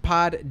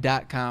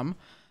 doomedpod.com.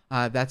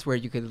 That's where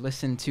you could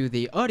listen to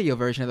the audio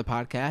version of the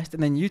podcast,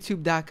 and then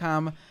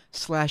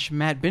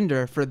youtube.com/Matt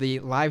Binder for the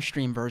live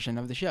stream version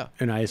of the show.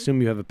 And I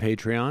assume you have a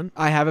Patreon?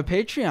 I have a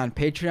Patreon,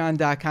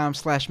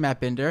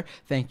 patreon.com/Matt Binder.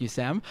 Thank you,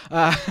 Sam.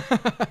 I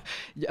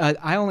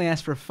only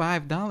ask for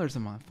 $5 a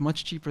month,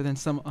 much cheaper than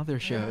some other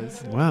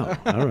shows. Wow,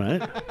 all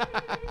right.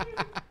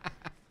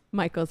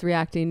 Michael's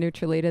reacting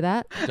neutrally to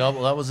that. That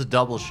was a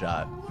double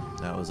shot.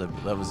 That was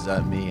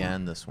me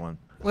and this one.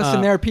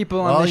 Listen, there are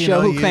people on the show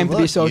who claim to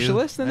be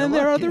socialists, and then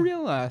there are the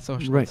real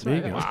socialists. Right, there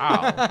you go.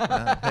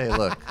 Wow. Hey,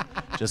 look,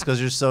 just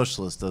because you're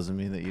socialist doesn't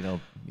mean that you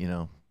don't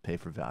pay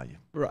for value.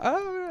 Right.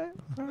 All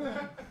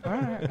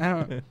right.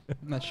 I'm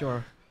not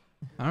sure.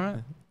 All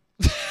right.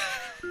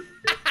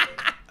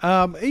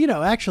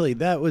 Actually,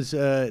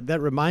 that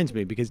reminds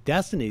me, because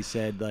Destiny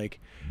said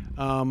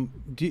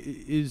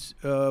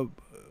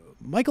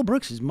Michael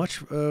Brooks is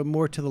much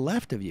more to the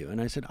left of you, and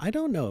I said, I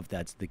don't know if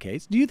that's the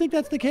case. Do you think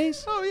that's the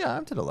case? Oh yeah,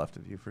 I'm to the left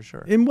of you for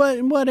sure. In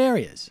what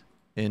areas?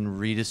 in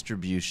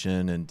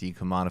redistribution and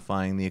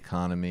decommodifying the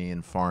economy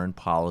and foreign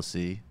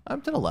policy.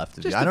 I'm to the left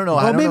of you. I don't know.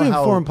 Well, I don't maybe know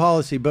how, foreign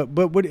policy, but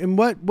what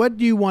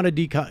do you want to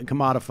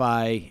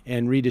decommodify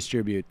and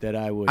redistribute that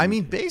I would? I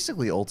mean,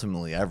 basically,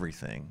 ultimately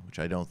everything, which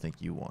I don't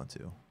think you want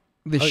to.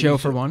 The show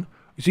for one.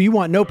 So you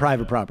want no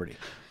private property?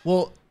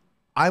 Well,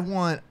 I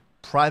want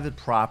private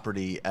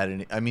property at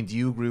an. I mean, do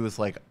you agree with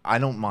like? I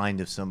don't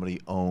mind if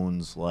somebody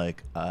owns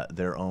like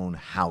their own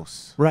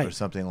house or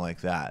something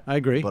like that. I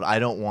agree, but I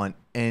don't want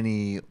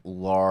any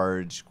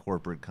large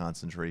corporate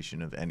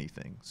concentration of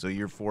anything. So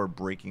you're for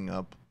breaking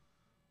up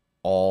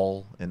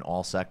all in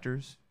all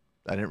sectors?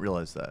 I didn't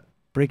realize that.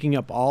 Breaking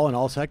up all in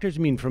all sectors?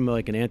 You mean from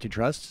like an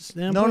antitrust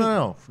standpoint?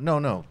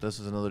 No. This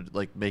is another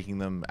like making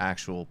them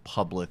actual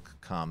public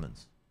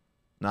commons.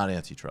 Not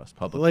antitrust,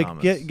 public like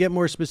commons. Get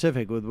more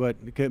specific with what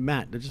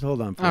Matt. Just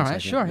hold on for a second. All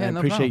right, sure. Yeah, I no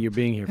appreciate problem. you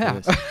being here Yeah.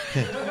 for this.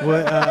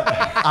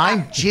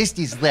 I'm just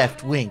as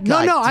left wing. No,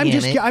 I'm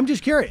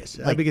just curious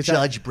Like because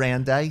Judge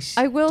Brandeis.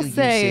 I will do you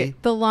say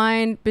the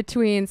line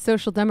between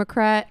social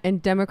democrat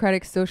and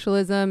democratic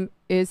socialism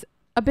is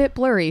a bit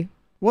blurry.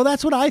 Well,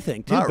 that's what I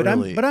think too. Not but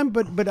really.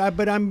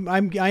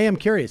 I am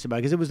curious about it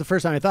because it was the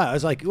first time I thought. I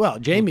was like, well,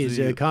 Jamie is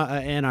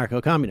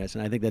anarcho-communist,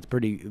 and I think that's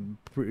pretty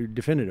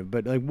definitive.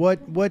 But like, what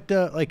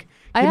like?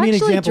 I Give me an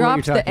actually example of what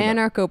dropped you're the talking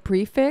about. anarcho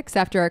prefix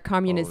after our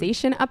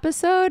communization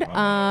episode.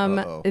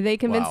 They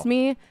convinced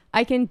me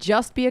I can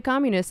just be a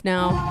communist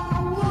now.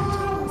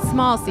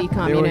 Small c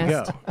communist.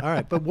 There we go. All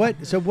right, but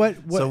what? So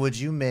would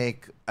you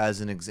make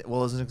as an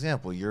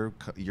example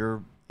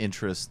your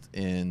interest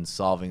in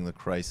solving the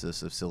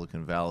crisis of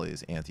Silicon Valley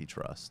is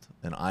antitrust,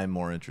 and I'm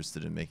more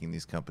interested in making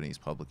these companies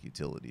public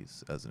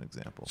utilities as an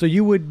example. So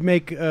you would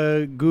make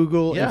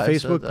Google and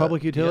Facebook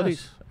public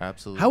utilities? Yes,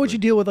 absolutely. How would you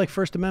deal with like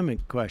First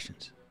Amendment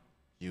questions?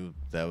 They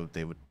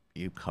would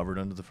be covered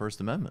under the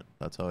First Amendment.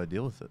 That's how I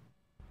deal with it.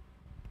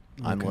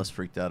 I'm less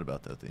freaked out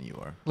about that than you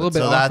are. A little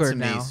bit awkward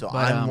now. So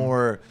but, I'm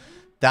more.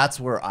 That's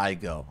where I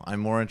go. I'm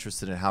more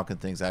interested in how can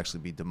things actually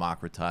be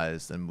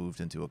democratized and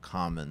moved into a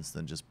commons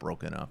than just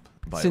broken up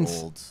by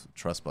old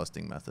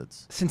trust-busting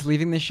methods. Since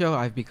leaving this show,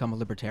 I've become a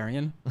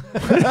libertarian.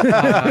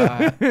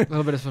 A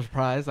little bit of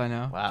surprise, I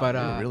know. Wow, but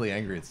you're really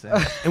angry at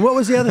Sam. And what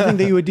was the other thing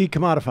that you would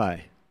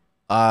decommodify?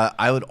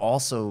 I would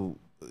also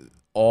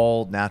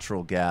all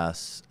natural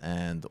gas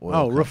and oil.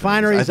 Oh,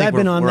 refineries! I've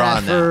been on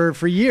that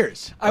for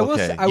years.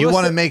 You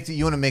want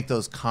to make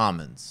those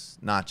commons,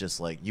 not just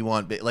like you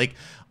want. Like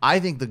I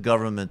think the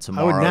government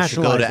tomorrow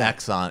should go to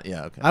Exxon.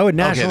 Yeah, okay. I would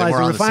nationalize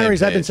the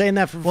refineries. I've been saying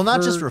that for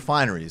not just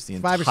refineries. The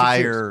 5 or 6 entire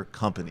years.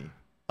 company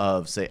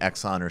of say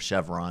Exxon or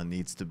Chevron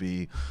needs to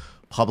be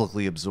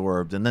publicly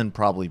absorbed and then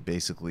probably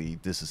basically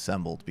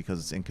disassembled because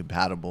it's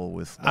incompatible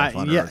with life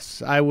on Earth.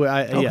 Yes, I would.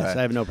 Yes,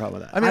 I have no problem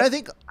with that. I mean, I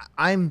think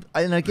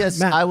I guess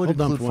Matt, I would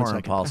hold on include for 1 foreign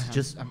second. policy.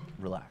 Just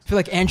relax. I feel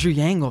like Andrew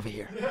Yang over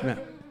here.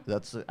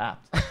 That's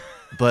apt.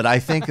 But I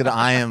think that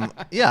I am.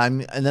 Yeah,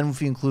 and then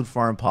if you include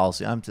foreign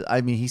policy,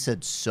 I mean, he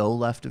said so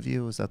left of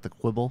you. Is that the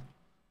quibble?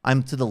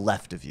 I'm to the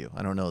left of you.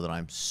 I don't know that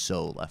I'm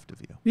so left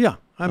of you. Yeah,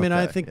 I mean,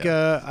 I think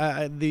yeah.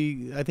 I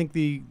think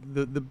the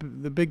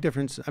big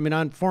difference. I mean,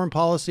 on foreign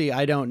policy,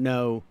 I don't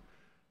know.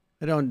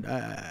 I don't.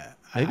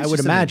 I would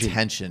imagine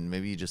intention.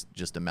 Maybe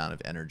just amount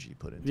of energy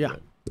put into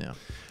it. Yeah.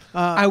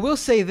 I will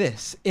say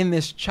this: in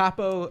this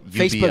Chapo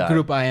Facebook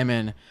group I am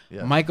in,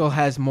 Michael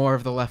has more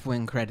of the left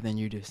wing credit than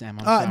you do, Sam.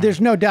 I'm sorry.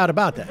 There's no doubt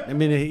about that. I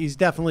mean, he's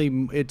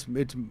definitely.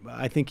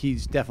 I think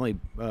he's definitely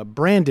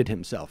branded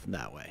himself in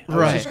that way. I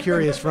was just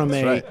curious from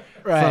an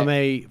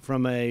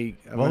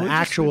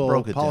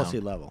actual policy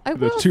level. I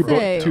will two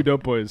say, two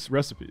dope boys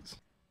recipes.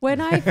 When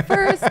I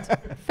first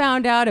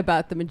found out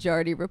about the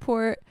Majority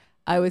Report,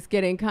 I was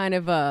getting kind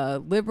of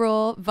a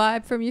liberal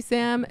vibe from you,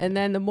 Sam. And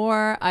then the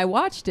more I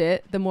watched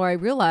it, the more I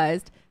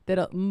realized that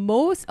a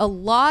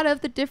lot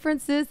of the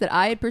differences that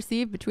I had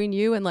perceived between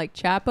you and like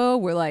Chapo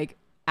were like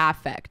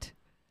affect.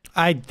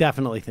 I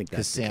definitely think that.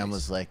 Because Sam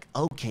was like,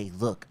 okay,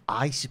 look,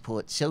 I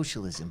support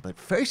socialism, but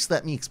first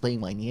let me explain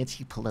why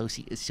Nancy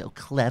Pelosi is so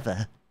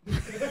clever.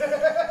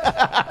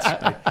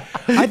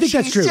 I think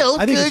that's true. So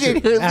I think good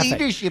it's true. at her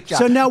leadership job.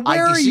 So now,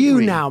 where are you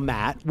disagree. now,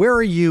 Matt? Where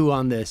are you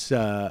on this,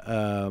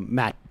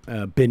 Matt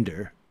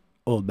Binder,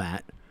 old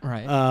Matt?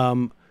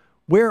 Right.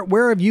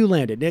 Where have you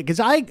landed? Because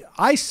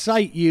I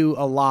cite you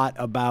a lot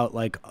about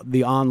like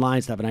the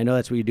online stuff, and I know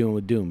that's what you're doing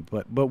with Doom.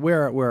 But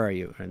where are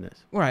you in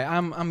this? Right,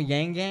 I'm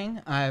Yang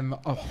Gang. I'm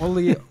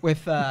wholly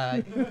with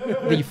the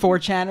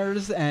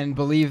 4chaners and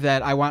believe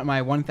that I want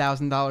my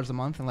 $1,000 a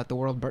month and let the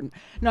world burn.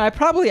 No, I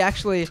probably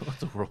actually.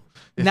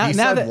 If you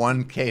said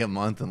 $1,000 a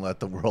month and let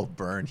the world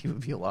burn, he would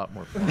be a lot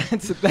more fun.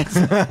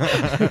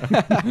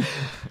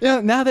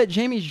 Now that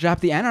Jamie's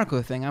dropped the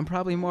anarcho thing, I'm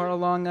probably more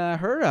along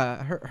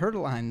her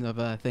line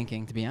of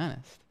thinking, to be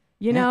honest.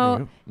 You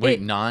know,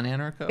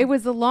 non-anarcho? It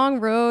was a long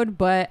road,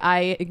 but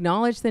I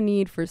acknowledge the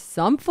need for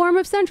some form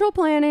of central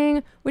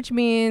planning, which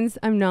means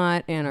I'm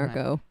not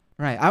anarcho.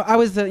 Right. I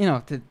was,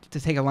 to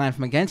take a line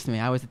from against me,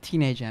 I was a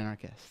teenage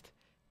anarchist.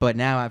 But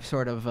now I've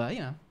sort of,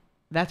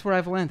 that's where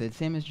I've landed.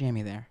 Same as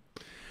Jamie there.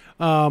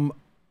 I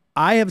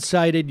have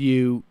cited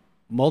you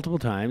multiple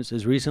times,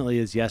 as recently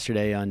as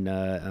yesterday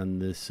on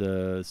this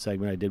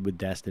segment I did with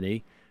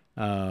Destiny,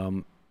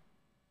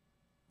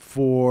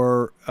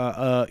 for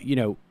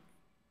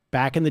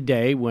back in the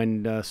day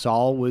when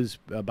Saul was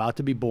about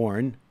to be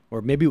born,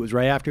 or maybe it was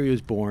right after he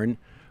was born.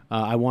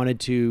 I wanted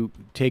to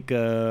take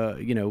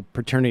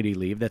paternity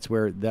leave.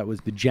 That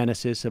was the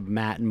genesis of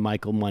Matt and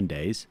Michael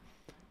Mondays.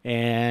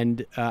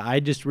 And I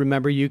just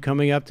remember you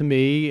coming up to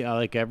me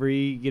like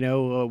every,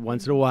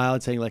 once in a while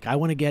and saying like, I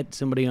want to get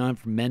somebody on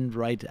for men's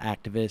rights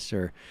activists,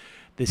 or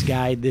this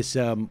guy,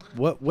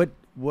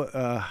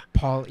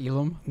 Paul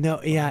Elam?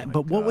 No, yeah,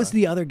 but what was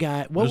the other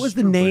guy? What was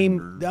the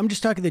name? I'm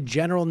just talking the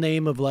general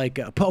name of like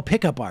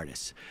pickup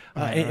artists.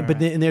 But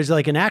then there's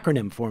like an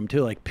acronym for them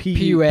too, like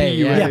PUA.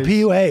 Yeah,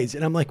 PUAs.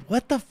 And I'm like,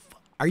 what the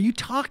are you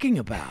talking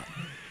about?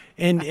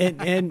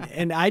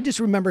 And I just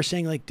remember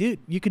saying like, dude,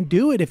 you can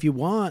do it if you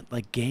want.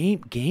 Like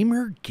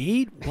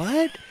Gamergate,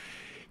 what?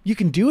 You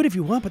can do it if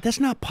you want, but that's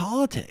not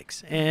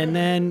politics. And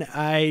then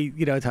I,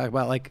 talk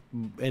about like,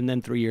 and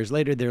then 3 years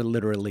later, they're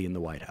literally in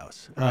the White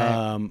House.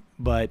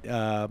 Right.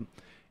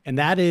 And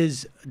that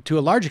is to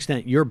a large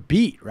extent your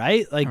beat,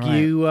 right? Like Right.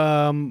 you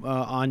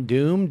on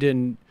Doomed,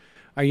 and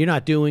are you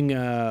not doing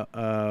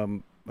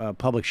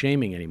public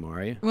shaming anymore,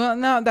 are you? Well,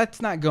 no,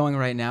 that's not going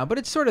right now, but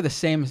it's sort of the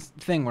same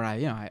thing where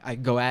I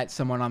go at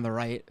someone on the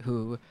right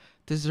who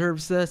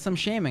deserves some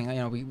shaming.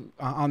 We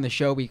on the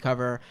show we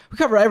cover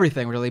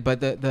everything really, but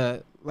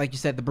the like you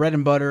said, the bread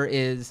and butter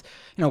is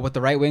what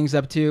the right wing's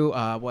up to,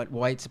 what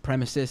white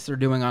supremacists are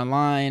doing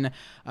online,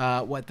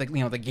 what the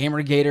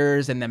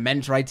Gamergators and the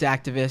men's rights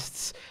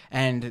activists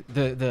and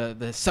the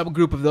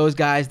subgroup of those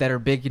guys that are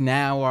big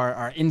now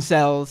are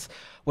incels,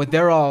 what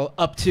they're all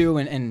up to,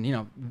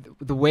 and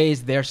the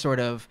ways they're sort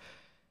of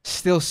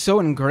still so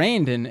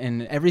ingrained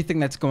in everything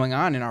that's going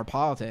on in our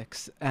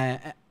politics.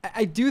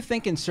 I do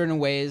think in certain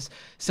ways,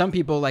 some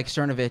people like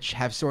Cernovich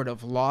have sort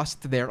of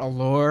lost their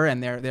allure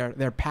and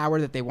their power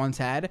that they once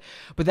had.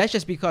 But that's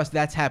just because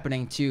that's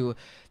happening to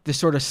the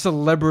sort of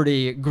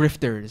celebrity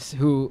grifters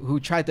who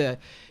try to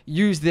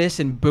use this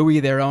and buoy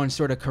their own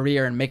sort of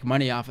career and make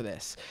money off of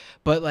this.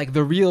 But like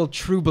the real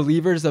true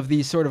believers of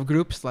these sort of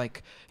groups,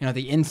 like,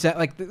 the incel,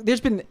 like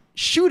there's been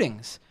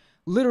shootings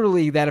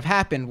literally that have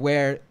happened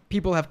where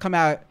people have come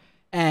out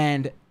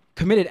and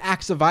committed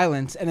acts of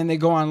violence, and then you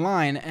go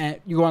online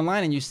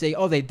and you say,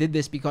 oh, they did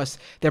this because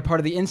they're part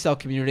of the incel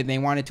community and they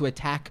wanted to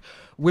attack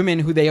women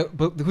who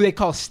they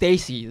call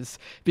Stacy's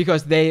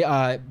because they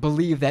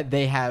believe that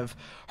they have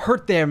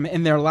hurt them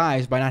in their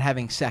lives by not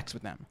having sex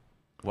with them.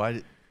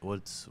 Why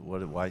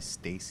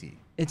Stacy?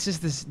 It's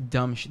just this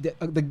dumb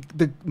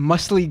the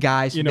muscly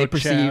guys who they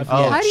perceive. Chad.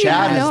 How do you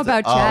know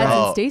about Chad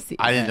and Stacy?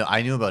 I didn't know.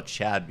 I knew about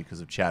Chad because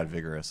of Chad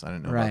Vigorous. I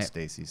didn't know about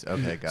Stacy's.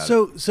 Okay, got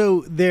it.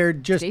 So they're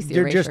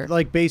just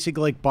like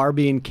basically like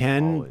Barbie and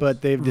Ken,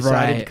 but they've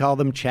decided to call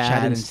them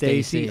Chad and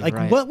Stacy.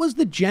 Like, what was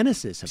the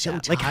genesis of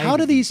that? Like, how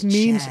do these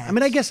memes? I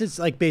mean, I guess it's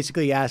like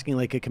basically asking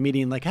like a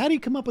comedian, like, how do you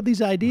come up with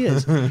these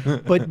ideas?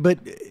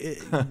 but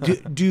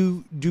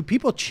do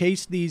people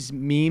chase these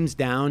memes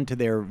down to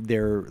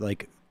their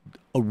like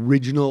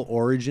original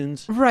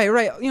origins? Right.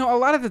 A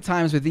lot of the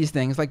times with these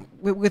things, like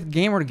with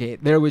Gamergate,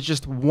 there was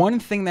just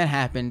one thing that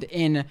happened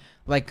in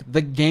like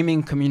the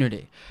gaming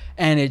community,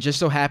 and it just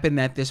so happened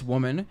that this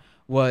woman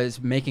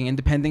was making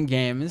independent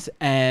games,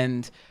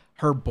 and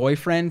her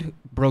boyfriend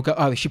broke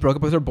up. She broke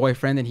up with her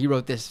boyfriend, and he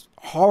wrote this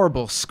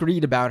horrible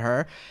screed about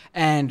her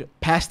and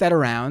passed that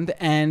around.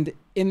 And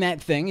in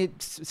that thing,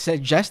 it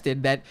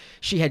suggested that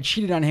she had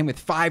cheated on him with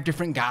 5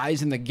 different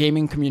guys in the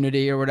gaming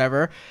community or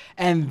whatever.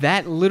 And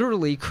that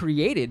literally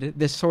created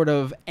this sort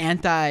of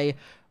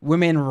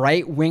anti-women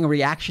right-wing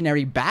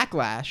reactionary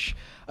backlash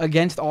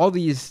against all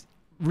these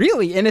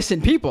really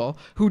innocent people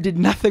who did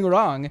nothing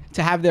wrong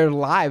to have their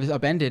lives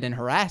upended and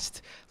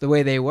harassed the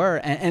way they were.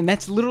 And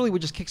that's literally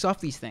what just kicks off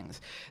these things.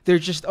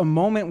 There's just a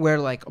moment where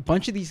like a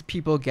bunch of these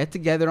people get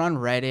together on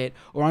Reddit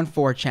or on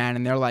 4chan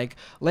and they're like,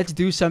 let's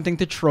do something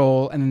to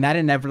troll. And then that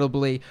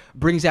inevitably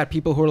brings out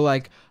people who are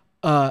like,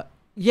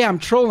 yeah, I'm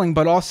trolling,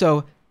 but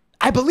also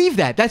I believe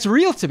that. That's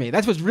real to me.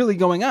 That's what's really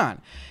going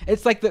on.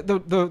 It's like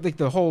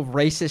the whole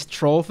racist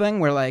troll thing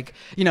where like,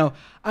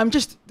 I'm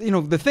just,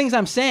 the things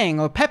I'm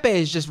saying, Pepe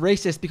is just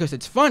racist because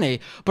it's funny,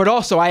 but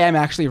also I am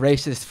actually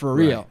racist for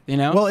real,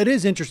 Well, it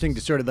is interesting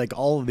to sort of like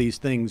all of these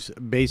things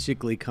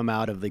basically come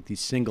out of like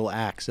these single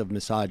acts of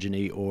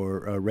misogyny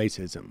or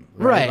racism.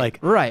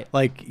 Right.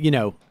 Like,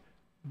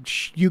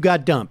 you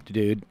got dumped,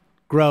 dude.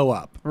 Grow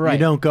up. Right. You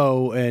don't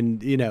go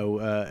and,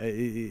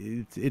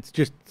 it's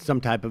just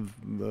some type of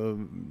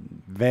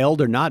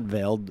veiled or not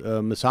veiled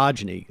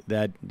misogyny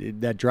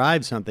that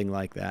drives something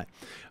like that.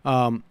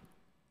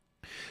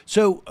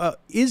 So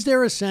is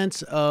there a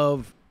sense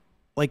of,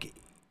 like,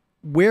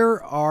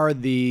 where are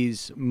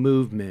these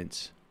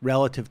movements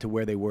relative to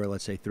where they were,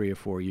 let's say, 3 or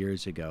 4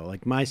 years ago?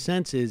 Like, my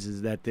sense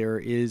is that there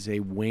is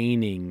a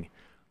waning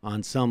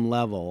on some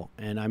level,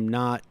 and I'm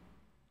not,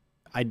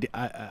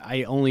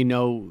 I only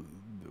know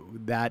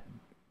that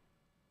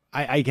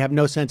I have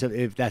no sense of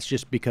if that's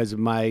just because of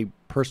my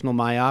personal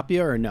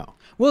myopia or no?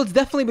 Well, it's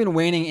definitely been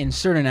waning in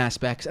certain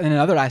aspects, and in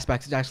other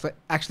aspects, it's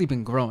actually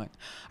been growing.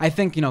 I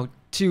think,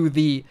 to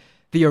the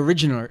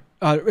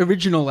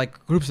original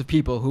like groups of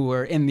people who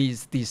were in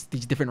these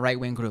different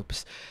right-wing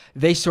groups,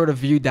 they sort of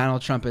viewed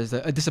Donald Trump as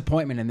a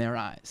disappointment in their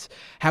eyes.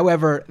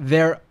 However,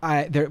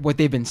 what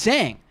they've been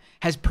saying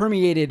has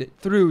permeated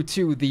through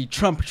to the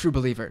Trump true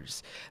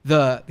believers,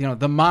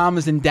 the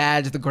moms and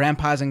dads, the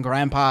grandpas and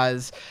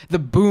grandpas, the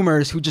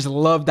boomers who just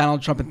love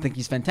Donald Trump and think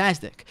he's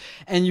fantastic.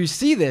 And you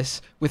see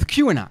this with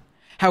QAnon.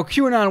 How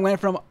QAnon went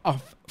from a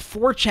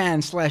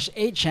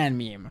 4chan/8chan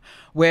meme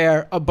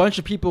where a bunch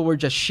of people were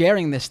just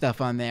sharing this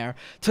stuff on there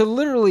to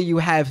literally you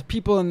have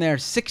people in their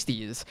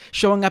 60s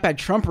showing up at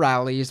Trump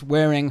rallies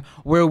wearing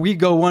 "Where we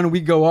go one, we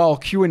go all"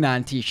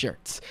 QAnon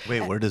t-shirts.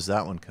 Wait, where does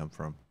that one come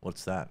from?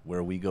 What's that?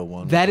 "Where we go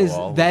one, that we is go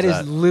all"? that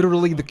is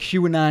literally the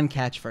QAnon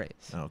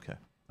catchphrase. Okay.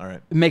 All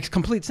right. It makes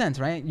complete sense,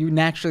 right?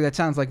 That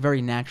sounds like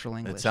very natural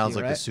English. It sounds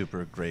like right? a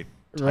super great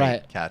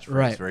right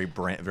catchphrase.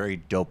 Right. Very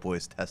dope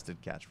boys tested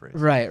catchphrase.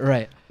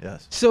 Right.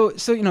 Yes. So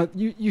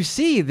you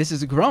see this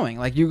is growing.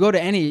 Like you look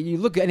at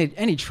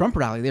any Trump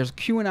rally, there's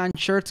QAnon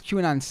shirts,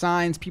 QAnon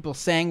signs, people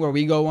saying "Where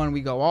we go one,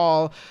 we go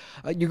all."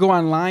 You go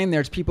online,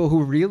 there's people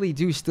who really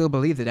do still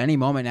believe that any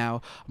moment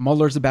now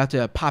Mueller's about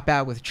to pop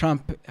out with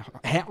Trump,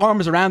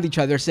 arms around each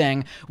other,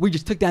 saying, "We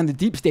just took down the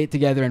deep state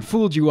together and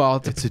fooled you all."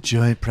 It's a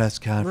joint press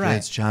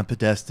conference. Right. John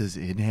Podesta's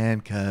in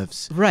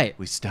handcuffs. Right.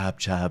 We stopped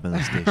Child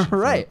molestation.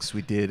 Right. Folks.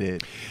 We did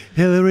it.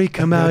 Hillary,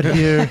 come out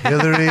here.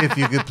 Hillary, if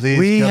you could please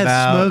we come have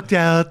out. Smoked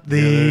out the.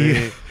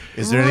 Hillary,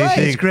 is there Right.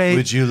 anything? It's great.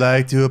 Would you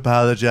like to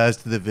apologize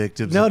to the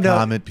victims of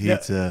Comet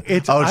Pizza?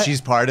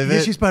 She's part of it.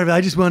 Yeah, she's part of it. I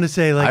just want to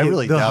say, I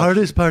really the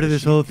hardest part of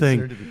this whole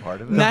thing. To be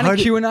part of it? Not in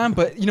QAnon,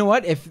 but you know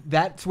what? If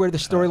that's where the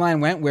storyline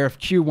went, where if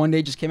Q one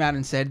day just came out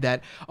and said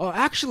that, "Oh,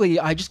 actually,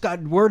 I just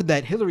got word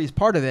that Hillary's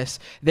part of this,"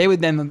 they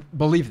would then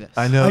believe this.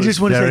 I know. I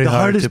just want to say the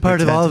hardest part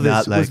of all of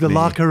this like was to me.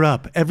 lock her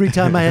up. Every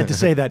time I had to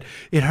say that,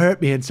 it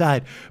hurt me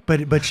inside.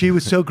 But she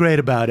was so great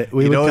about it.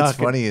 We You know would what's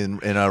talk. funny in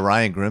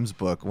Ryan Grimm's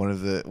book? One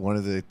of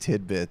the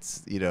tidbits,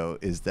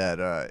 is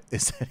that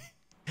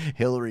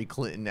Hillary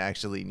Clinton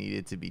actually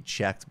needed to be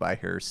checked by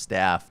her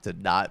staff to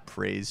not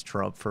praise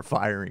Trump for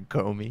firing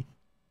Comey.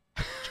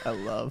 Which I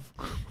love.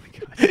 Oh my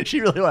God.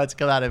 She really wants to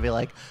come out and be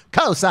like,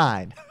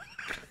 "Cosign."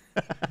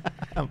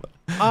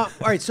 All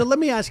right, so let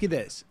me ask you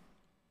this: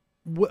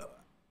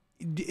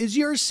 is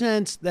your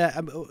sense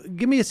that?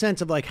 Give me a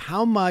sense of like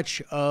how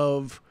much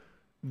of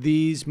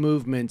these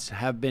movements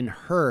have been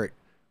hurt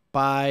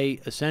by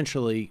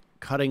essentially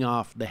cutting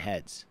off the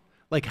heads.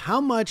 Like,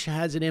 how much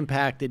has it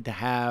impacted to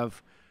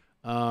have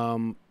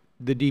the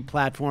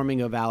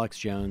deplatforming of Alex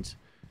Jones?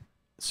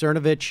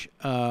 Cernovich,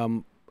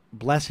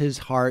 bless his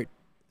heart,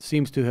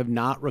 seems to have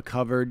not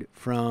recovered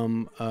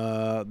from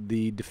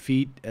the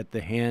defeat at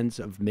the hands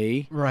of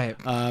me. Right.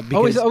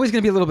 Because, always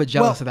going to be a little bit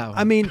jealous of that one.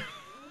 I mean,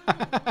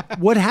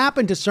 what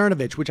happened to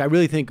Cernovich, which I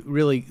really think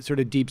really sort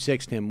of deep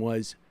sixed him,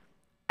 was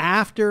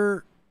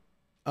after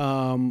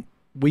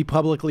we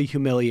publicly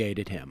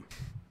humiliated him,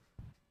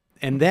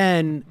 and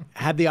then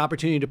had the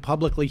opportunity to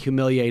publicly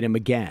humiliate him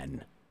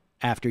again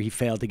after he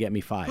failed to get me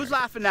fired. Who's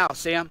laughing now,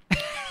 Sam?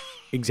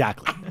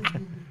 Exactly.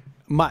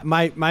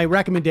 My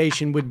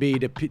recommendation would be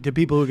to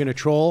people who are going to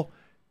troll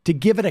to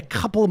give it a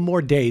couple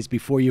more days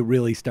before you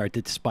really start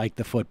to spike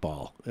the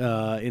football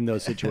in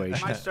those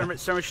situations. My sermon,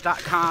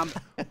 sermon.com.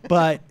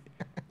 But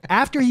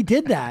after he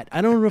did that,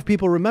 I don't know if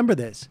people remember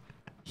this,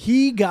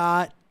 he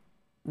got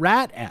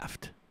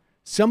rat-effed.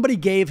 Somebody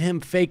gave him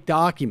fake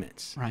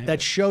documents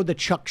that showed that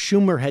Chuck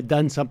Schumer had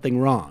done something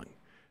wrong.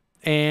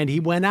 And he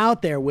went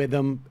out there with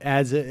them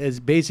as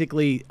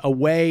basically a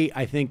way,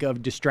 I think,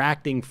 of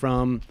distracting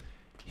from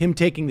him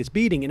taking this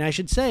beating. And I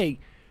should say,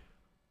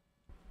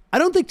 I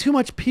don't think too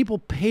much people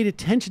paid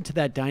attention to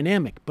that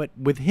dynamic, but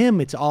with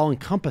him, it's all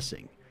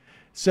encompassing.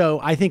 So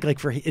I think,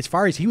 like, as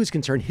far as he was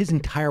concerned, his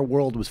entire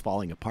world was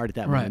falling apart at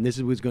that moment. And this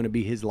was going to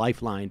be his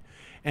lifeline.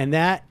 And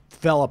that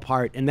fell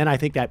apart. And then I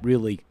think that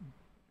really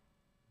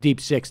deep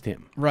sixed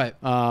him. Right.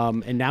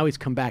 And now he's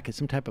come back as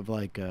some type of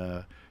like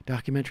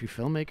documentary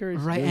filmmaker.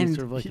 Right. Really And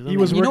sort of like he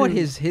was you know what?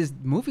 His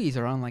movies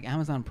are on like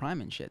Amazon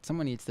Prime and shit.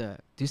 Someone needs to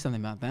do something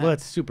about that. Well,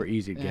 it's super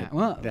easy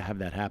to to have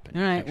that happen.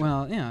 All right. Actually.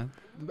 Well,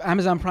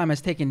 Amazon Prime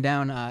has taken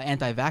down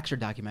anti-vaxxer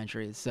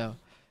documentaries. So,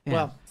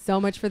 well, so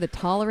much for the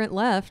tolerant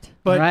left.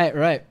 But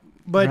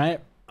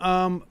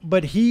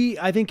But he,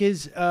 I think,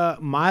 his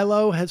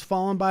Milo has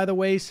fallen by the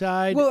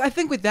wayside. Well, I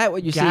think with that,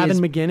 what you Gavin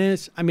see is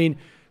McGinnis. I mean,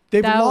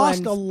 they've That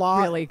lost a one's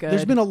lot. really good.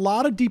 There's been a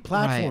lot of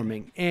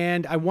deplatforming,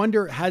 and I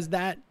wonder, has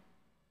that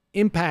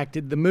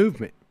impacted the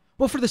movement?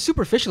 Well, for the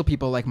superficial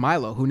people like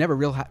Milo, who never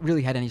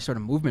really had any sort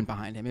of movement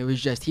behind him, it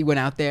was just he went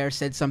out there,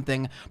 said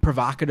something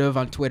provocative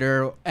on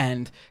Twitter,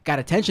 and got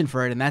attention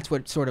for it, and that's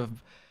what sort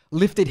of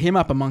lifted him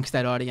up amongst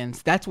that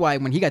audience. That's why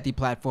when he got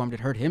deplatformed,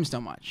 it hurt him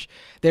so much.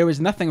 There was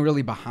nothing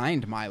really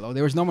behind Milo.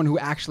 There was no one who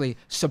actually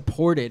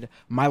supported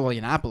Milo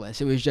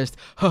Yiannopoulos. It was just,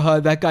 haha,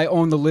 that guy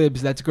owned the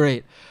libs, that's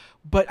great.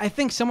 But I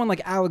think someone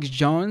like Alex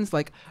Jones,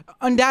 like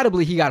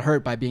undoubtedly he got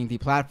hurt by being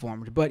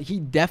deplatformed, but he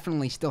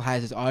definitely still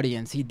has his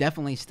audience. He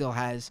definitely still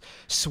has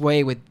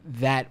sway with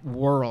that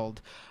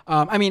world.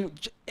 I mean,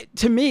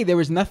 to me, there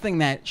was nothing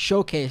that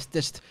showcased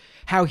just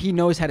how he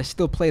knows how to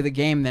still play the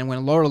game than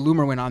when Laura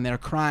Loomer went on there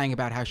crying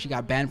about how she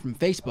got banned from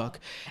Facebook.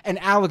 And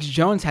Alex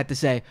Jones had to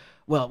say,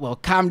 well,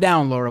 calm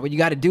down, Laura. What you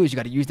got to do is you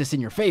got to use this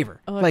in your favor.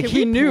 Like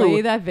he knew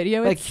play that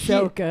video. Like, it's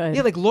so good.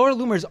 Yeah, like Laura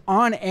Loomer's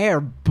on air,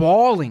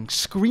 bawling,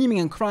 screaming,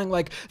 and crying,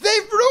 like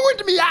they've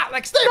ruined me,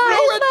 Alex. They've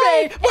ruined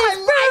me. My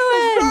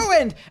life is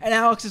ruined. And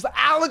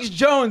Alex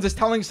Jones is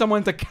telling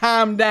someone to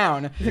calm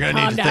down. You're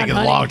gonna need to think of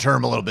the long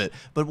term a little bit.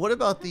 But what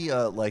about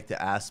the like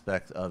the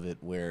aspect of it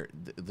where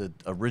the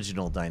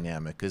original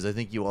dynamic? Because I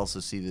think you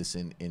also see this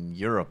in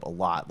Europe a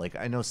lot. Like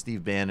I know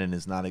Steve Bannon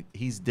is not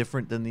he's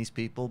different than these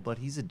people, but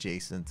he's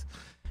adjacent.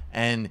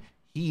 And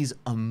he's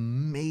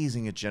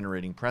amazing at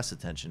generating press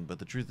attention. But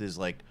the truth is,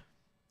 like,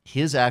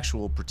 his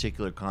actual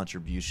particular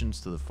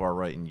contributions to the far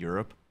right in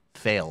Europe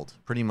failed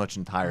pretty much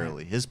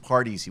entirely. His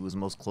parties he was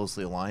most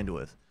closely aligned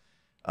with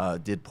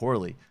did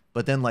poorly.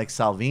 But then, like,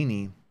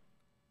 Salvini,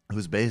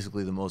 who's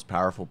basically the most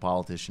powerful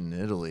politician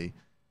in Italy,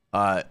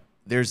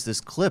 there's this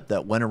clip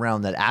that went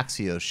around that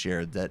Axios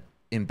shared that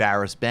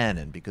embarrass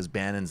Bannon because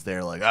Bannon's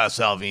there like,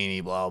 Salvini,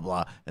 blah,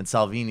 blah. And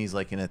Salvini's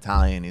like in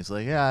Italian. He's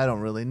like, yeah, I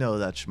don't really know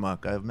that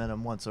schmuck. I've met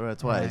him once or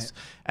twice. Right.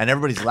 And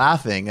everybody's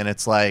laughing. And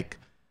it's like,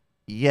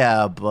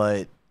 yeah,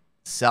 but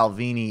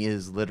Salvini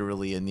is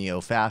literally a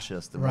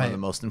neo-fascist and one of the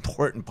most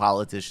important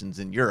politicians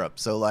in Europe.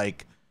 So,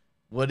 like,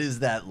 what is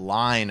that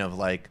line of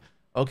like,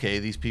 okay,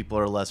 these people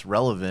are less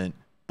relevant,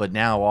 but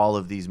now all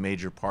of these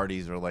major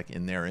parties are like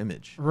in their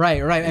image.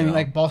 Right. I mean,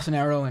 like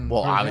Bolsonaro and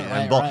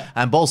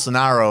and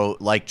Bolsonaro,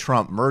 like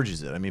Trump,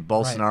 merges it. I mean,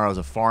 Bolsonaro is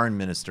a foreign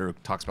minister who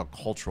talks about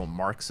cultural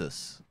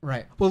Marxists.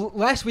 Right. Well,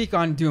 last week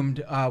on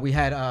Doomed, we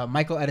had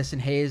Michael Edison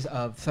Hayes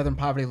of Southern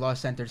Poverty Law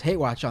Center's Hate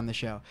Watch on the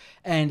show,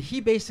 and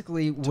he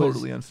basically was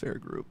totally unfair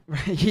group.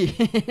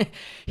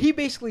 He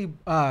basically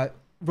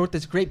wrote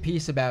this great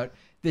piece about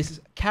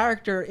this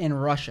character in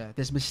Russia,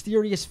 this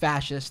mysterious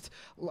fascist.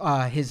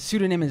 His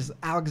pseudonym is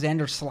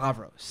Alexander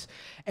Slavros.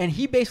 And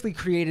he basically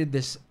created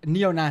this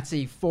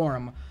neo-Nazi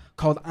forum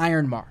called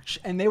Iron March.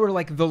 And they were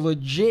like the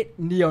legit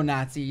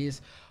neo-Nazis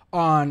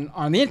on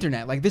the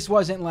internet. Like this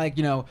wasn't like,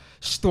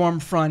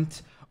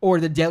 Stormfront or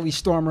the Daily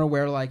Stormer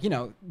where like,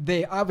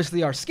 they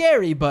obviously are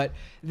scary, but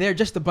they're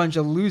just a bunch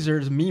of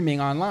losers memeing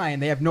online.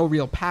 They have no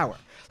real power.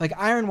 Like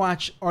Iron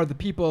Watch are the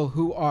people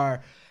who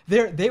are...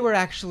 They were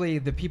actually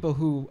the people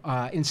who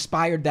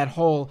inspired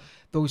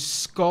those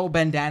skull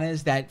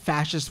bandanas that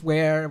fascists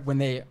wear when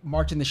they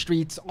march in the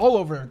streets all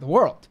over the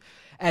world.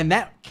 And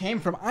that came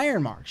from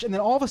Iron March. And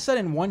then all of a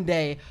sudden, one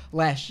day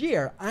last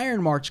year,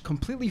 Iron March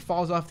completely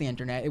falls off the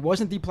internet. It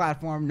wasn't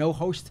deplatformed. No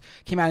host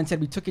came out and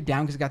said we took it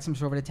down because it got some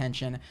sort of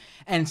attention.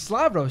 And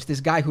Slavros,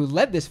 this guy who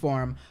led this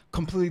forum,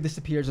 completely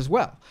disappears as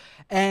well.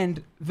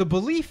 And the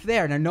belief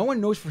there, now no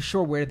one knows for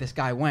sure where this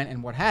guy went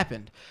and what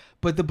happened,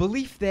 but the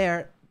belief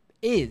there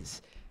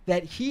is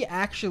that he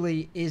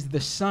actually is the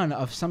son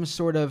of some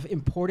sort of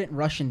important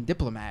Russian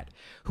diplomat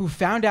who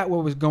found out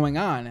what was going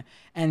on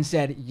and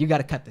said, you got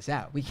to cut this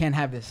out. We can't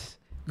have this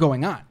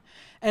going on.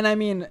 And I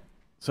mean...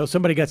 So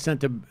somebody got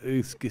sent to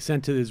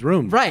his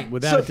room. Right.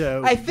 Without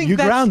so I think you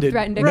grounded.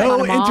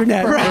 No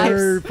internet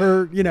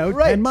for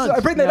 10 months. So I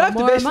bring that up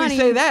to basically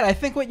say that. I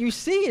think what you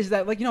see is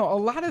that, like, a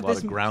lot of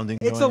this... grounding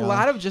it's a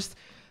lot of just...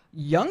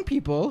 young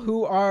people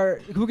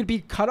who could be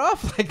cut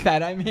off like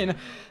that. I mean,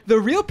 the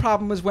real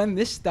problem is when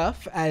this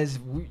stuff, as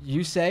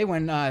you say,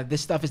 when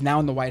this stuff is now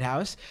in the White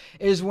House,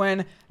 is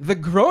when the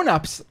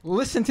grown-ups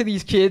listen to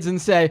these kids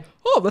and say,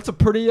 "Oh, that's a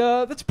pretty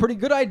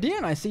good idea,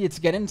 and I see it's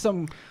getting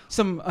some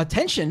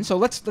attention. So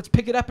let's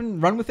pick it up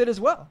and run with it as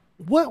well."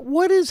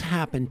 What has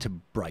happened to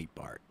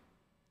Breitbart?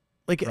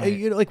 Like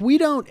like we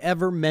don't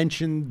ever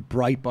mention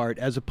Breitbart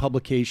as a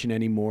publication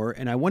anymore,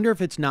 and I wonder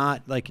if it's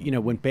not like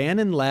when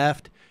Bannon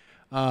left.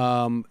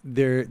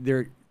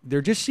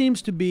 There just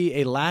seems to be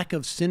a lack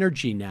of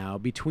synergy now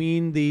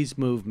between these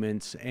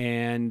movements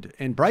and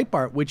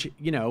Breitbart, which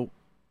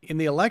in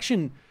the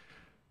election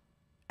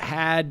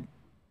had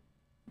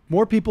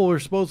more people were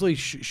supposedly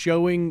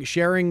sharing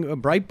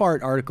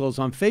Breitbart articles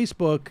on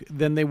Facebook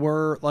than they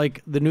were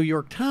like the New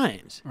York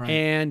Times. Right.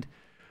 And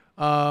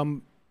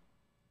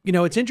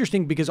it's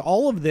interesting because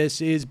all of this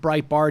is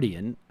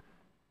Breitbartian.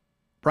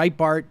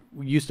 Breitbart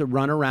used to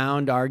run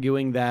around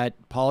arguing that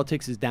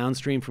politics is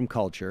downstream from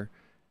culture.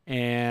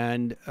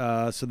 And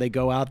so they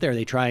go out there,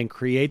 they try and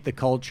create the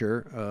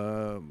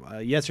culture.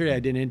 Yesterday,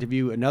 I did an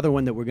interview, another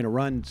one that we're going to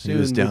run soon. It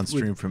was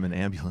downstream from an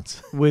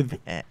ambulance. With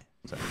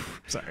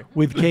sorry.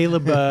 With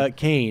Caleb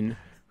Kane,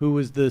 who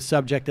was the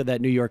subject of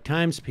that New York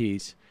Times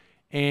piece.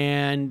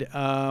 And,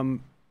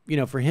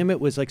 for him, it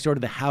was like sort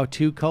of the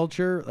how-to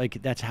culture.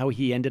 Like that's how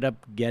he ended up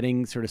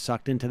getting sort of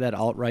sucked into that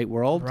alt-right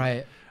world.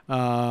 Right.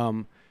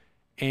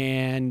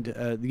 and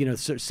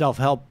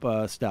self-help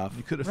stuff.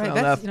 You could have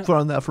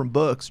found that from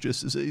books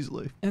just as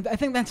easily. And I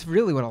think that's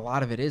really what a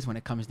lot of it is when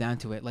it comes down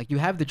to it. Like, you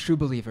have the true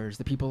believers,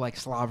 the people like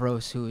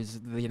Stavros, who is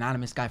the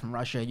anonymous guy from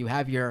Russia. You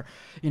have your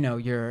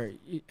Nathan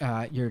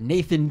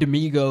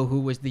D'Amigo,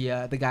 who was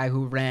the guy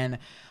who ran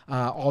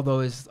all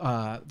those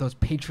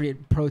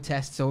patriot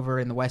protests over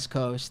in the West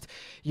Coast.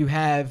 You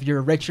have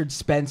your Richard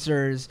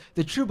Spencers,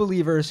 the true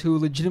believers who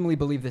legitimately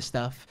believe this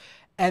stuff.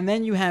 And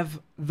then you have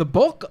the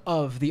bulk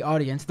of the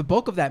audience, the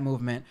bulk of that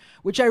movement,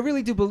 which I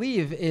really do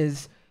believe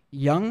is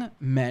young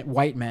men,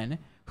 white men,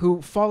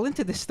 who fall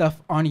into this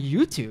stuff on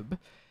YouTube,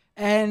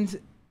 and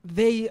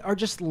they are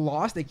just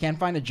lost. They can't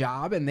find a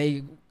job, and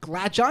they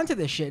latch onto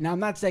this shit. Now, I'm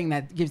not saying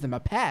that gives them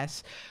a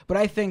pass, but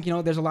I think,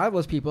 there's a lot of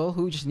those people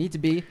who just need to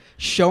be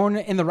shown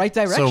in the right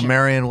direction. So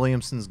Marianne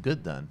Williamson's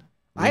good then.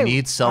 We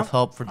need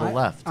self-help for the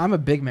left. I'm a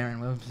big Marianne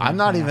Williamson. I'm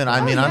not even.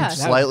 I'm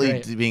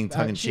slightly being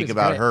tongue-in-cheek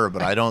about her,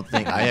 but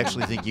I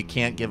actually think you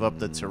can't give up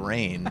the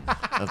terrain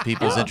of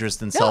people's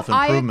interest in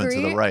self-improvement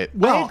to the right.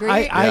 Well,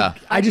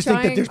 I just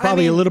think that there's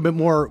probably a little bit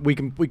more. We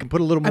can put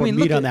a little more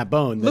meat on that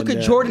bone. Look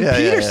at Jordan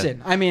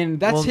Peterson. I mean,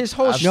 that's his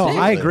whole shtick. No,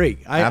 I agree.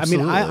 I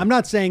mean, I'm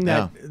not saying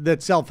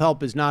that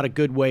self-help is not a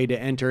good way to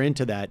enter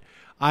into that.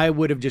 I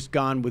would have just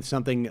gone with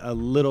something a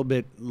little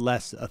bit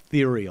less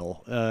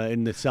ethereal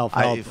in the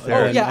self-help.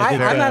 I'm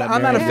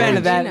not a fan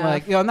of that.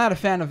 I'm not a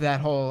fan of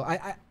that whole.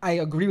 I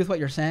agree with what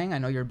you're saying. I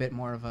know you're a bit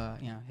more of a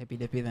hippy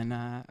dippy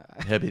than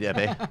hippy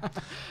dippy.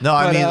 No,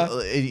 I mean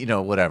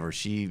whatever.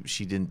 She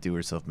didn't do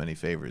herself many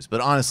favors, but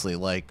honestly,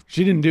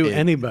 she didn't do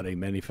anybody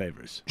many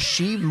favors.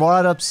 She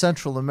brought up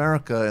Central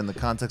America in the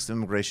context of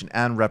immigration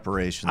and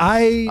reparations.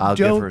 I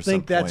don't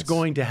think that's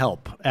going to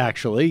help.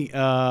 Actually,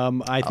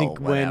 I think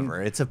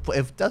whatever.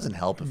 It doesn't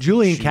help.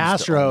 Julian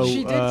Castro brought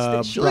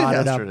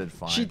it up.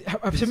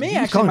 To me,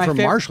 actually, calling for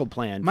Marshall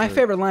Plan. My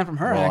favorite line from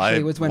her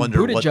was when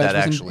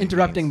Buttigieg was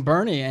interrupting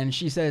Bernie, and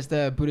she says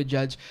to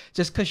Buttigieg,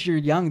 "Just because you're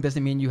young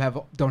doesn't mean you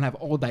don't have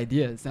old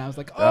ideas." And I was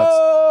like,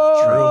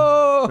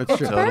 "Oh, that's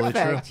true. Totally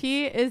perfect. True.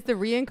 He is the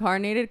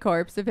reincarnated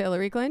corpse of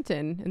Hillary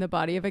Clinton in the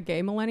body of a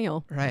gay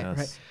millennial." Right,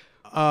 yes.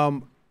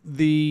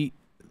 right.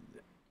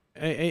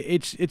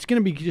 It's going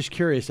to be just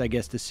curious, I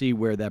guess, to see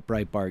where that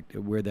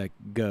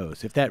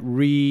goes. If that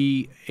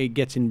it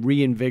gets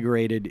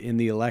reinvigorated in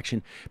the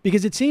election,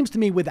 because it seems to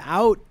me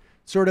without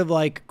sort of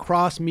like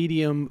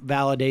cross-medium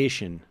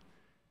validation,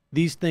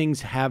 these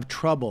things have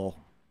trouble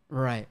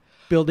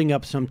building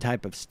up some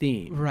type of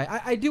steam. Right.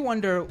 I do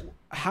wonder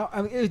how.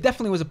 It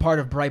definitely was a part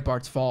of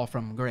Breitbart's fall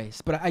from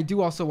grace, but I do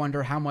also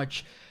wonder how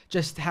much.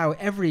 Just how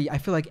I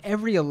feel like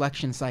every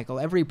election cycle,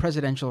 every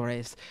presidential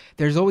race,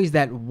 there's always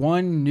that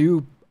one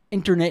new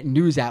internet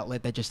news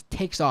outlet that just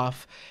takes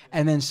off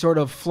and then sort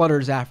of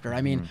flutters after.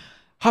 I mean,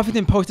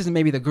 Huffington Post isn't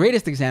maybe the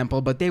greatest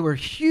example, but they were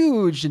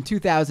huge in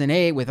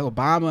 2008 with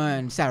Obama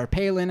and Sarah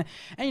Palin.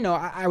 And,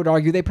 I would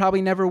argue they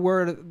probably never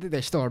were.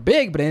 They still are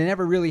big, but they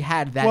never really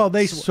had that. Well,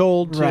 they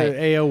sold to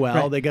AOL.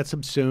 Right. They got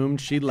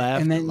subsumed. She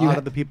left. And then a lot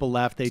of the people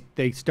left.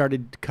 They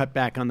started to cut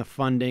back on the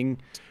funding.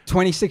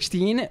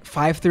 2016,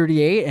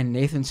 538, and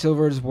Nathan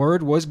Silver's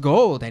word was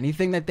gold.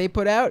 Anything that they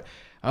put out,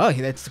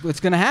 that's what's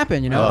going to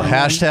happen,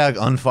 hashtag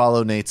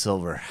unfollow Nate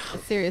Silver.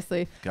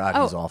 Seriously.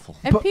 God, he's awful.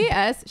 And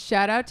P.S.,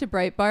 shout out to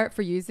Breitbart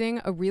for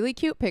using a really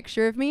cute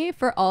picture of me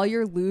for all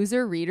your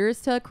loser readers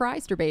to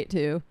Christerbait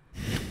to.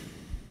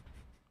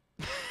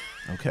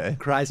 Okay.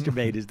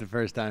 Christerbait is the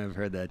first time I've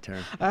heard that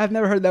term. I've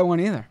never heard that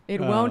one either.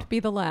 It won't be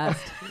the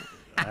last.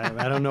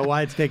 I don't know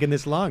why it's taken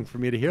this long for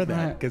me to hear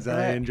that, because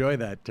I enjoy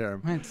that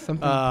term. Right,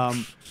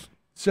 something.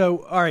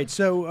 So, all right.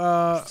 So,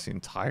 it's the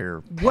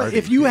entire what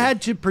if you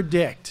had to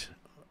predict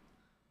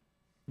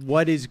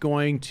what is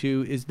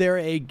is there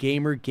a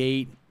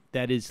Gamergate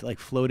that is like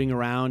floating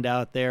around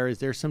out there? Is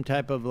there some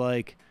type of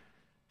like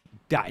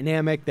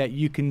dynamic that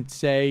you can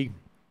say,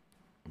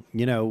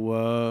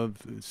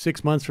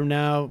 6 months from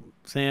now,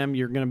 Sam,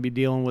 you're going to be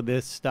dealing with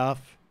this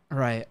stuff?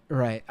 Right.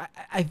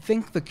 I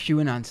think the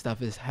QAnon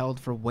stuff is held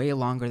for way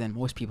longer than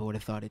most people would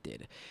have thought it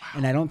did. Wow.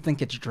 And I don't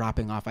think it's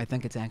dropping off. I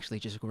think it's actually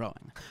just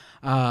growing.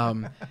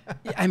 I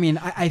mean,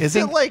 I is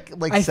think, it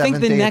like I think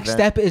the next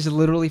step is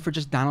literally for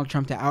just Donald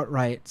Trump to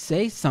outright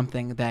say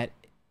something that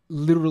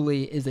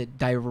literally is a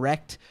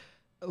direct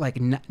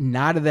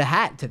nod of the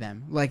hat to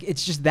them. Like,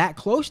 it's just that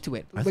close to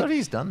it. I thought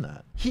he's done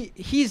that.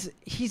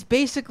 He's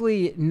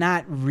basically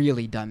not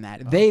really done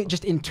that. They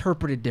just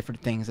interpreted different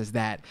things as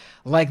that.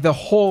 Like the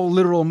whole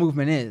literal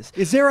movement is.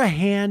 Is there a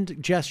hand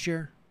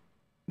gesture?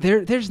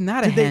 There's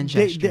not a hand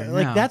gesture.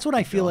 Like, that's what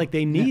I feel like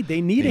they need.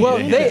 They need a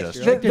hand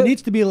gesture. There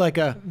needs to be like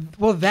a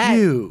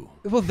cue.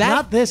 Well, that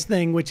not this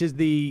thing, which is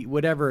the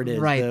whatever it is,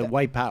 the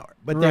white power.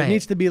 But there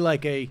needs to be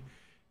like a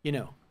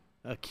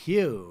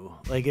cue,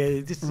 like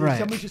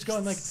somebody's just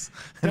going like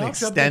an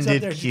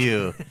extended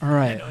cue.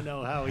 Right. I don't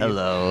know how.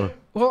 Hello.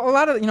 Well, a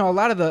lot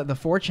of the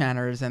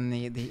 4chaners and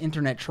the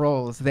internet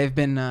trolls, they've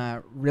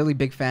been really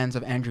big fans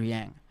of Andrew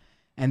Yang,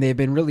 and they've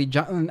been really.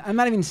 I'm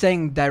not even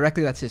saying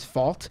directly that's his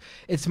fault.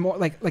 It's more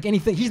like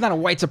anything. He's not a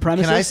white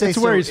supremacist. Can I say it's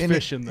where he's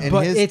fishing, though.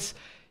 But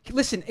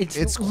Listen,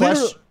 it's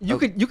question. you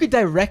could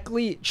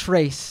directly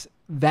trace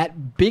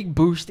that big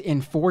boost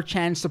in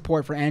 4chan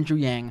support for Andrew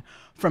Yang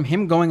from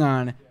him going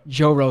on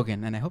Joe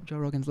Rogan, and I hope Joe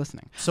Rogan's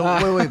listening.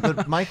 So wait,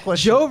 but my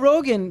question: Joe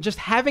Rogan, just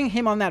having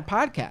him on that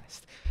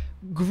podcast,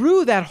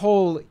 grew that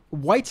whole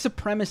white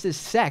supremacist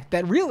sect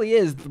that really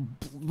is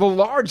the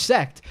large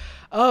sect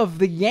of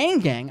the Yang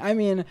Gang. I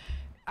mean,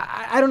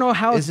 I don't know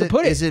how else to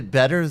put it. Is it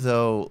better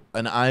though?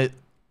 And I've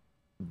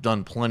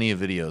done plenty of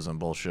videos on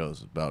both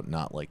shows about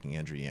not liking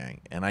Andrew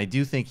Yang, and I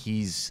do think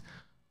he's.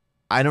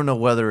 I don't know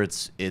whether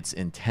it's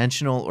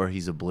intentional or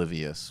he's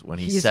oblivious when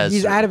he says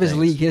he's out of his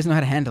things. league. He doesn't know how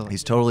to handle it.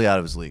 He's totally out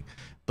of his league.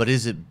 But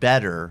is it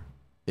better,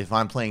 if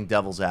I'm playing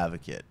devil's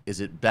advocate,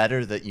 is it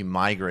better that you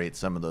migrate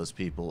some of those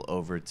people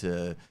over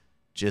to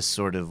just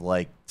sort of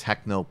like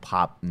techno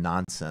pop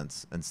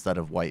nonsense instead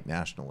of white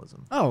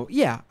nationalism? Oh,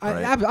 yeah.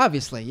 Right?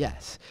 Obviously,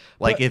 yes.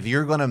 Like if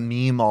you're going to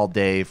meme all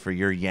day for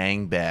your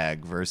Yang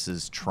bag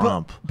versus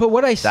Trump, but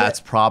what I said,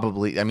 that's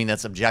probably, I mean,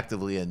 that's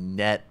objectively a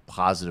net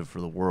positive for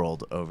the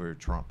world over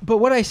Trump. But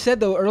what I said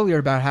though earlier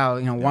about how,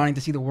 wanting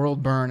to see the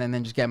world burn and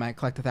then just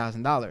collect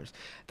 $1,000,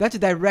 that's a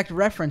direct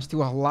reference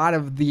to a lot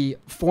of the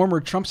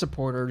former Trump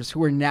supporters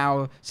who are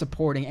now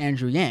supporting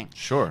Andrew Yang.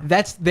 Sure.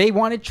 They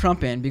wanted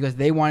Trump in because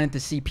they wanted to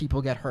see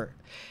people get hurt.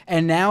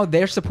 And now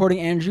they're supporting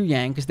Andrew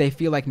Yang because they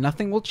feel like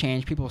nothing will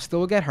change. People will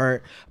still get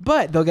hurt,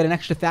 but they'll get an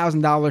extra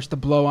 $1,000 to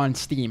blow on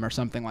Steam or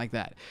something like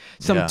that.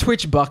 Some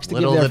Twitch bucks to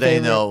Little give their do they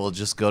favorite. know, will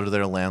just go to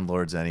their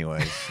landlords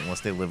anyways,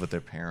 unless they live with their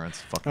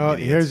parents. Fucking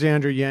idiots. Here's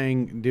Andrew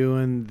Yang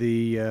doing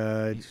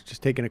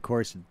just taking a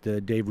course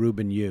at Dave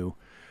Rubin U.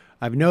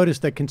 I've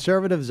noticed that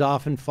conservatives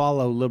often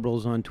follow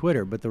liberals on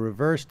Twitter, but the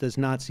reverse does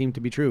not seem to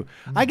be true.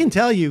 I can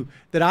tell you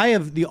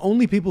that the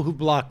only people who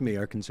block me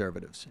are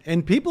conservatives.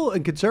 And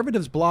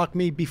conservatives block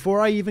me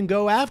before I even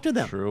go after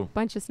them. True.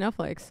 Bunch of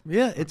snowflakes.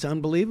 Yeah, it's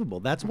unbelievable.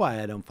 That's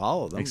why I don't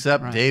follow them.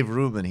 Except Dave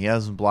Rubin. He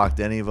hasn't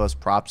blocked any of us.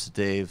 Props to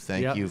Dave.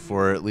 Thank you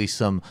for at least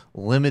some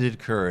limited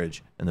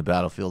courage in the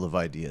battlefield of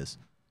ideas.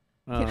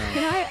 Can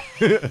I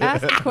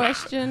ask a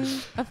question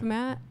of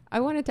Matt? I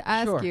wanted to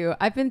ask you.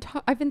 I've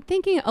been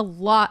thinking a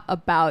lot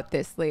about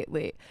this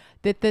lately.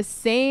 That the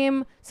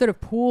same sort of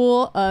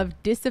pool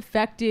of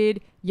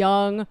disaffected,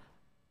 young,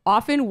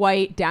 often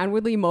white,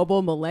 downwardly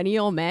mobile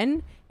millennial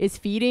men is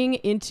feeding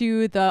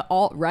into the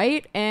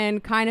alt-right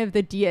and kind of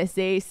the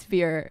DSA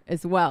sphere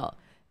as well.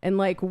 And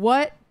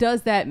what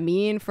does that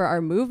mean for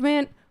our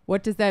movement?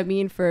 What does that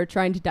mean for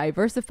trying to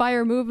diversify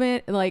our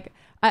movement?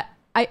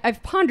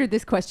 I've pondered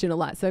this question a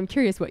lot, so I'm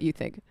curious what you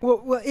think.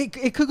 Well,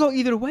 it could go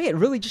either way. It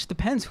really just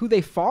depends who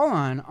they fall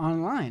on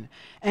online,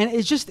 and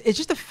it's just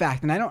a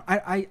fact. And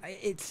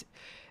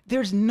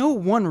there's no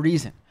one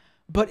reason,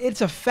 but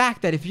it's a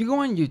fact that if you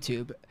go on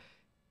YouTube,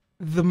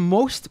 the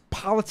most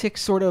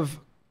politics sort of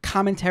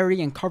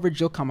commentary and coverage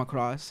you'll come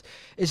across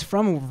is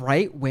from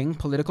right-wing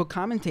political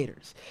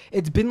commentators.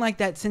 It's been like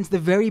that since the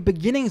very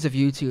beginnings of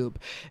YouTube.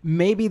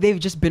 Maybe they've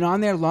just been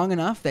on there long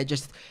enough that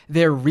just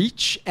their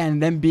reach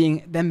and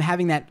them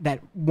having that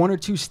one or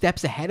two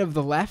steps ahead of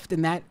the left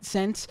in that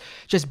sense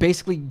just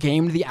basically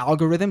gamed the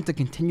algorithm to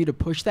continue to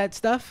push that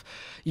stuff.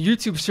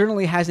 YouTube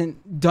certainly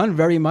hasn't done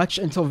very much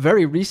until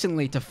very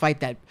recently to fight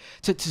that,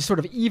 to sort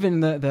of even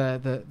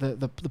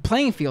the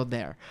playing field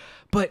there.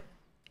 But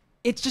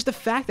it's just a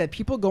fact that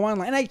people go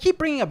online, and I keep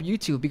bringing up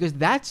YouTube because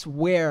that's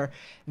where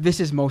this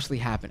is mostly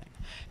happening.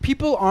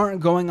 People aren't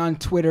going on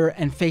Twitter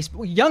and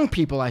Facebook, young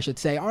people, I should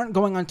say, aren't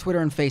going on Twitter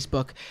and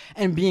Facebook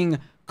and being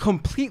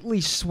completely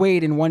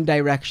swayed in one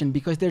direction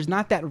because there's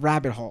not that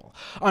rabbit hole.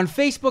 On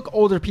Facebook,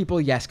 older people,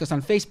 yes, because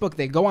on Facebook,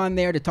 they go on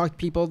there to talk to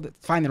people, that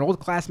find their old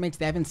classmates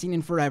they haven't seen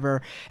in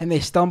forever, and they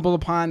stumble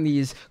upon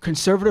these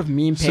conservative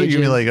meme pages. So you'd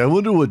be like, I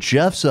wonder what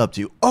Jeff's up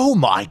to. Oh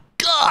my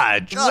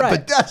God, John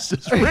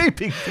Podesta's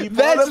raping people.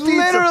 That's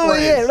literally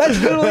it. That's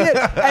literally it.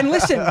 And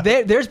listen,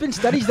 there's been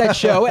studies that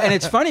show, and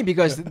it's funny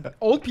because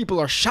old people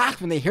are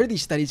shocked when they hear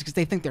these studies because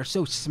they think they're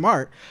so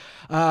smart.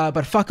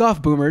 But fuck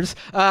off, boomers.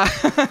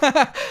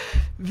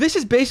 This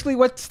is basically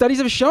what studies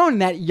have shown,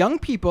 that young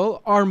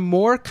people are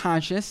more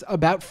conscious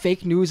about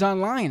fake news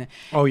online.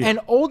 Oh, yeah.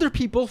 And older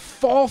people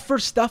fall for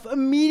stuff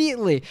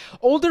immediately.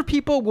 Older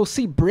people will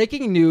see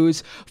breaking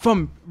news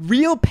from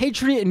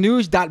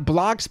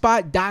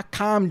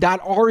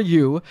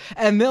realpatriotnews.blogspot.com.ru,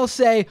 and they'll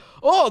say,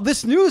 oh,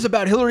 this news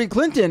about Hillary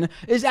Clinton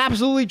is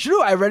absolutely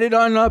true. I read it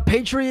on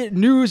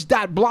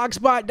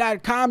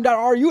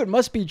patriotnews.blogspot.com.ru. It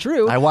must be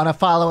true. I want to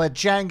follow a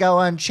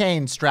Django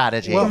Unchained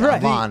strategy of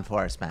law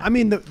enforcement. I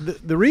mean,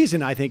 the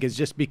reason I think is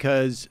just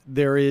because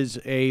there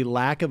is a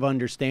lack of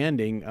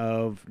understanding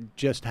of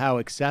just how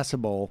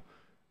accessible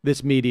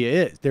this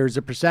media is. There's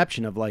a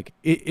perception of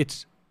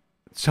it's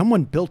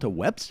someone built a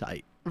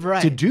website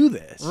to do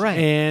this. Right.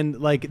 And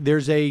like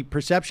there's a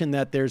perception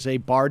that there's a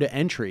bar to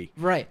entry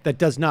that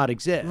does not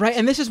exist. Right.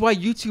 And this is why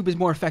YouTube is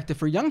more effective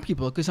for young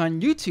people, because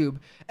on YouTube,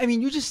 I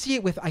mean, you just see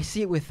it I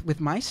see it with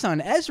my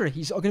son, Ezra.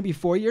 He's going to be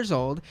 4 years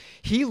old.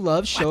 He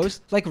loves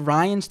shows like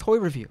Ryan's Toy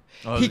Review.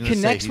 He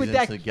connects with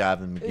that.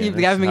 Gavin McGinnis.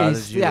 Gavin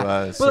McGinnis,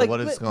 yeah. So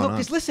what is going on?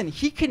 Because listen,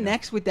 he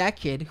connects with that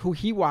kid who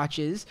he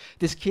watches.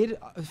 This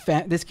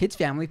kid's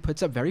family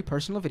puts up very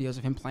personal videos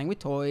of him playing with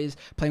toys,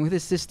 playing with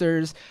his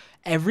sisters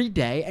every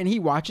day, and he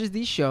watches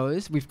these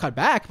shows. We've cut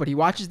back, but he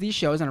watches these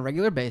shows on a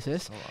regular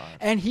basis,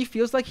 and he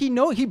feels like he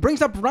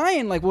brings up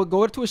Ryan. Like, we'll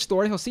go to a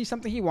store, he'll see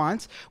something he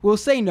wants, we'll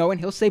say no, and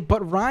he'll say,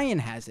 but Ryan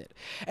has it.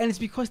 And it's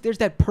because there's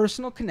that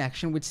personal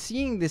connection with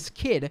seeing this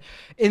kid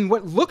in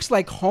what looks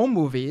like home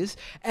movies,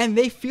 and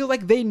they feel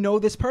like they know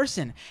this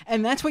person.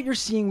 And that's what you're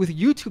seeing with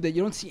YouTube that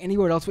you don't see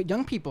anywhere else with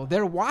young people.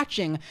 They're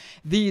watching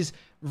these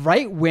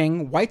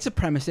right-wing, white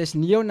supremacist,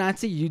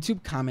 neo-Nazi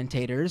YouTube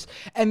commentators,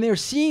 and they're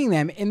seeing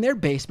them in their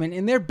basement,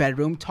 in their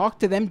bedroom, talk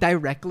to them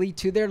directly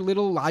to their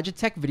little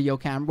Logitech video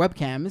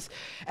webcams,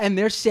 and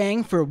they're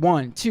saying for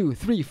 1, 2,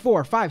 3,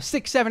 4, 5,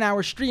 6, 7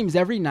 hour streams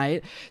every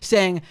night,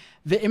 saying,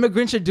 the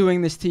immigrants are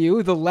doing this to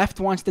you. The left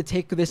wants to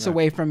take this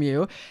away from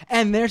you.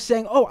 And they're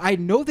saying, oh, I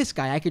know this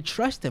guy. I could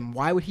trust him.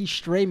 Why would he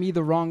stray me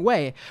the wrong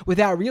way?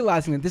 Without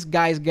realizing that this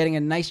guy is getting a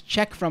nice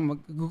check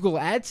from Google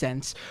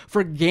AdSense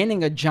for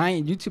gaining a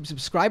giant YouTube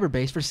subscriber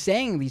base for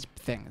saying these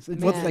things.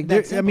 It's like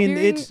that. I mean,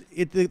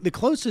 the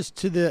closest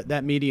to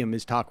that medium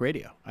is talk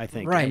radio, I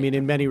think. Right. I mean,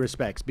 in many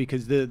respects,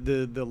 because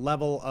the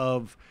level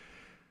of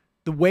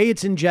the way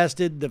it's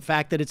ingested, the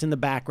fact that it's in the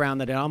background,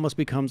 that it almost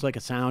becomes like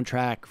a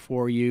soundtrack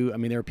for you. I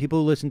mean, there are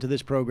people who listen to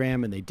this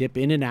program and they dip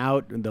in and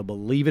out and they'll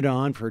leave it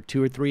on for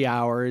 2 or 3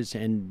 hours.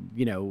 And,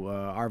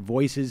 our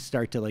voices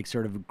start to like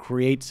sort of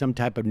create some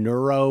type of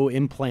neuro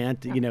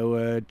implant,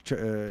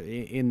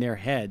 in their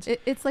heads.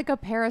 It's like it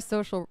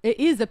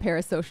is a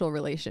parasocial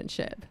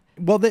relationship.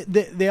 Well,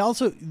 they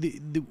also, they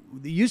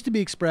used to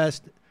be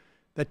expressed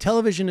that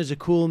television is a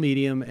cool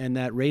medium and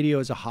that radio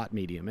is a hot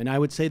medium. And I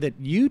would say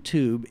that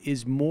YouTube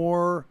is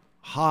more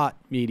hot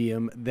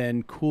medium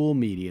than cool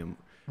medium.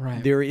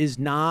 Right. There is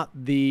not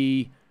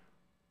the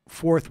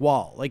fourth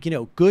wall. Like,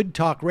 good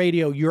talk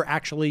radio, you're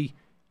actually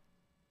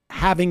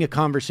having a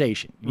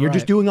conversation. You're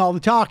just doing all the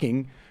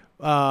talking,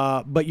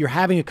 but you're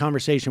having a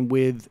conversation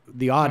with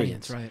the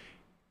audience. Right.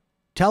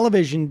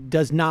 Television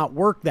does not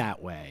work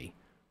that way,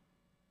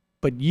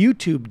 but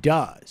YouTube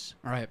does.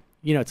 Right.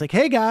 It's like,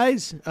 hey,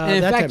 guys.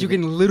 And in fact, you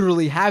can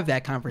literally have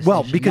that conversation.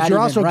 Well, because you're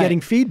also getting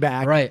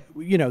feedback. Right.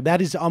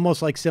 That is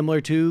almost like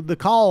similar to the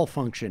call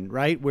function,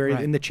 right? Where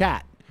in the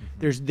chat,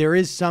 there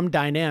is some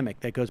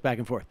dynamic that goes back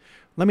and forth.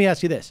 Let me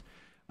ask you this.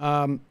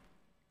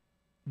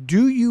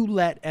 Do you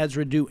let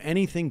Ezra do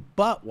anything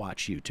but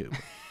watch YouTube?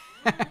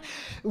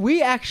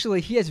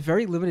 He has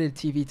very limited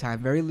TV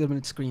time, very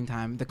limited screen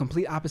time, the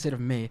complete opposite of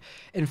me.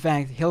 In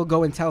fact, he'll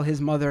go and tell his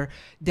mother,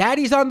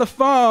 Daddy's on the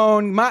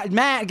phone,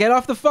 Matt, get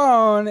off the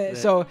phone. Yeah.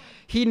 So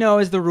he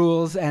knows the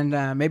rules,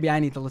 and maybe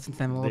I need to listen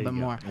to him a little bit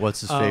more.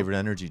 What's his favorite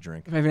energy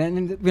drink? We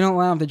don't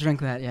allow him to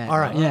drink that yet. All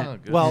right. Yeah.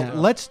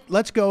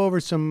 Let's go over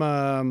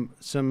some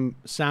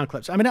sound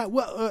clips. I mean,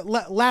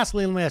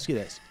 lastly, let me ask you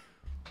this.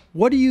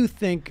 What do you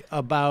think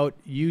about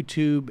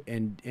YouTube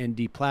and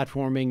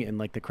deplatforming and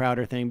like the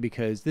Crowder thing?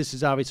 Because this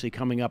is obviously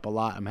coming up a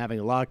lot. I'm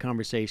having a lot of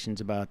conversations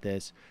about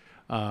this.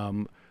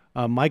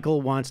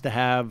 Michael wants to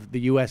have the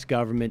U.S.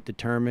 government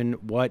determine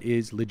what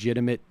is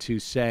legitimate to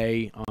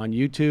say on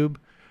YouTube,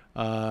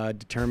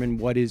 determine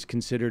what is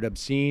considered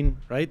obscene,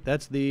 right?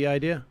 That's the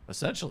idea?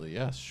 Essentially,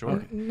 yes,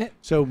 sure.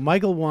 So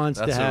Michael wants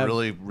to have... That's a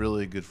really,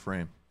 really good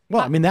frame.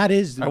 Well, I mean, that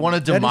is... I want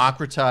to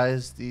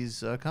democratize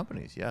these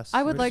companies, yes.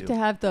 I would like to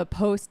have the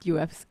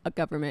post-U.S.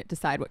 government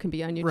decide what can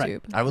be on YouTube.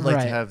 Right. I would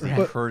like to have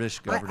the Kurdish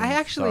government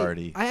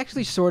authority. I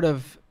actually sort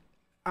of...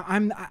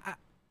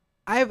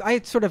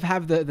 I sort of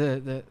have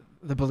the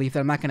belief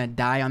that I'm not going to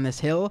die on this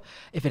hill.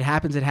 If it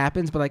happens, it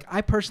happens. But like, I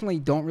personally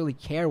don't really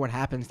care what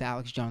happens to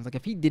Alex Jones. Like,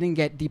 if he didn't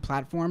get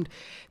deplatformed,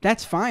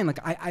 that's fine. Like,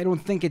 I don't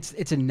think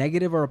it's a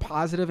negative or a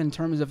positive in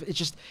terms of... It's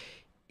just...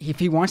 If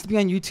he wants to be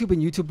on YouTube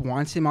and YouTube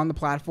wants him on the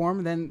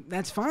platform, then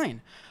that's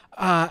fine.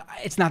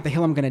 It's not the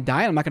hill I'm going to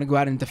die on. I'm not going to go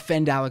out and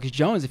defend Alex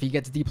Jones. If he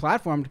gets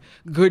deplatformed,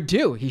 good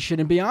too. He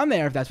shouldn't be on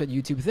there if that's what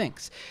YouTube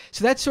thinks.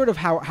 So that's sort of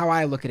how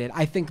I look at it.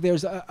 I think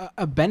there's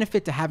a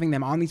benefit to having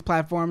them on these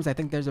platforms. I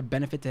think there's a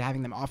benefit to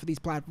having them off of these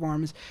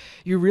platforms.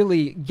 You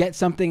really get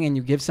something and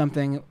you give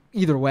something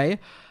either way.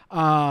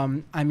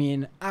 I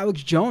mean,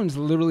 Alex Jones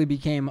literally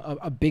became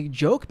a big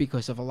joke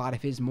because of a lot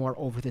of his more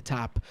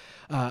over-the-top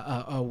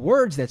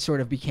words that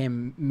sort of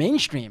became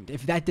mainstreamed.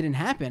 If that didn't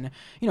happen,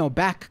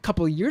 back a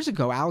couple of years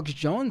ago, Alex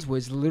Jones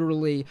was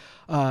literally,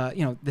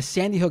 the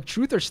Sandy Hook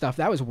truther stuff.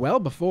 That was well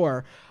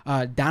before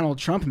Donald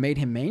Trump made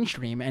him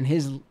mainstream, and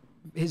his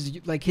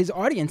his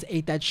audience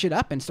ate that shit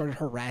up and started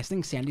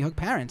harassing Sandy Hook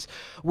parents.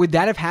 Would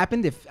that have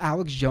happened if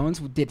Alex Jones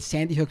did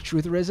Sandy Hook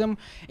trutherism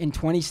in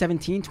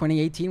 2017,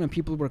 2018, when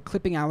people were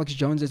clipping Alex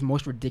Jones's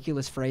most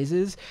ridiculous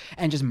phrases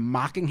and just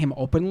mocking him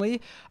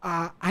openly?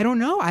 I don't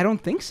know. I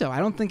don't think so. I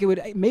don't think it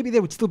would. Maybe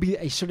there would still be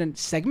a certain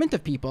segment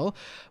of people,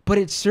 but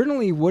it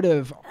certainly would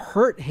have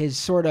hurt his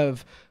sort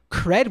of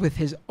cred with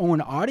his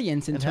own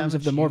audience in terms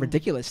of the more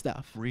ridiculous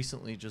stuff.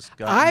 Recently just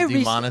got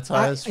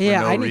demonetized for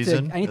no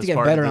reason. I need to get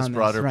better on this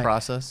broader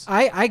process.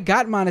 I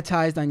got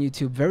monetized on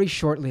YouTube very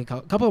shortly, a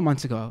couple of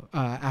months ago,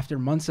 after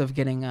months of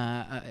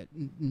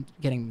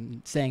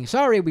saying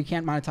sorry, we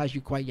can't monetize you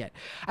quite yet.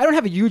 I don't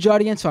have a huge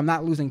audience, so I'm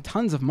not losing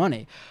tons of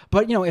money.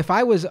 But if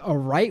I was a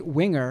right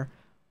winger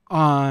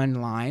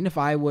online, if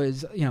I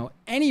was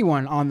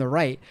anyone on the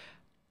right,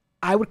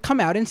 I would come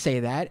out and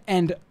say that,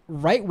 and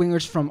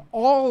right-wingers from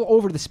all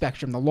over the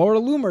spectrum, the Laura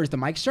Loomers, the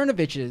Mike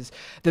Cernoviches,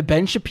 the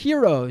Ben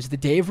Shapiros, the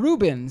Dave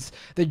Rubins,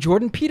 the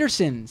Jordan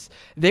Petersons,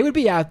 they would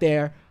be out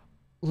there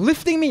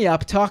lifting me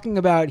up, talking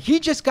about he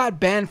just got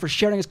banned for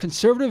sharing his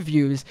conservative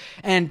views,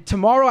 and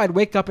tomorrow I'd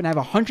wake up and have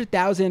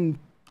 $100,000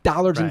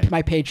 in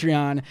my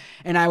Patreon,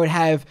 and I would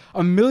have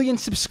 1 million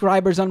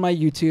subscribers on my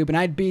YouTube, and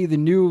I'd be the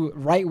new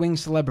right-wing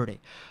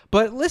celebrity.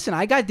 But listen,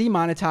 I got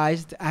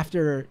demonetized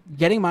after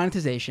getting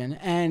monetization,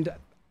 and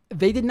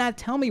they did not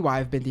tell me why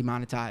I've been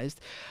demonetized.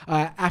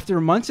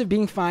 After months of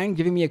being fined,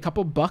 giving me a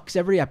couple bucks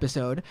every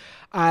episode,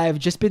 I've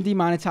just been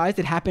demonetized.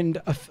 It happened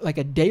like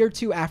a day or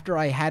two after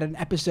I had an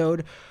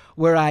episode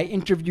where I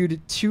interviewed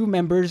 2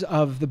 members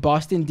of the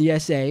Boston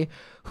DSA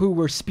who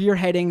were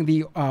spearheading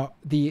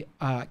the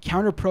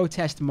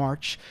counter-protest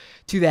march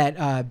to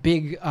that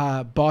big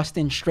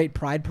Boston Straight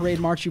Pride Parade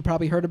march you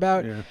probably heard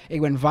about. Yeah. It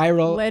went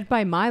viral. Led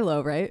by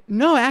Milo, right?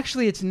 No,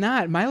 actually, it's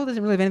not. Milo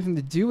doesn't really have anything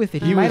to do with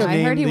it.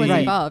 I heard he was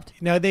involved.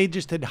 No, they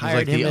just had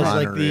hired him as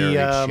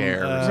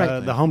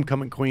like the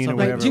homecoming queen or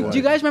whatever. Do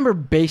you guys remember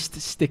Based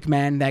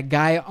Stickman, that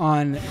guy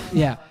on?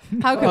 Yeah.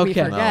 How could we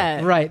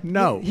forget? No. Right.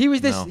 No. He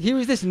was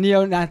this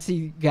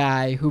neo-Nazi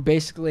guy who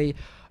basically,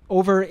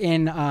 over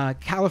in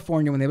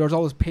California, when there was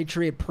all those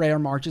Patriot prayer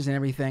marches and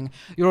everything,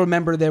 you'll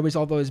remember there was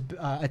all those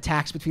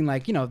attacks between the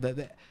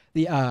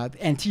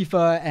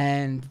Antifa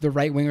and the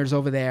right wingers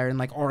over there in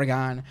like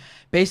Oregon.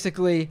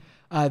 Basically,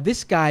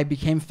 this guy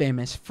became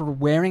famous for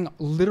wearing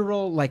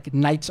literal like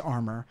knight's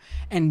armor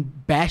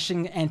and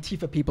bashing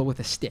Antifa people with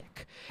a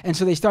stick. And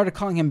so they started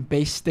calling him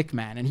Base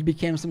Stickman, and he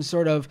became some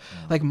sort of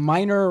like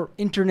minor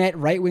internet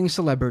right-wing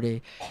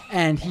celebrity.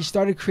 And he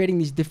started creating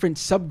these different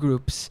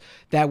subgroups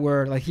that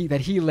were like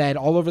that he led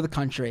all over the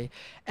country.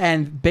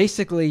 And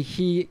basically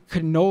he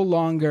could no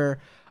longer,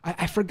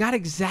 I forgot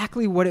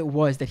exactly what it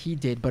was that he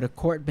did, but a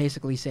court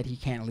basically said he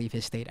can't leave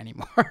his state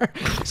anymore.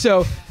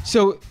 So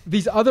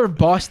these other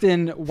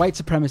Boston white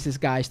supremacist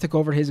guys took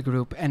over his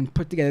group and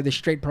put together the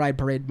Straight Pride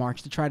Parade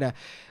march to try to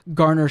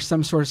garner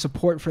some sort of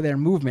support for their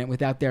movement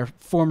without their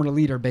former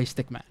leader, Base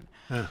Stickman.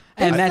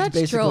 And that's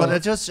basically. But I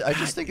just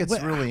think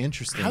it's really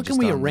interesting. How can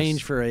we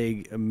arrange for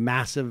a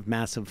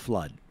massive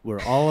flood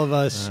where all of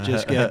us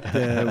just get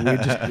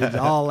it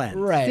all ends?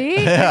 Right. See,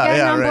 you're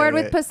getting on board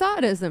with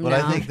Posadism but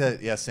now. I think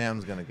that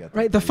Sam's gonna get that.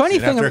 Right. The funny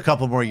thing after a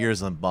couple more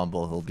years on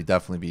Bumble, he'll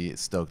definitely be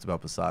stoked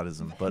about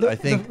Posadism. But I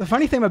think the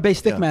funny thing about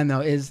Base Stickman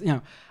though is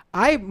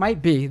I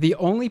might be the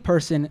only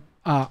person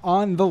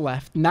on the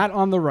left, not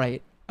on the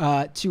right,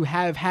 to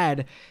have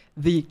had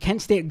the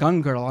Kent State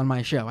gun girl on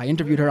my show. I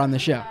interviewed her on the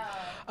show.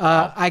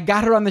 I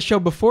got her on the show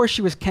before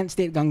she was Kent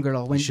State gun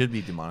girl. When should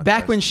be demonetized.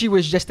 Back when she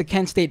was just the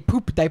Kent State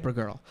poop diaper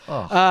girl.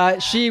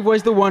 She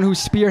was the one who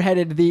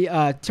spearheaded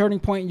the Turning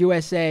Point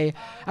USA.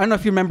 I don't know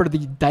if you remember the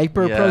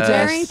diaper protest.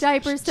 Wearing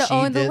diapers to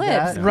own the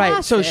lips.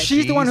 Right. So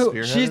she's the one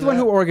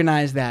who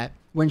organized that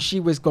when she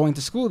was going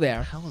to school there.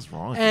 What the hell is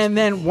wrong with And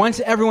then once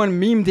everyone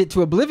memed it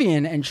to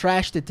oblivion and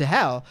trashed it to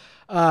hell,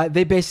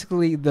 they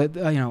basically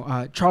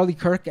Charlie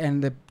Kirk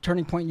and the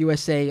Turning Point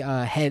USA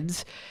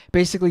heads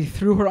basically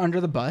threw her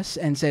under the bus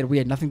and said we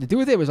had nothing to do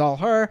with it. It was all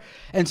her.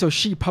 And so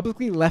she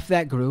publicly left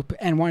that group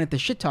and wanted to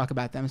shit talk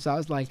about them. So I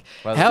was like,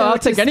 hell, I'll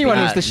take anyone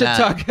who's the shit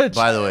talk.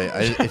 By the way,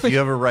 if you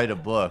ever write a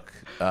book,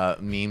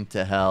 meme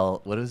to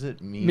hell. What is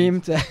it?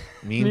 Meme to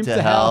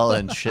hell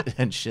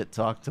and shit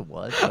talk to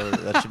what?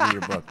 That should be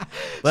your book.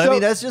 But I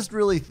mean, that's just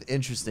really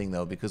interesting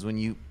though, because when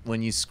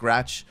you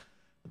scratch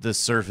the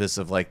surface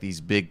of like these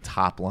big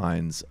top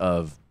lines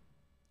of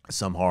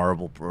some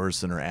horrible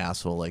person or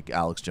asshole like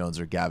Alex Jones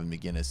or Gavin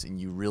McInnes, and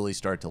you really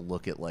start to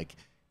look at, like,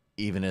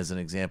 even as an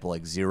example,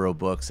 like Zero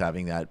Books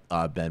having that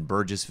Ben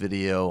Burgess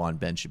video on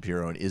Ben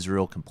Shapiro in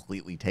Israel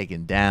completely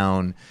taken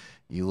down.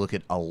 You look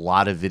at a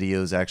lot of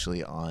videos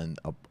actually on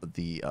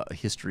the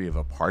history of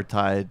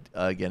apartheid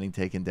getting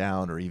taken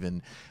down, or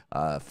even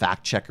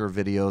fact checker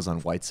videos on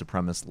white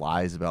supremacist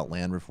lies about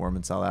land reform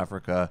in South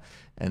Africa.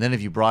 And then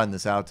if you broaden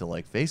this out to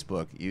like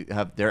Facebook,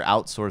 they're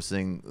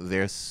outsourcing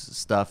their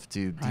stuff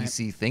to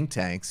DC think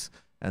tanks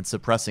and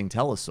suppressing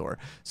Telesur.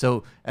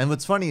 So, and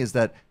what's funny is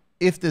that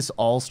if this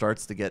all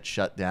starts to get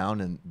shut down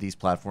and these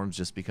platforms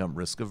just become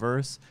risk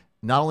averse,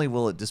 not only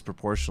will it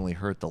disproportionately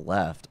hurt the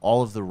left,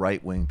 all of the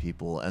right-wing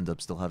people end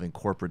up still having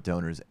corporate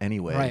donors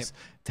anyways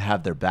to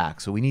have their back.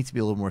 So we need to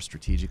be a little more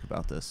strategic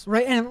about this.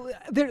 Right, and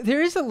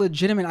there is a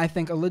legitimate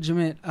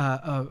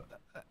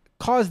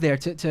cause there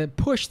to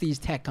push these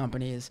tech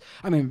companies.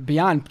 I mean,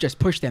 beyond just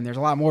push them, there's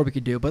a lot more we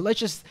could do. But let's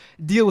just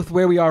deal with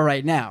where we are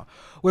right now,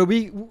 where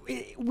we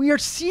are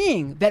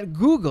seeing that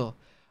Google,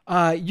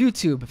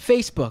 YouTube,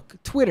 Facebook,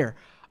 Twitter,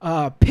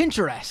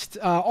 Pinterest,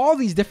 all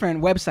these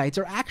different websites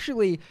are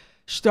actually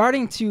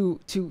starting to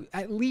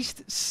at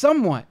least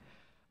somewhat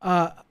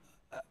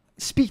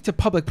speak to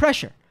public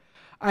pressure.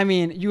 I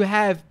mean, you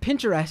have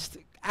Pinterest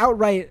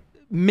outright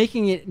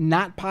making it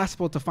not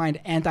possible to find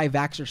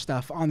anti-vaxxer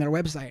stuff on their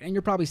website. And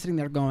you're probably sitting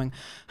there going,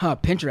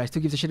 Pinterest,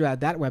 who gives a shit about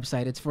that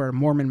website? It's for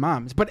Mormon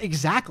moms. But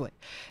exactly.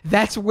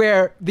 That's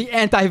where the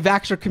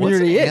anti-vaxxer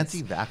community is. What's an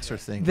anti-vaxxer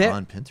thing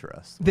on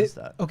Pinterest? What's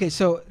that? Okay,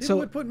 so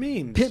what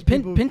memes?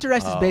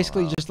 Pinterest is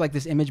basically just like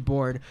this image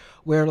board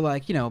where,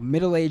 like, you know,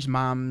 middle-aged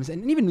moms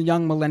and even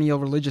young millennial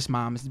religious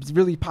moms, it's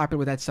really popular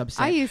with that subset.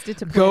 I used it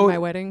to plan my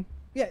wedding.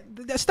 Yeah,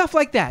 stuff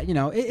like that. You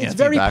know, it's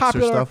very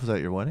popular. Stuff was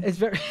at your wedding. It's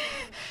very,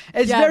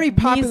 very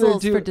popular.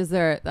 Measles for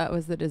dessert. That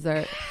was the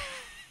dessert.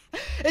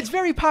 It's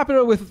very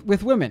popular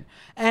with women,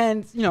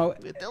 and you know,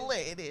 with the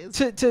ladies.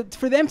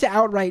 For them to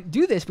outright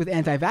do this with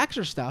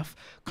anti-vaxxer stuff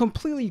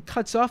completely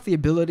cuts off the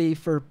ability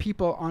for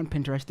people on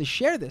Pinterest to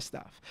share this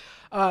stuff.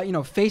 You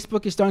know,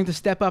 Facebook is starting to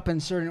step up in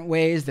certain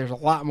ways. There's a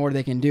lot more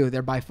they can do.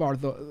 They're by far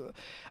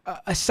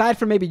aside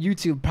from maybe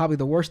YouTube, probably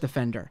the worst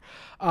offender.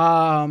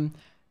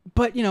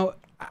 But you know,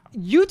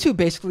 YouTube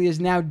basically is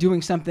now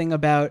doing something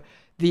about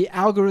the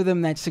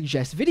algorithm that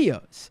suggests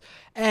videos.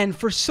 And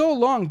for so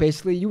long,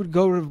 basically, you would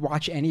go to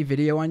watch any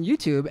video on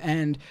YouTube,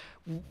 and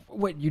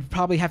you'd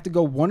probably have to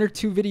go 1 or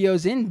 2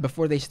 videos in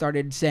before they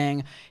started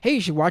saying, hey,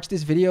 you should watch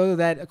this video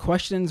that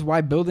questions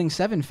why Building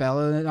 7 fell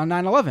on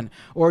 9/11.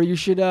 Or you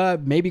should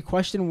maybe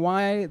question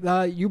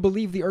why you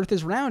believe the Earth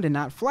is round and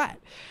not flat.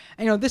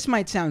 And, you know, this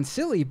might sound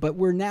silly, but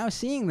we're now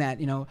seeing that,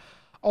 you know,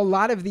 a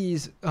lot of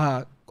these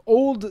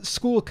old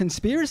school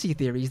conspiracy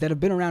theories that have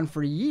been around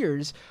for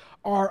years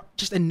are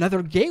just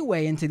another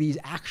gateway into these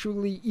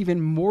actually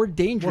even more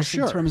dangerous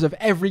in terms of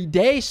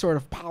everyday sort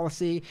of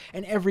policy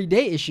and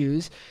everyday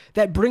issues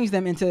that brings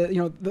them into, you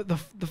know,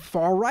 the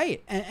far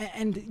right.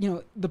 And you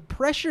know, the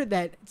pressure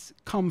that's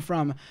come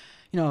from,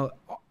 you know,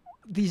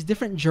 these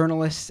different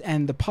journalists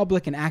and the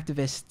public and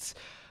activists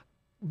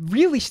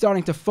really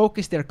starting to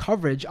focus their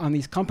coverage on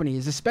these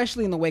companies,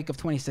 especially in the wake of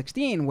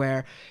 2016,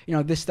 where, you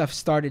know, this stuff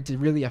started to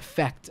really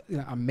affect, you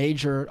know, a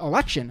major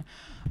election.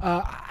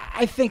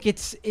 I think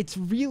it's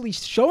really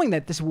showing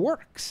that this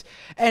works.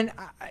 And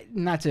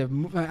let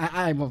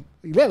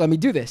me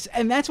do this.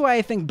 And that's why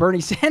I think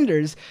Bernie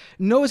Sanders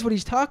knows what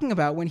he's talking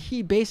about when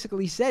he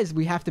basically says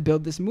we have to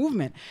build this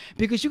movement.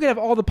 Because you could have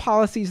all the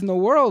policies in the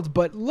world,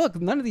 but look,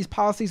 none of these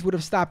policies would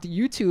have stopped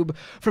YouTube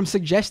from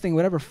suggesting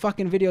whatever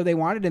fucking video they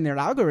wanted in their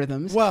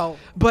algorithms. Well,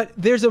 but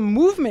there's a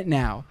movement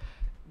now.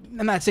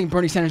 I'm not saying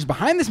Bernie Sanders is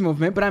behind this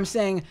movement, but I'm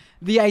saying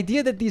the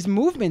idea that these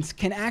movements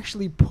can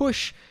actually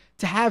push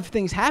to have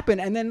things happen.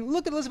 And then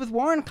look at Elizabeth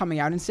Warren coming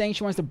out and saying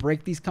she wants to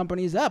break these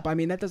companies up. I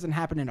mean, that doesn't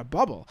happen in a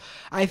bubble.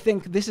 I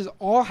think this is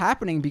all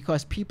happening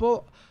because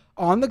people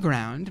on the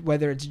ground,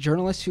 whether it's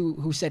journalists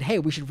who said, hey,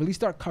 we should really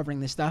start covering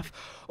this stuff,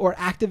 or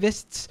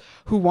activists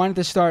who wanted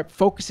to start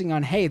focusing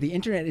on, hey, the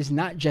internet is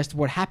not just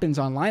what happens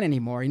online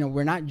anymore. You know,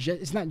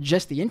 it's not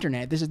just the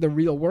internet. This is the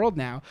real world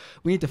now.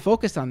 We need to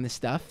focus on this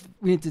stuff.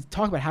 We need to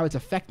talk about how it's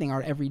affecting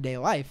our everyday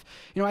life.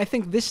 You know, I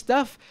think this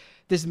stuff,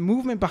 this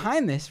movement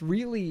behind this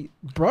really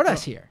brought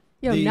us here.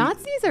 Yo,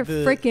 Nazis are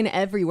freaking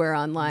everywhere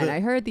online. I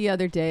heard the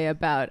other day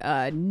about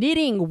a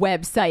knitting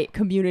website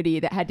community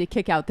that had to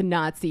kick out the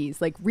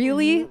Nazis. Like,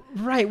 really?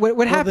 Right.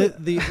 What happened?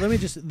 Let me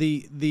just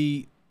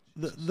the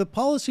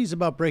policies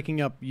about breaking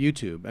up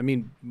YouTube. I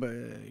mean,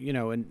 you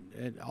know,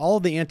 and all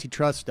of the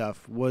antitrust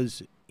stuff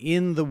was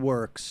in the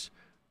works,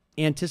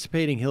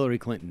 anticipating Hillary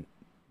Clinton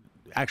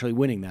actually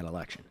winning that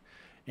election.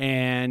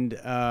 And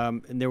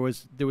there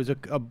was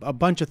a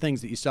bunch of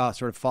things that you saw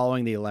sort of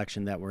following the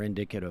election that were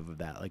indicative of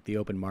that, like the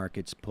open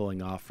markets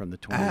pulling off from the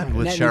 20. And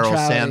with Sheryl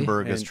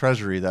Sandberg as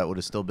Treasury, that would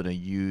have still been a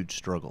huge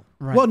struggle.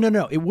 Right. Well,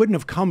 no, it wouldn't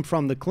have come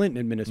from the Clinton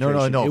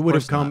administration. No, it would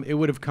have come. It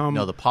would have come.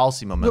 No, the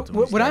policy momentum.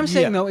 What I'm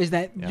saying though is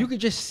that you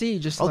could just see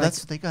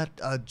that's they got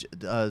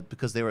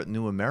because they were at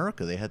New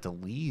America. They had to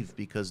leave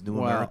because New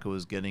America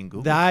was getting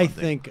Google. I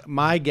think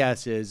my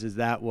guess is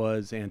that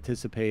was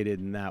anticipated,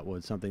 and that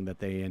was something that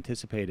they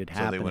anticipated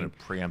happening. So they went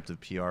a preemptive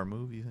PR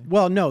move, you think?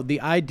 Well, no.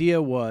 The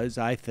idea was,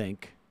 I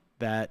think,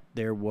 that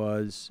there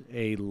was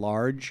a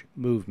large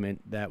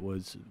movement that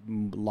was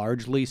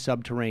largely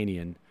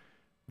subterranean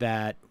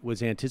that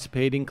was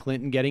anticipating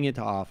Clinton getting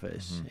into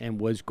office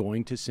and was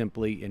going to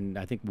simply, and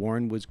I think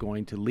Warren was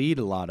going to lead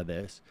a lot of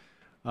this,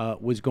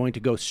 was going to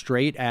go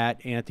straight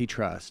at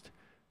antitrust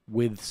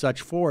with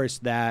such force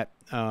that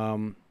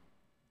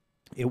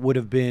it would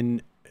have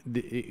been,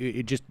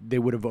 they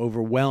would have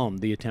overwhelmed,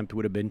 the attempt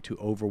would have been to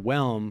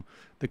overwhelm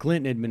the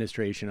Clinton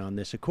administration on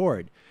this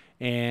accord,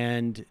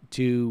 and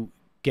to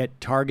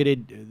get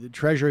targeted. The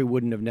Treasury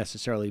wouldn't have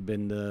necessarily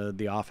been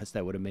the office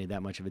that would have made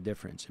that much of a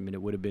difference. I mean,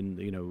 it would have been,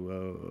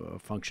 a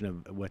function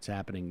of what's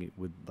happening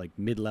with like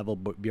mid-level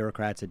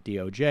bureaucrats at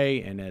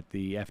DOJ and at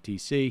the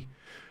FTC.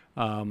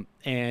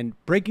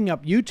 And breaking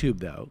up YouTube,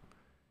 though,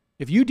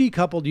 if you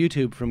decoupled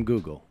YouTube from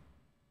Google,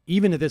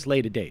 even at this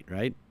late a date,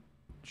 right,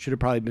 should have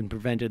probably been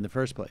prevented in the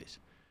first place.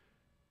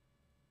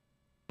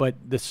 But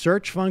the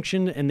search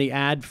function and the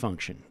ad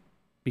function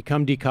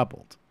become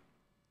decoupled.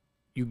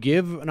 You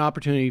give an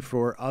opportunity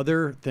for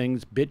other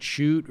things,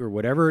 BitChute or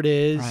whatever it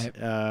is, Right.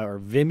 Or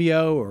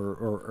Vimeo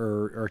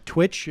or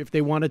Twitch, if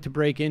they wanted to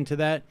break into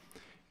that.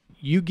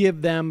 You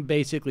give them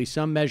basically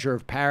some measure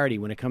of parity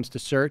when it comes to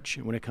search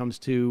and when it comes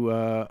to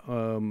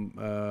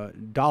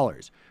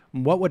dollars.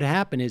 And what would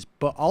happen is,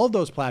 but all of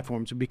those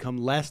platforms would become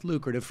less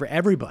lucrative for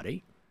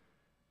everybody.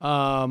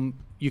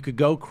 You could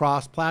go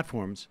cross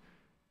platforms,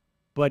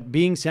 but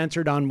being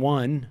censored on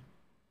one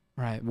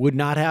would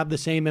not have the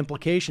same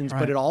implications,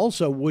 but it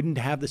also wouldn't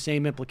have the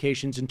same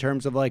implications in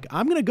terms of like,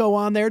 I'm going to go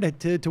on there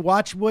to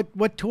watch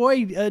what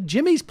toy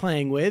Jimmy's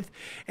playing with.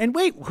 And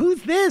wait,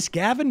 who's this?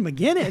 Gavin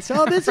McGinnis.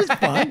 Oh, this is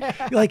fun.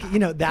 Like,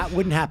 that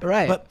wouldn't happen.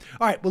 Right. But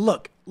all right, well,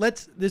 look,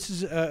 this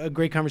is a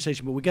great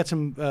conversation, but we got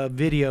some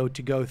video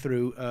to go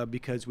through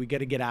because we got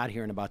to get out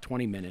here in about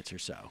 20 minutes or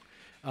so.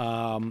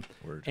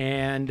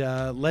 And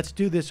let's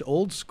do this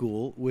old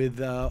school with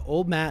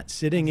old Matt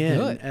sitting in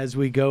as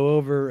we go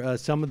over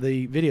some of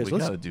the videos. We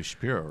got to do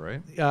Shapiro,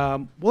 right?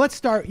 Well, let's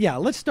start. Yeah,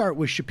 let's start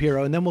with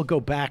Shapiro, and then we'll go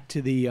back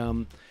to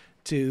the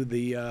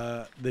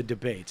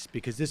debates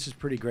because this is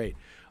pretty great.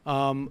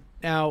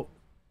 Now,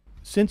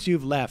 since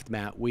you've left,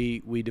 Matt,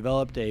 we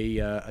developed a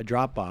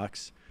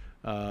Dropbox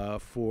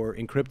for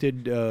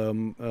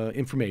encrypted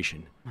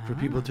information for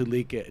people to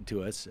leak it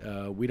to us.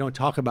 We don't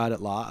talk about it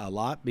a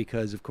lot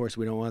because, of course,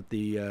 we don't want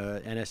the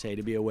NSA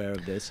to be aware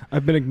of this.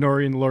 I've been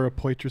ignoring Laura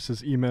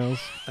Poitras's emails.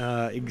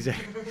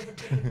 Exactly.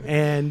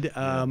 And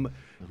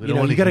we don't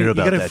want to hear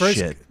about that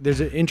shit. There's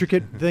an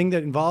intricate thing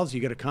that involves you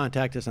got to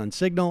contact us on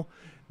Signal.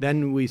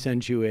 Then we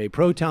send you a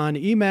Proton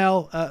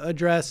email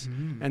address,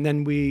 and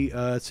then we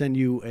send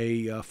you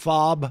a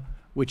fob,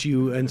 which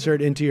you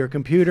insert into your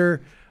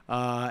computer.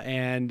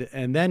 And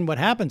then what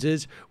happens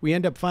is we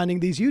end up finding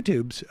these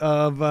YouTubes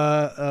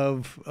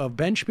of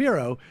Ben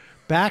Shapiro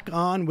back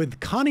on with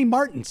Connie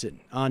Martinson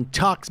on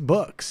Talks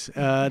Books.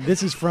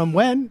 This is from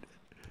when?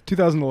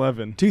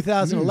 2011.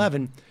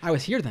 2011. I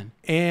was here then.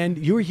 And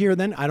you were here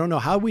then. I don't know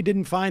how we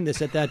didn't find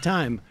this at that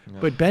time,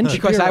 but Ben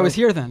Shapiro. Because I was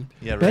here then.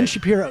 Yeah, Ben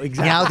Shapiro,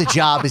 exactly. Now the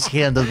job is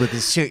handled with a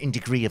certain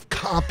degree of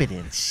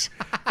competence.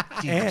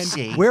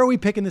 And where are we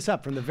picking this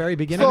up from the very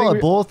beginning?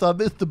 Both. I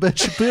missed the Ben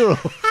Shapiro.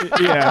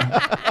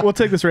 Yeah, we'll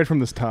take this right from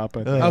this top.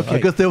 I think. I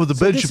guess there was a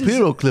Ben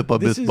Shapiro clip I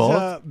missed, both.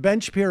 This is Ben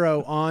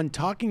Shapiro on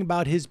talking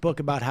about his book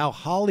about how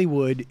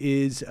Hollywood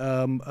is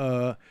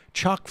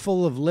chock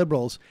full of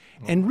liberals.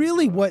 And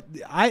really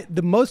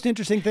the most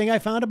interesting thing I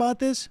found about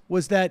this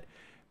was that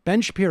Ben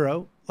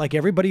Shapiro, like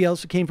everybody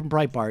else who came from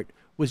Breitbart,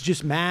 was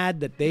just mad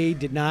that they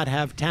did not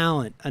have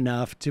talent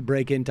enough to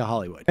break into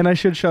Hollywood. And I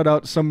should shout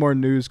out Some More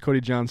News,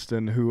 Cody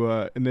Johnston, who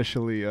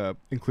initially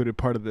included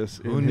part of this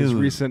in his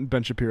recent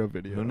Ben Shapiro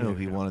video. Who knew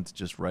he wanted to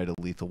just write a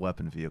lethal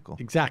weapon vehicle?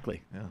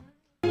 Exactly. Yeah.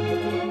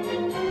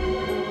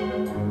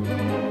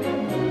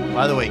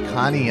 By the way,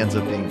 Connie ends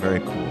up being very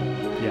cool.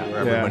 Yeah. Where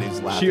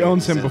everybody's laughing. She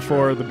owns him Central.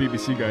 before the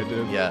BBC guy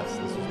did. Yes, this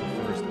was the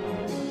first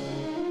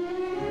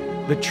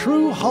one. The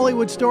true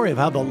Hollywood story of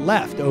how the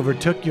left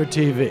overtook your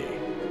TV.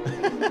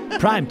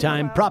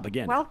 Primetime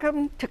propaganda.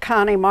 Welcome to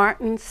Connie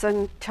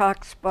Martinson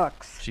Talks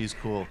Books. She's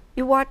cool.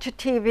 You watch a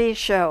TV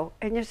show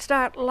and you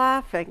start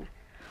laughing,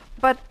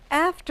 but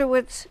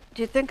afterwards,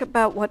 do you think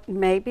about what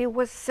maybe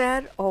was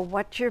said or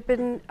what you've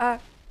been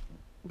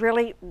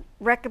really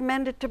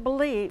recommended to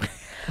believe?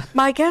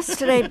 My guest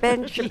today,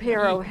 Ben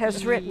Shapiro,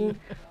 has written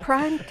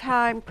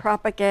Primetime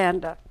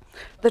Propaganda,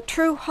 the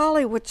true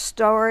Hollywood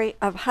story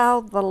of how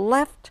the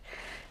left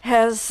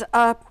has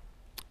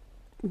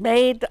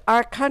made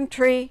our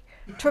country,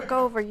 took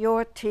over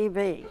your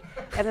TV,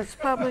 and it's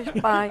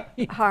published by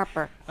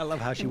Harper. I love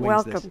how she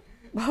wins this.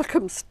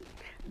 Welcome,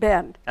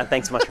 Ben. And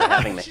thanks so much for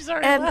having me. She's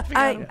already laughing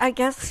at him. I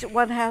guess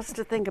one has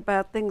to think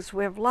about things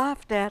we've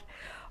laughed at,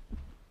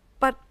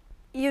 but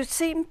you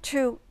seem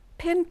to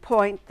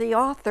pinpoint the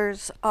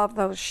authors of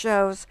those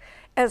shows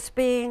as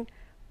being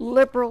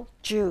liberal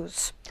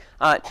Jews.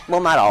 Well,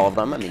 not all of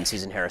them. I mean,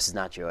 Susan Harris is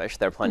not Jewish.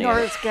 There are plenty. Nor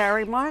is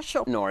Gary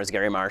Marshall. Nor is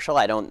Gary Marshall.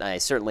 I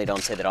certainly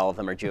don't say that all of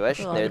them are Jewish.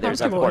 Well,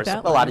 There's of course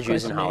a lot of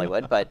Jews in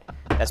Hollywood, but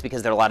that's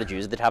because there are a lot of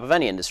Jews at the top of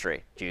any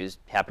industry. Jews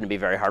happen to be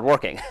very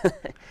hardworking.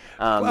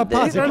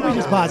 Pause it. Can we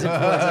just pause it for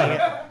a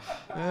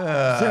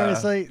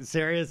second?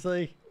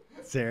 Seriously.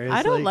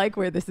 I don't like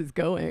where this is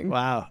going.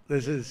 Wow,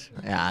 this is...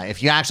 Yeah,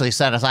 if you actually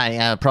set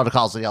aside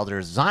protocols of the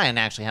elders of Zion,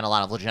 actually had a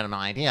lot of legitimate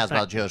ideas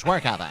about Jewish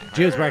work out there.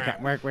 Jews work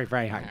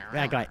very hard.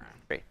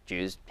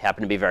 Jews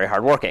happen to be very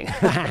hardworking.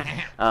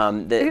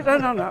 No.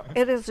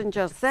 It isn't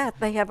just that.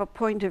 They have a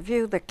point of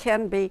view that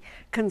can be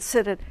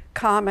considered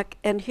comic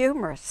and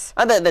humorous.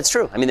 That's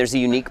true. I mean, there's a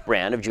unique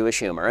brand of Jewish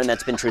humor, and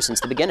that's been true since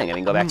the beginning. I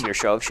mean, go back to your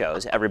show of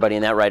shows. Everybody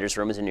in that writer's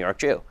room is a New York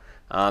Jew.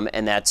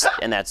 And that's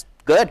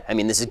good. I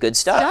mean, this is good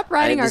stuff. Stop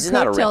writing our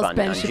coattails,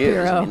 Ben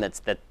Shapiro. Jews. I mean,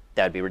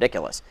 that would be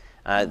ridiculous.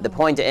 The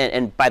point,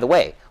 and by the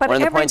way, one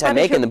of the points I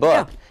make in the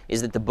book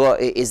is that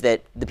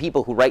the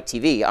people who write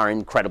TV are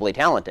incredibly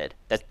talented.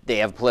 That they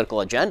have a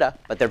political agenda,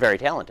 but they're very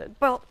talented.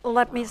 Well,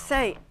 let me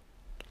say,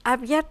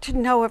 I've yet to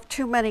know of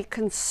too many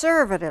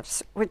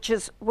conservatives, which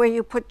is where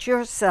you put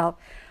yourself,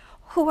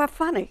 who are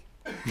funny.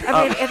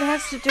 I mean, it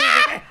has to do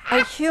with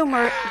a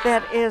humor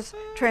that is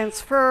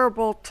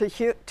transferable to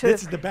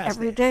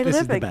everyday living.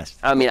 This is the best.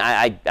 I mean,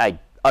 I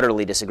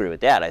utterly disagree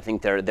with that. I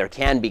think there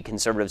can be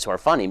conservatives who are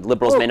funny.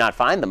 Liberals may not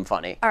find them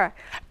funny. All right.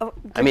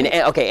 I mean,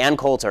 okay, Ann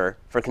Coulter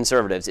for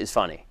conservatives is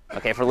funny.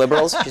 Okay, for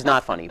liberals, she's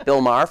not funny.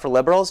 Bill Maher for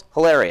liberals,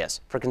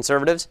 hilarious. For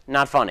conservatives,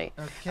 not funny.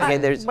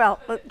 Okay, well,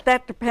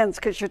 that depends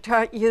because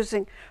you're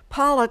using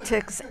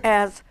politics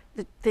as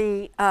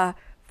the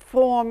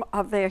form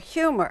of their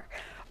humor,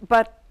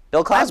 but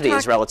Bill Cosby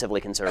is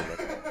relatively conservative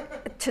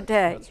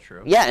today. That's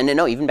true. Yeah, and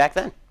no, even back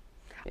then.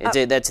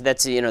 That's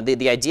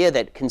the idea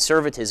that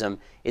conservatism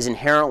is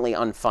inherently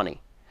unfunny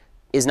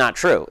is not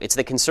true. It's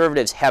that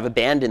conservatives have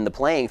abandoned the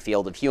playing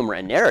field of humor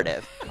and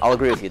narrative. I'll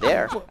agree with you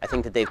there. I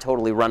think that they've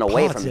totally run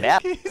away from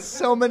that.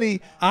 So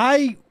many.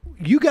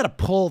 You got to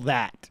pull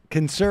that.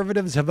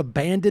 Conservatives have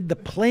abandoned the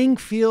playing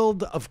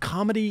field of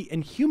comedy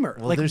and humor.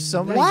 Well, there's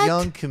so many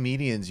young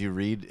comedians you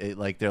read,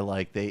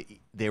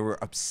 they were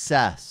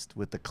obsessed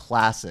with the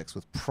classics,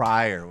 with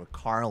Pryor, with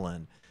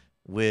Carlin,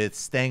 with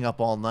staying up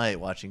all night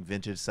watching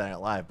vintage Saturday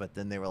Night Live, but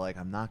then they were like,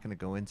 I'm not going to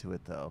go into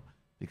it though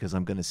because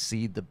I'm going to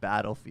cede the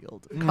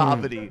battlefield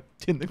comedy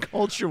in the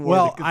culture war.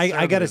 Well,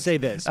 I got to say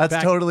this.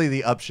 That's totally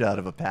the upshot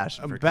of a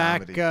passion for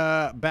comedy.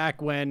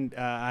 Back when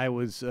I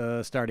was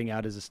starting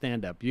out as a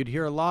stand-up, you'd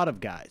hear a lot of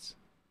guys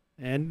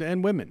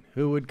and women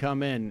who would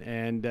come in,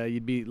 and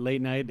you'd be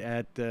late night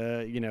at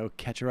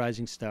Catch a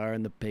Rising Star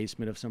in the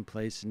basement of some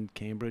place in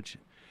Cambridge,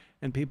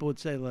 and people would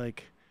say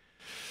like,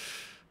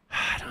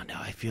 I don't know.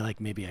 I feel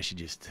like maybe I should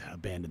just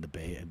abandon the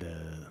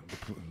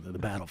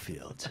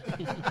battlefield.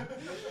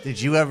 Did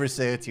you ever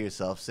say it to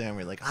yourself, Sam?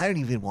 You're like, I don't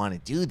even want to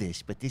do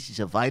this, but this is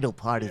a vital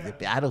part of the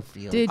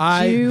battlefield. Did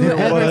you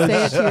ever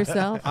say it to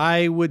yourself?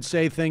 I would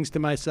say things to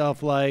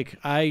myself like,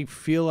 I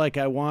feel like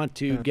I want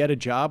to get a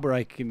job where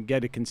I can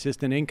get a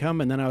consistent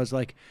income, and then I was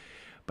like,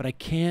 but I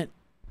can't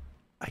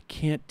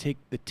take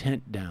the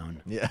tent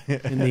down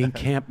in the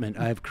encampment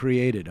I've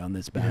created on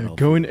this battle.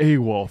 Going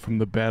AWOL from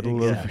the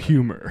battle of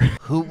humor.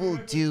 Who will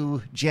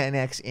do Gen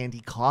X Andy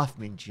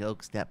Kaufman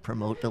jokes that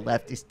promote the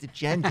leftist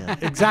agenda?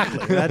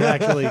 Exactly. That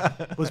actually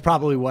was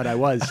probably what I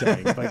was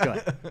saying. But go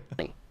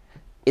ahead.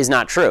 Is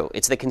not true.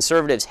 It's that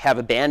conservatives have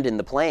abandoned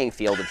the playing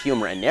field of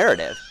humor and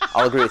narrative.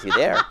 I'll agree with you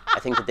there.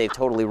 I think that they've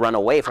totally run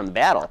away from the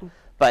battle.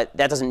 But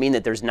that doesn't mean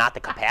that there's not the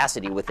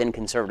capacity within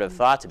conservative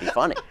thought to be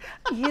funny.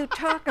 You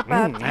talk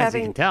about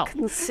having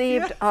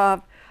conceived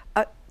of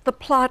the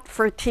plot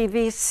for a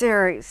TV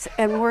series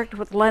and worked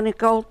with Lenny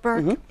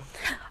Goldberg.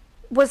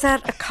 Was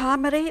that a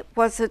comedy?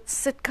 Was it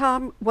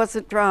sitcom? Was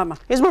it drama?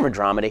 It was more of a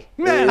dramedy.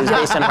 It was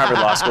based on Harvard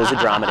Law School. It was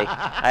a dramedy.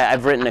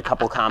 I've written a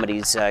couple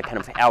comedies, kind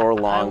of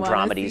hour-long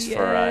dramedies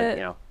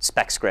for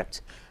spec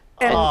script.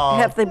 And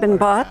have they been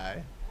bought?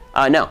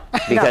 No,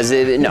 because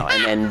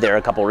and there are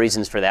a couple of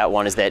reasons for that.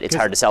 One is that it's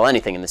hard to sell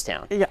anything in this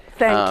town. Yeah,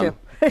 thank you.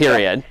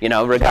 Period.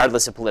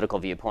 Regardless of political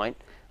viewpoint.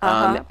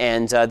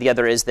 And the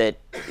other is that,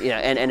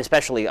 and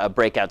especially a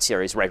breakout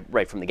series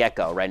right from the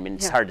get-go, right? I mean,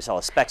 it's hard to sell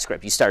a spec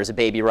script. You start as a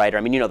baby writer.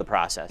 I mean, you know the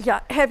process.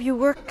 Yeah. Have you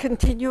worked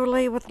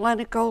continually with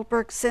Lenny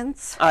Goldberg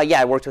since?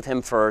 Yeah, I worked with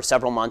him for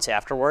several months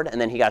afterward, and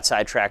then he got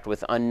sidetracked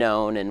with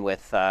Unknown and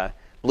with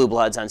Blue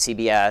Bloods on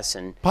CBS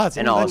and all of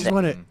that. I just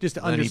want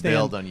to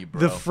understand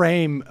the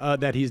frame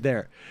that he's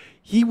there.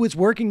 He was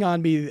working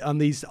on me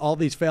on all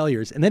these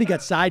failures, and then he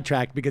got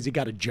sidetracked because he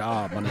got a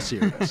job on a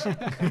series.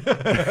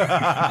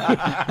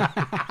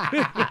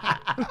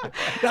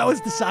 That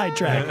was the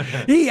sidetrack.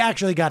 He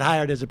actually got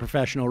hired as a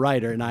professional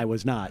writer, and I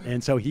was not,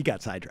 and so he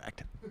got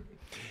sidetracked.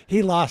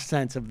 He lost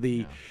sense of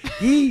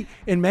he,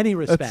 in many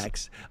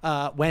respects,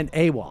 went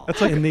AWOL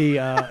in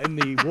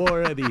the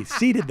war. He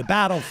ceded the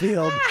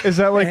battlefield. Is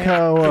that like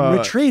how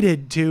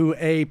retreated to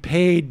a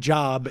paid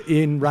job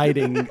in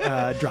writing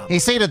drama? He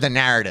ceded the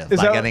narrative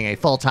by getting a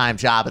full-time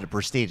job at a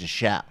prestigious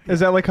show.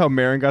 Is that like how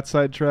Maron got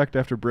sidetracked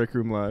after Break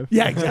Room Live?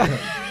 Yeah, exactly.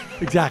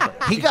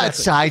 Exactly. He got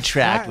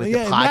sidetracked with the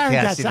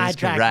podcast in his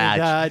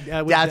garage.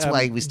 That's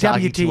why he was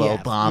talking to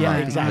Obama. Yeah,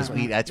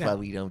 exactly. That's why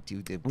we don't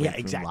do the Break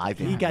Room Live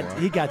anymore.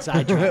 He got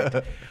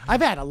sidetracked.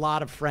 I've had a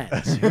lot of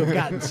friends who have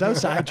gotten so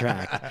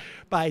sidetracked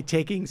by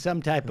taking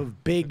some type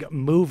of big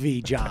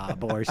movie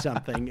job or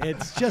something.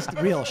 It's just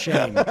a real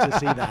shame to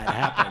see that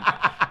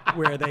happen.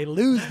 where they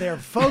lose their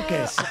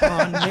focus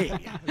on me.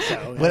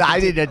 So, what I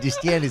didn't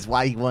understand is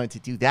why he wanted to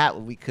do that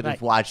when we could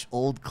have watched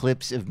old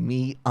clips of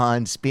me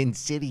on Spin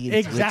City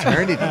into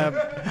eternity.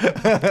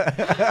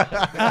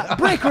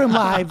 Break Room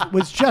Live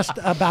was just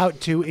about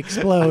to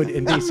explode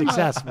and be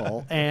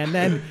successful, and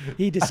then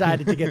he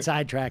decided to get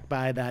sidetracked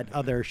by that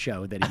other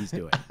show that he's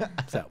doing.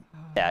 So.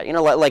 Yeah, you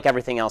know, like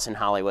everything else in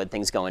Hollywood,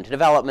 things go into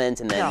development,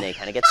 and then they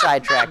kind of get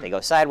sidetracked. They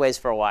go sideways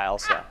for a while.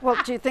 So. Well,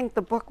 do you think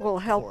the book will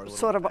help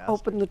sort of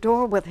open the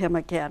door with him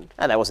again?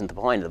 That wasn't the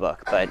point of the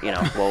book, but you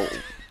know, well,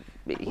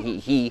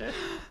 he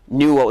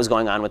knew what was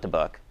going on with the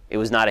book. It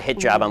was not a hit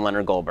job on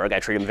Leonard Goldberg. I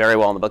treat him very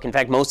well in the book. In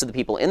fact, most of the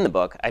people in the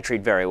book I treat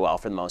very well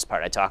for the most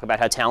part. I talk about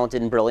how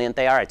talented and brilliant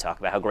they are. I talk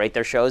about how great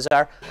their shows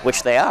are,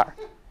 which they are,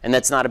 and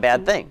that's not a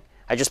bad thing.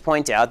 I just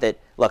point out that,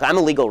 look, I'm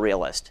a legal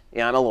realist. You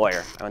know, I'm a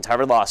lawyer. I went to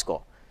Harvard Law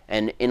School.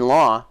 And in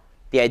law,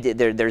 the idea,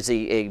 there's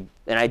an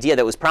idea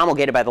that was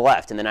promulgated by the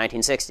left in the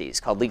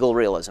 1960s called legal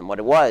realism. What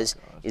it was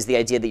is the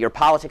idea that your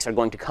politics are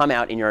going to come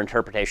out in your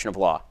interpretation of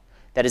law.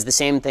 That is the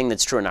same thing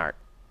that's true in art.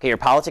 Okay, your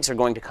politics are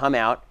going to come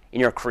out in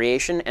your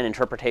creation and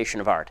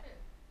interpretation of art.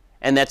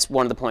 And that's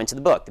one of the points of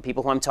the book. The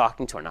people who I'm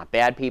talking to are not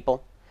bad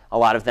people. A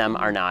lot of them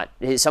are not.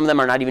 Some of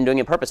them are not even doing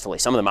it purposefully.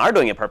 Some of them are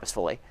doing it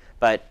purposefully.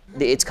 But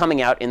it's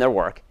coming out in their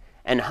work.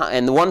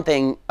 And the one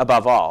thing,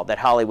 above all, that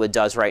Hollywood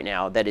does right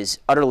now that is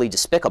utterly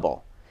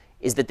despicable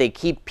is that they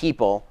keep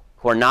people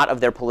who are not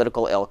of their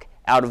political ilk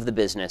out of the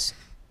business,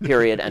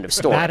 period, end of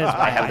story.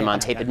 I have them on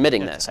tape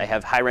admitting this. I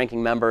have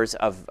high-ranking members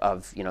of the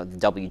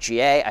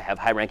WGA. I have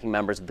high-ranking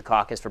members of the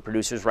Caucus for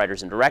Producers,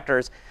 Writers, and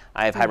Directors.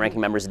 I have high-ranking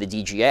members of the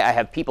DGA. I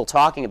have people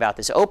talking about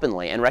this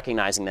openly and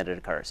recognizing that it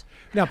occurs.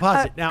 Now,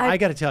 pause it. Now, I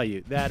got to tell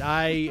you that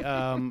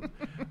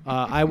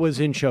I was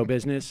in show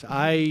business.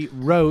 I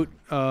wrote...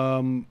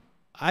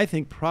 I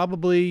think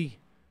probably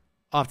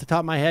off the top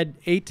of my head,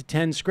 8 to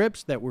 10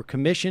 scripts that were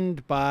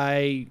commissioned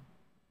by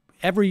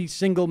every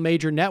single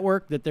major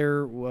network that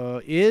there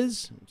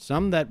is,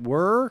 some that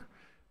were,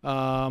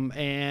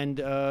 and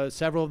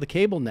several of the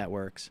cable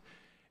networks.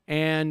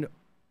 And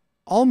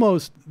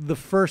almost the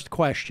first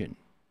question,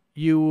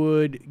 you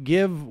would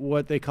give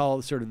what they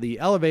call sort of the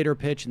elevator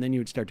pitch, and then you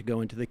would start to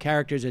go into the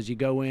characters as you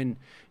go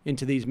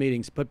into these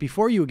meetings. But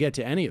before you would get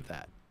to any of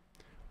that,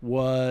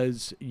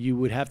 you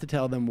would have to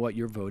tell them what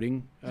your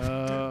voting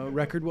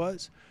record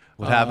was.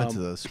 What happened to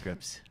those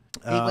scripts?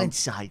 They went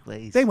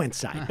sideways. They went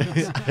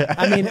sideways.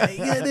 I mean,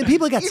 the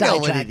people got sidetracked.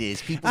 You know what it is.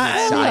 People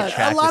get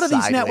sidetracked. A lot of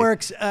these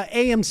networks,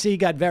 AMC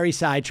got very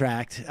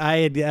sidetracked. I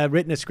had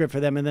written a script for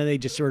them, and then they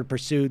just sort of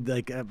pursued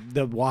like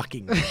The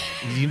Walking Dead.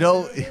 You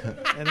know,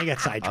 and they got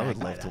sidetracked. I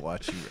would love to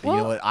watch you. Well,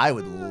 you know what? I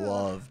would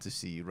love to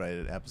see you write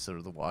an episode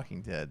of The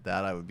Walking Dead.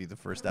 That would be the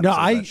first episode.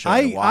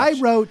 No, I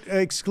wrote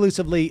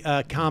exclusively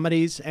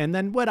comedies, and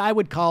then what I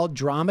would call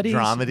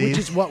dramedies, which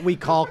is what we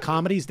call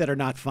comedies that are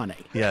not funny.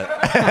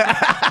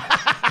 Yeah.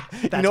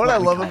 You know what I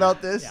love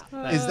about this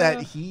is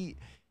that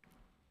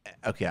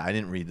okay, I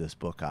didn't read this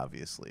book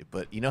obviously,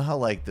 but you know how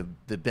like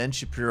the Ben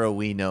Shapiro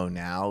we know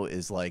now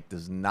is like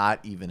does not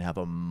even have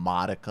a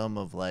modicum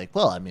of like,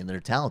 well, I mean, they're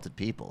talented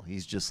people.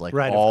 He's just like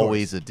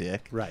always a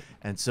dick. Right.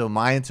 And so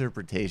my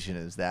interpretation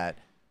is that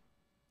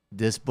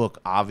this book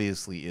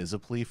obviously is a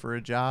plea for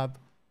a job.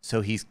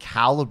 So he's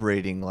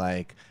calibrating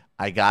like,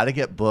 I got to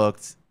get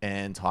booked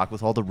and talk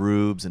with all the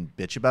rubes and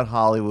bitch about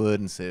Hollywood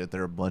and say that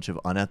they're a bunch of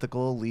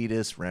unethical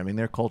elitists ramming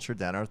their culture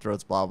down our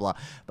throats, blah, blah.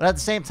 But at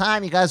the same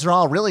time, you guys are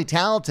all really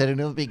talented, and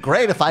it would be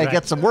great if I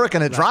get some work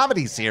in a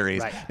dramedy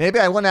series. Right. Maybe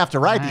I wouldn't have to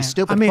write these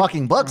stupid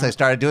fucking books I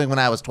started doing when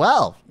I was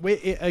 12.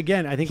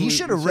 Again, I think he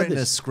should have written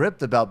a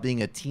script about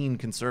being a teen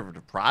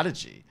conservative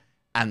prodigy.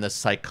 And the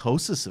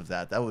psychosis of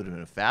that would have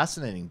been a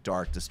fascinating,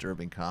 dark,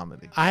 disturbing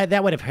comedy.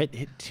 That would have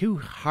hit too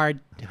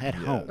hard at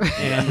home.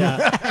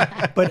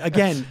 And, but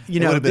again,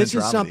 this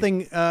is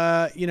something,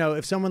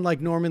 if someone like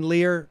Norman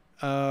Lear,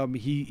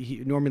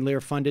 Norman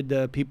Lear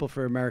funded People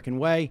for American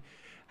Way,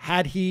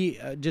 had he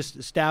just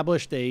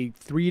established a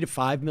 $3 to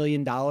 $5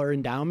 million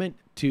endowment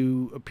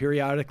to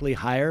periodically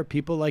hire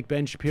people like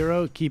Ben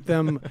Shapiro, keep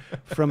them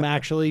from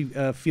actually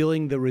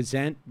feeling the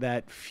resent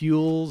that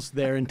fuels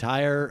their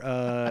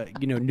entire,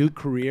 new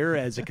career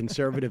as a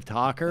conservative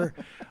talker,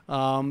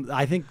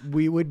 I think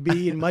we would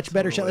be in much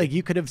better shape. Like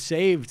you could have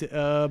saved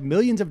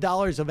millions of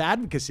dollars of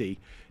advocacy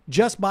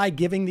just by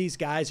giving these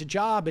guys a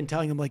job and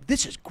telling them like,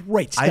 this is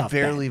great stuff. I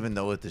barely even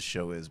know what this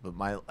show is, but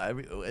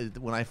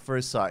when I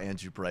first saw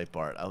Andrew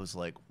Breitbart, I was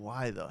like,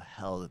 why the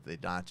hell did they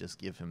not just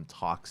give him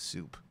talk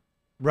soup?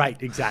 Right,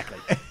 exactly.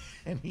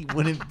 And he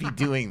wouldn't be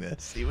doing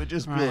this. He would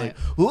just be like,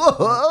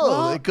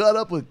 whoa, they caught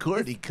up with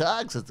Courtney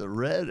Cox at the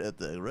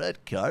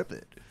red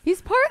carpet.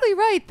 He's partly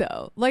right,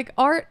 though. Like,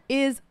 art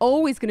is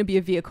always going to be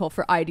a vehicle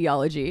for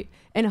ideology,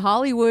 and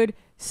Hollywood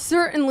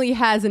certainly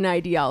has an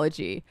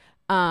ideology.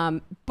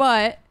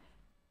 But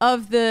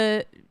of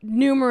the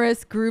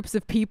numerous groups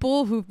of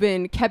people who've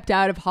been kept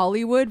out of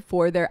Hollywood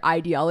for their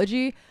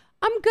ideology,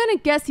 I'm going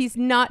to guess he's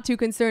not too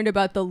concerned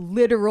about the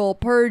literal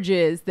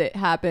purges that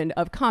happened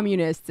of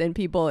communists and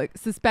people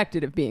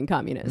suspected of being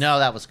communists. No,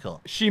 that was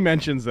cool. She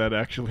mentions that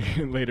actually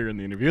later in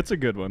the interview. It's a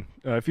good one.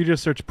 If you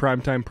just search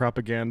primetime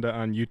propaganda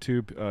on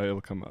YouTube,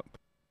 it'll come up.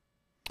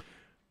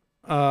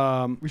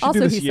 We should do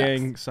this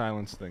Yang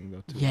silence thing,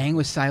 though, too. Yang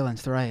was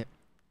silenced, right.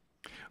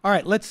 All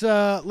right, let's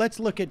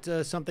look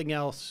at something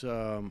else.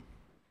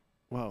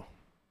 Whoa.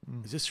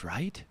 Is this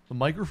right? The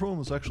microphone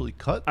was actually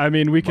cut. I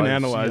mean, we can by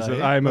analyze CIA.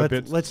 it. I'm a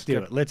bit. Let's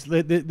do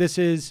it. This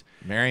is.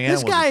 Marianne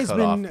This guy has cut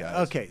been off,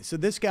 guys. okay. So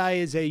this guy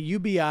is a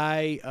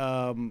UBI.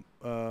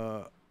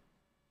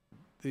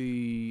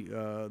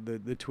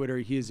 The Twitter.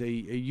 He is a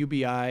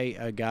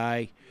UBI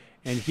guy,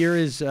 and here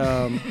is. We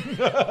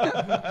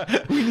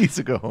need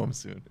to go home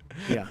soon.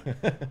 Yeah.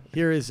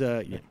 Here is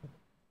yeah.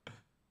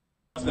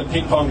 The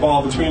ping pong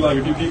ball between like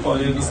a few people,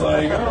 and it's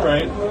like, all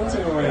right, what's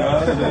going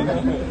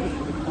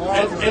on?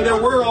 And there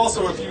were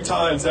also a few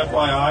times,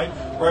 FYI,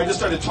 where I just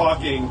started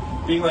talking,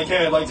 being like,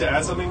 hey, I'd like to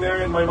add something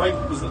there, and my mic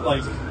was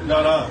like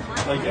not on.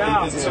 Like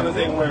it's the sort of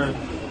thing where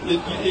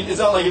it's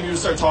not like if you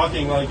just start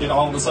talking, like it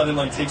all of a sudden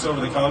like takes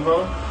over the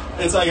convo.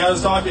 It's like I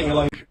was talking and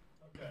like.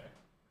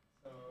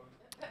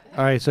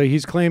 All right, so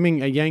he's claiming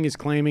Yang is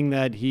claiming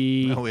that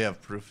he. Oh, we have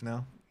proof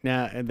now.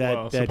 Now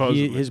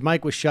his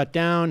mic was shut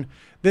down.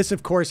 This,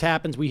 of course,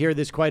 happens. We hear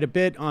this quite a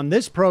bit on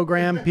this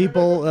program.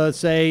 People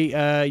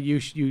say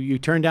you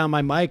turned down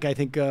my mic. I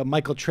think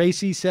Michael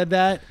Tracy said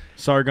that.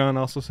 Sargon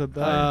also said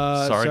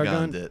that.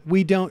 Sargon did.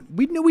 We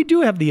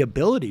do have the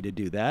ability to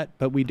do that,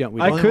 but we don't.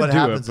 What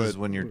happens is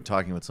when you're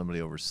talking with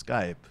somebody over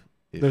Skype.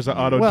 There's an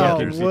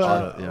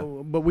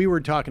auto. But we were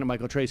talking to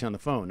Michael Tracy on the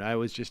phone. I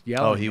was just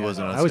yelling. Oh, he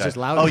wasn't on Skype. I was just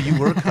loud. Oh, you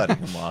were cutting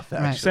him off,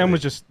 actually. Right. Sam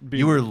was just.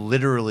 You were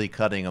literally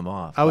cutting him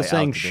off. I was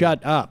saying,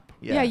 shut up.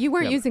 Yeah, you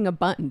weren't using a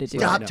button to do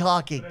it. Stop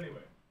talking.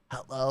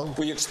 Hello?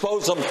 We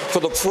expose him for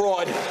the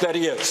fraud that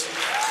he is.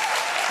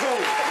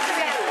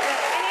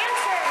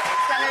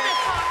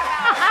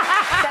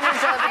 Senator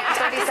Gillibrand,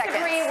 30 seconds. I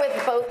disagree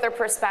with both their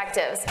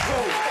perspectives.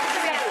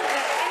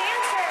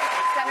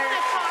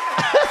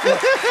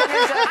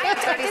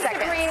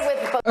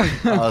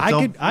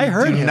 I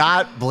heard Do him.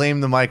 not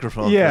blame the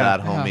microphone for that,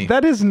 homie.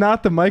 That is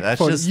not the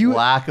microphone. That's just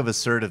lack of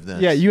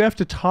assertiveness. Yeah, you have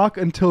to talk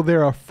until they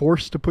are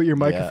forced to put your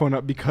microphone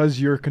up because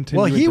you're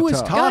continuing Well, he to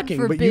was talk.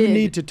 talking, but you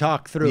need to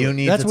talk through it. You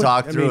need to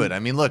talk through it. I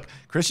mean, look,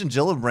 Christian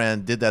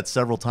Gillibrand did that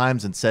several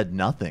times and said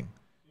nothing.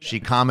 She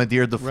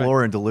commandeered the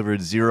floor and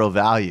delivered zero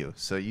value.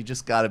 So you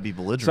just got to be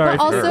belligerent.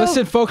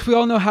 Listen, folks, we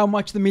all know how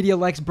much the media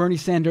likes Bernie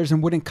Sanders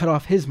and wouldn't cut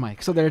off his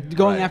mic. So they're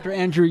going after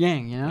Andrew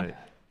Yang, you know? Right.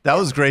 That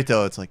was great,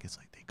 though. It's like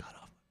they cut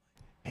off.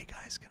 Hey,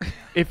 guys.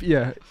 Hey,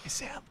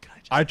 Sam,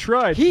 I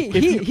tried.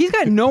 He's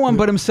got no one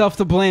but himself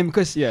to blame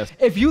because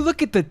if you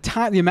look at the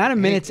time, the amount of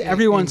minutes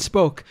everyone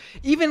spoke,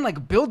 even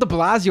like Bill de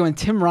Blasio and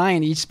Tim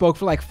Ryan each spoke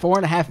for like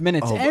 4.5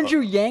 minutes.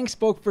 Andrew Yang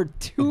spoke for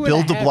 2.5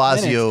 Bill de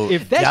Blasio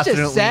minutes. That's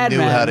definitely just sad, knew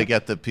man. how to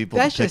get the people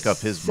to pick up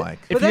his mic.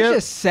 But that's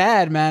just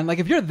sad, man. Like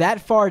if you're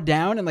that far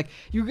down and like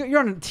you're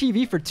on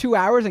TV for 2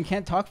 hours and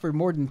can't talk for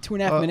more than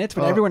 2.5 minutes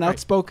when everyone else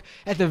spoke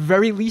at the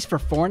very least for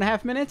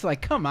 4.5 minutes,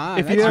 like come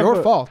on, that's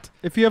your fault.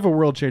 If you have a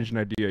world-changing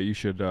idea, you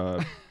should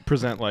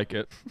present like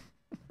it.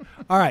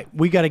 All right,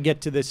 we got to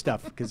get to this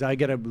stuff because I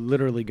got to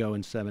literally go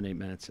in 7-8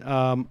 minutes.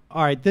 All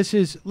right,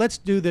 let's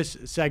do this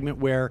segment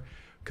where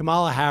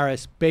Kamala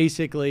Harris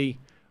basically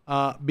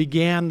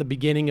began the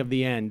beginning of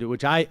the end,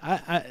 which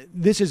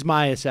this is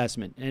my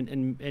assessment,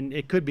 and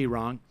it could be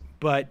wrong,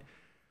 but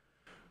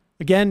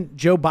again,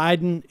 Joe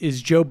Biden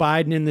is Joe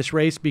Biden in this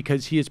race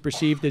because he is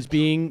perceived as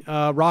being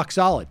rock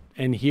solid,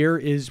 and here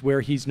is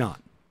where he's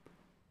not.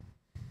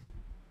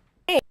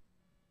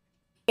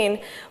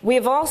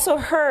 We've also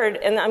heard,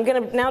 and I'm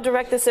going to now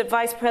direct this at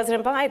Vice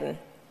President Biden,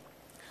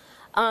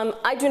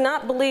 I do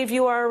not believe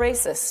you are a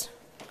racist.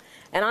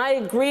 And I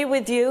agree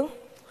with you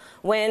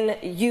when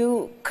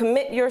you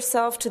commit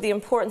yourself to the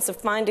importance of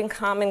finding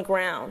common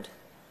ground.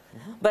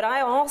 But I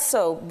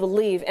also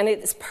believe, and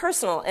it's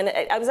personal, and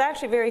I was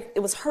actually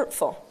it was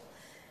hurtful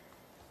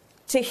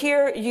to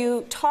hear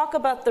you talk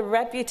about the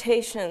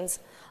reputations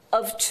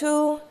of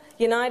two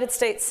United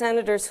States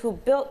senators who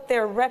built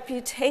their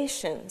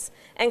reputations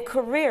and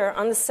career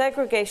on the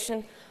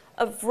segregation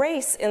of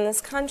race in this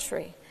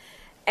country.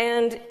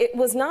 And it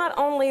was not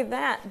only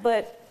that,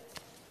 but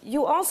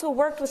you also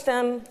worked with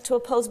them to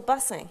oppose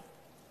busing.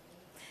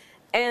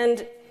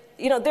 And,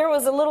 you know, there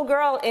was a little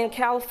girl in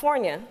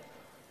California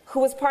who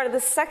was part of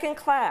the second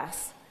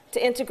class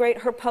to integrate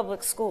her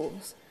public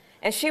schools.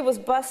 And she was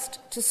bused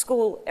to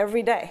school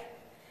every day.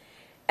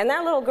 And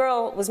that little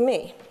girl was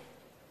me.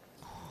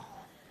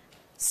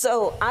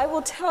 So I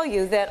will tell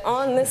you that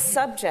on this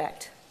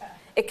subject,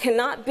 it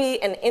cannot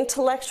be an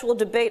intellectual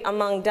debate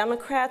among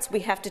Democrats. We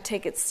have to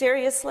take it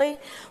seriously.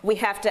 We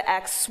have to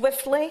act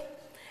swiftly.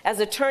 As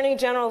Attorney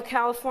General of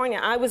California,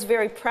 I was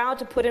very proud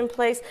to put in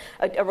place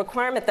a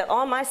requirement that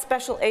all my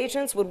special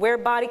agents would wear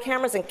body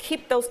cameras and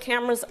keep those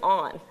cameras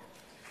on.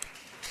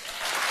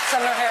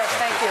 Senator Harris,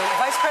 thank you.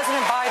 Vice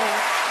President Biden,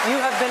 you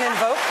have been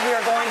invoked. We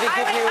are going to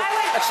give you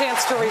a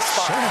chance to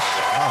respond.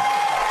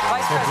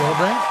 Vice President.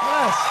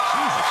 Yes.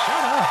 Jesus,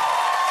 shut up.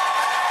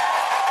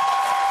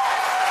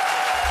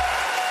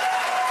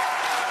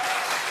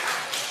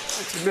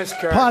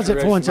 Pause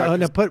it for one second.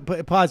 No,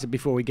 pause it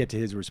before we get to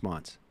his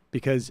response,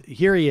 because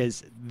here he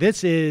is.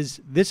 This is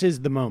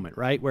the moment,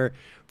 right? Where,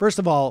 first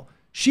of all,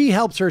 she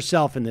helps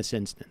herself in this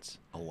instance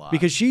a lot,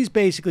 because she's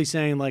basically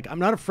saying, like, I'm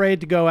not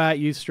afraid to go at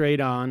you straight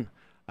on.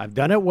 I've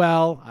done it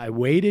well. I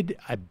waited.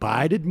 I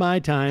bided my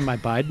time.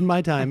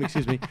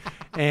 Excuse me.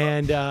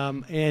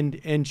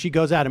 And she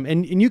goes at him.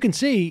 And you can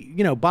see,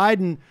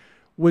 Biden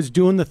was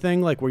doing the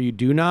thing like where you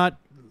do not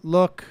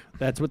look.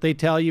 That's what they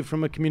tell you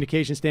from a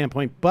communication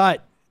standpoint.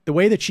 But the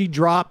way that she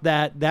dropped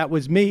that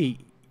was me.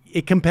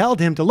 It compelled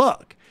him to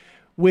look,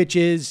 which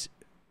is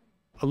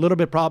a little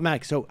bit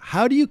problematic. So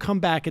how do you come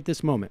back at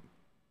this moment?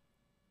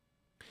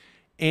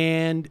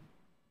 And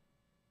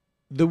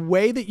the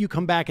way that you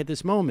come back at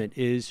this moment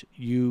is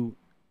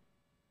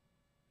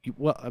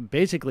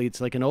basically it's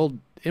like an old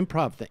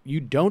improv thing. You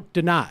don't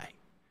deny,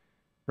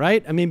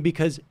 right? I mean,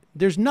 because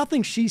there's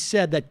nothing she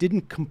said that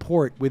didn't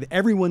comport with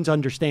everyone's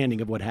understanding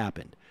of what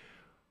happened.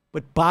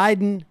 But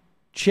Biden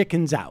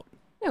chickens out.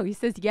 No, he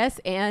says yes,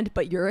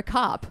 but you're a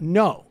cop.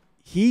 No,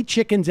 he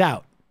chickens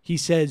out. He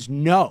says,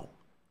 no,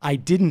 I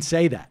didn't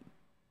say that.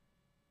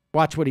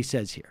 Watch what he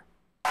says here.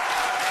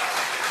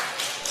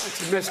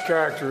 It's a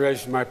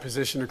mischaracterization of my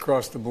position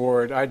across the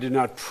board. I did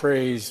not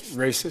praise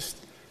racist.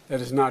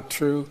 That is not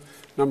true.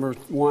 Number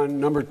one.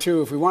 Number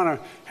two, if we want to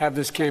have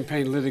this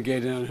campaign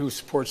litigated on who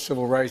supports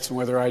civil rights and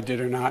whether I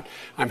did or not,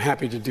 I'm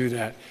happy to do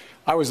that.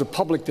 I was a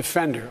public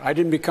defender. I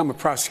didn't become a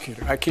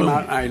prosecutor. I came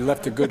out and I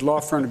left a good law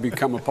firm to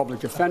become a public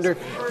defender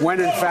when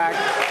in fact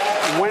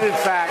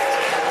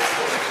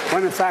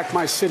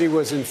my city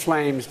was in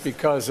flames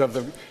because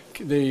of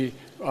the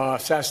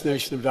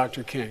assassination of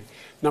Dr. King.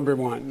 Number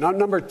one.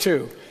 Number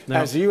two,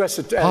 now, as the U.S.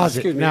 Pause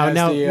it.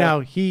 Now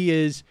he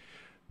is.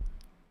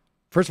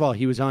 First of all,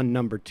 he was on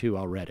number two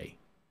already.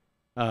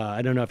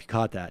 I don't know if you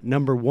caught that.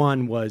 Number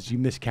one was you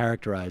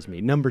mischaracterized me.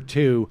 Number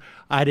two,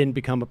 I didn't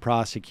become a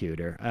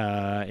prosecutor,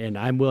 and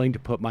I'm willing to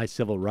put my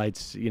civil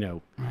rights,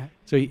 Right.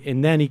 So,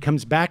 and then he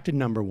comes back to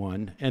number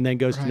one and then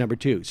goes to number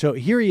two. So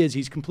here he is.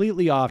 He's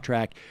completely off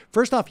track.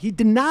 First off, he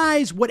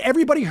denies what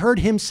everybody heard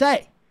him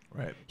say.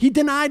 Right. He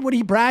denied what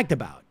he bragged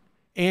about.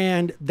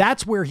 And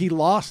that's where he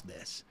lost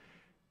this.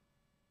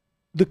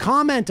 The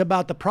comment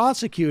about the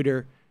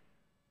prosecutor,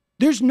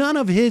 there's none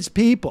of his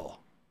people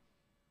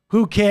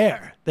who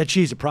care that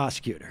she's a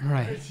prosecutor.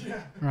 Right.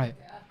 Right.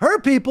 Her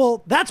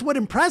people, that's what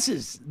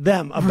impresses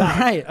them about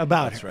her.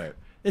 That's right.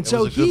 And it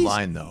so was a good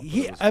line, though.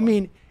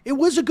 It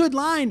was a good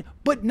line,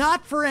 but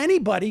not for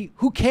anybody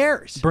who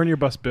cares. Burn Your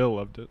Bus Bill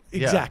loved it.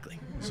 Exactly.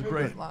 Yeah. It's a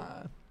great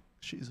line.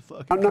 She's a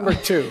fucking. I'm number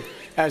two.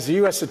 As the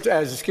Vice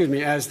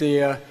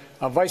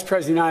President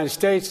of the United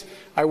States,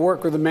 I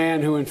work with a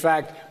man who, in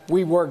fact,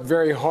 we worked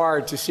very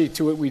hard to see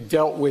to it we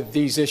dealt with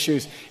these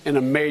issues in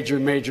a major,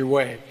 major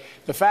way.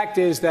 The fact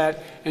is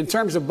that in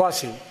terms of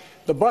busing,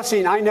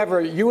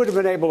 you would have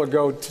been able to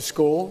go to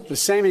school the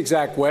same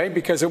exact way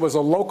because it was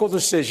a local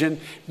decision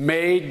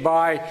made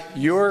by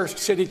your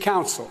city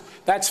council.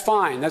 That's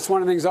fine. That's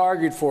one of the things I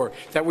argued for,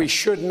 that we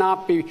should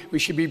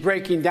be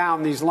breaking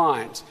down these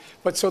lines.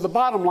 But so the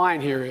bottom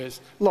line here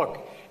is,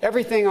 look,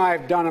 everything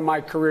I've done in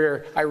my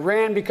career, I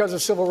ran because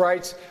of civil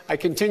rights. I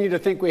continue to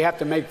think we have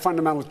to make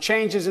fundamental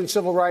changes in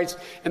civil rights.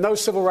 And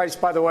those civil rights,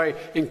 by the way,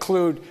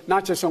 include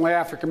not just only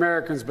African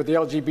Americans, but the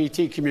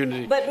LGBT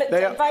community. But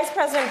Vice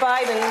President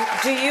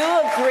Biden, do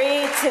you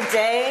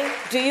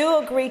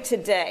agree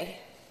today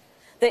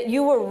that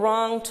you were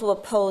wrong to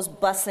oppose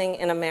busing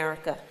in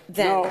America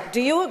then? No. Do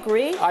you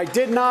agree? I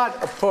did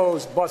not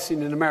oppose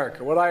busing in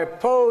America. What I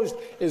opposed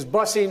is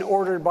busing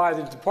ordered by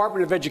the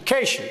Department of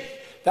Education.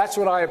 That's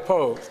what I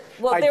opposed.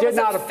 Well, there was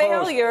a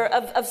failure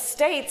of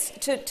states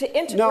to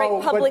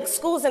integrate public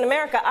schools in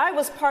America. I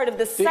was part of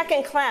the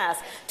second class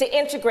to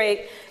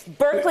integrate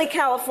Berkeley,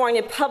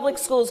 California public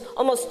schools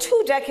almost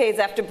 2 decades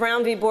after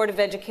Brown v. Board of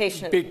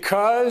Education.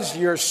 Because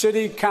your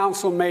city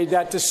council made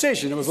that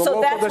decision. It was a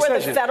local decision. So that's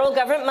where the federal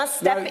government must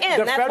step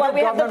in. That's why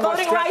we have the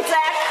Voting Rights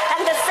Act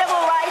and the Civil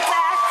Rights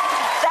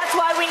Act. That's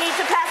why we need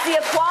to pass the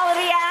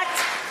Equality Act.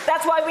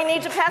 That's why we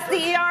need to pass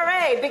the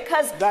ERA,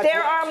 because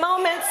there are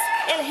moments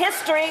in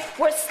history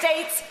where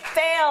states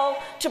fail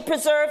to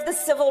preserve the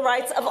civil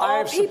rights of all people. I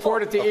have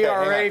supported the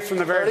ERA from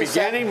the very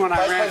beginning when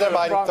I ran for the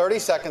Biden, 30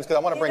 seconds, because I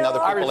want to bring other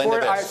people into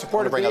this. I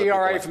supported the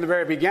ERA from the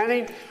very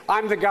beginning.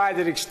 I'm the guy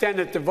that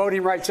extended the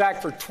Voting Rights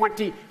Act for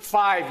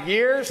 25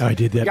 years. I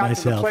did that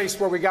myself. We got to the place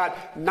where we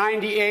got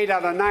 98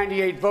 out of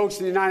 98 votes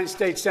in the United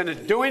States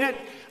Senate doing it.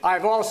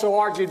 I've also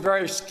argued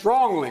very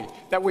strongly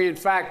that we, in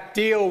fact,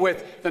 deal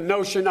with the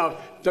notion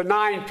of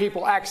denying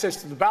people access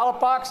to the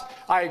ballot box.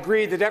 I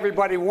agree that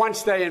everybody,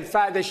 once they, in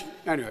fact, they should.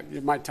 Anyway,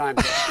 my time's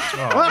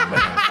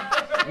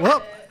up.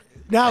 Well,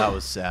 now, that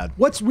was sad.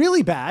 What's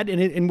really bad,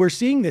 and we're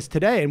seeing this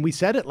today, and we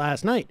said it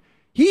last night,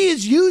 he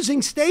is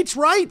using states'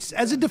 rights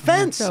as a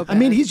defense. So I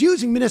mean, he's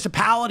using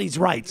municipalities'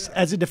 rights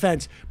as a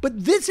defense.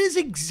 But this is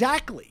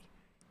exactly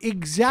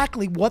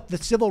what the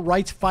civil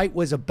rights fight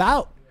was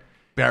about.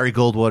 Barry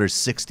Goldwater's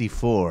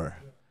 64.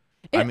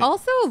 It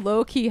also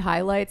low-key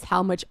highlights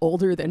how much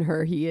older than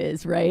her he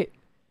is, right?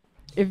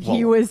 If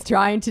he was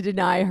trying to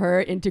deny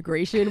her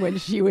integration when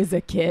she was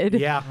a kid.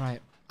 Yeah. Right.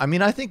 I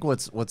mean, I think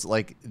what's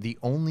like the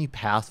only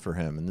path for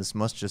him, and this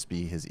must just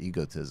be his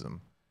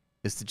egotism,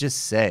 is to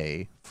just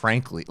say,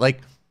 frankly,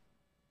 like,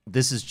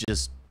 this is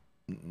just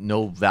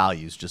no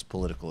values, just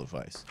political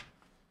advice.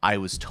 I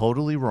was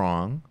totally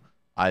wrong.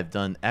 I've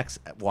done X,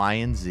 Y,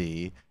 and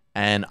Z,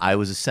 and I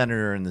was a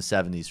senator in the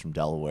 70s from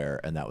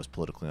Delaware, and that was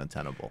politically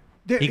untenable.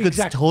 He could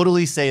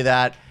totally say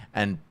that,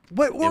 and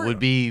it would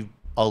be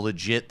a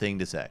legit thing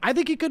to say. I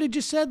think he could have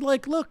just said,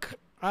 like, look,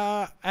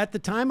 at the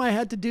time I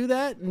had to do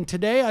that, and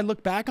today I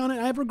look back on it,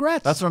 I have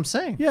regrets. That's what I'm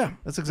saying. Yeah.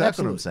 That's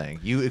exactly what I'm saying.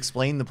 You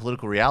explain the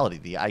political reality,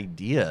 the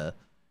idea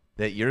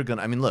that you're going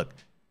to, I mean, look,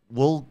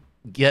 we'll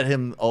get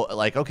him,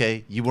 like,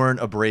 okay, you weren't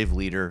a brave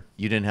leader.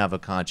 You didn't have a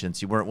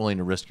conscience. You weren't willing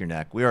to risk your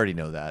neck. We already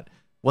know that.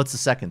 What's the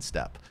second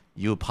step?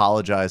 You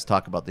apologize,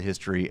 talk about the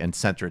history, and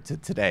center it to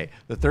today.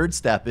 The third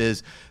step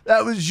is,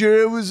 it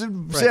was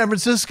in San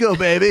Francisco,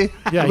 baby.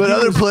 Yeah, but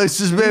other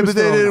places, maybe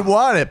they didn't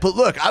want it. But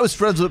look, I was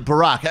friends with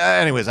Barack.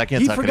 Anyways, I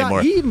can't talk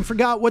anymore. He even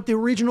forgot what the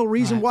original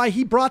reason why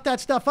he brought that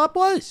stuff up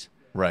was.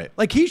 Right.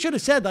 Like, he should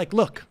have said, like,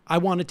 look, I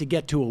wanted to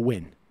get to a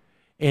win.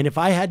 And if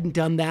I hadn't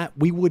done that,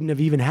 we wouldn't have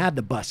even had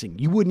the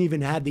busing. You wouldn't even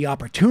had the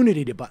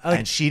opportunity to bus.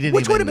 And she didn't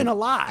Which even, would have been a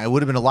lie. It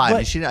would have been a lie. But,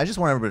 I just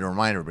want everybody to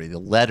remind everybody the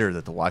letter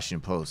that the Washington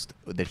Post,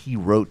 that he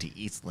wrote to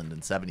Eastland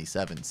in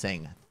 77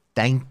 saying,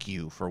 thank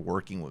you for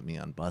working with me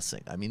on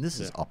busing. I mean, this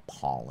is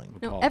appalling.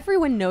 No,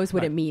 everyone knows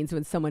what it means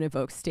when someone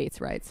invokes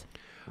states' rights.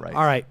 Right.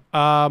 All right.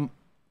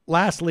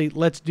 Lastly,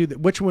 let's do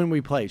which one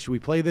we play. Should we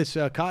play this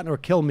Cotton or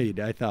Kilmeade?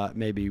 I thought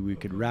maybe we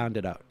could round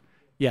it out.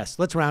 Yes,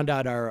 let's round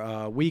out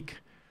our week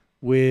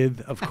with,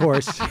 of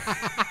course,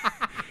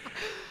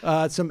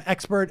 some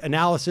expert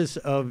analysis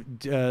of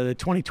the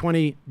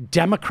 2020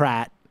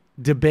 Democrat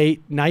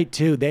debate night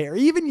 2. They are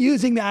even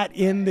using that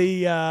in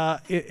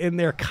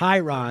their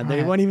Chiron.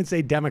 They won't even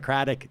say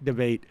Democratic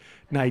debate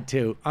night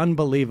 2.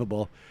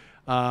 Unbelievable.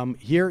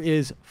 Here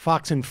is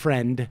Fox and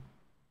Friend.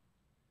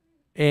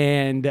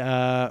 And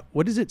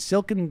what is it?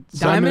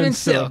 Diamond and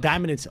Silk.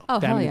 Diamond and Silk. Oh,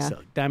 Diamond hell and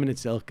Silk. Diamond and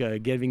Silk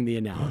giving the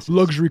analysis.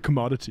 Luxury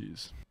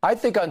commodities. I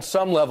think on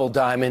some level,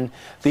 Diamond,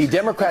 the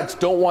Democrats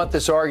don't want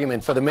this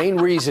argument for the main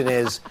reason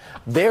is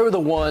they're the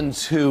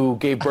ones who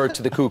gave birth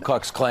to the Ku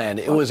Klux Klan.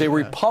 It was a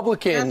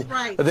Republican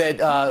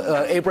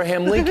that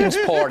Abraham Lincoln's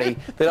party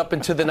that up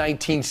until the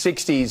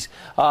 1960s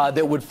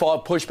that would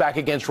push back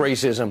against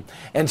racism.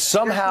 And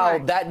somehow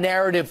that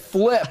narrative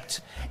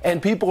flipped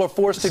and people are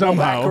forced to go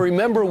back and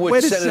remember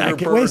what Senator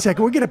Byrd. Wait a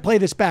second. We're going to play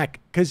this back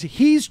because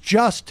he's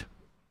just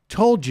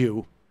told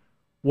you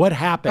what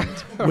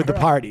happened with the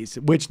parties,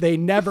 which they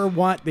never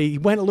want. They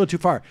went a little too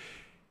far.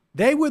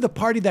 They were the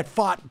party that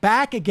fought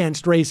back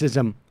against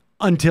racism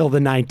until the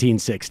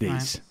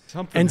 1960s.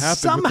 Right. And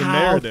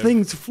somehow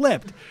things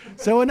flipped.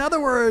 So in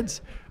other words,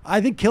 I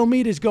think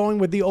Kilmeade is going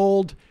with the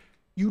old,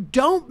 you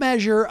don't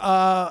measure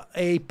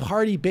a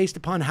party based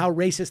upon how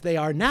racist they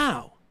are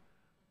now,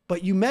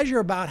 but you measure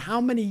about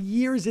how many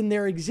years in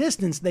their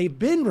existence they've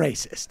been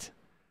racist.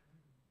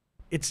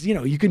 It's,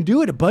 you can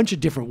do it a bunch of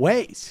different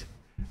ways.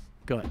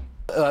 Go ahead.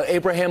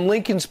 Abraham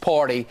Lincoln's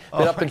party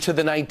that up until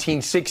the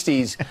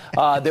 1960s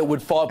that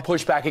would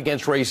push back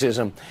against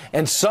racism.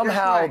 And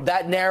somehow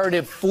that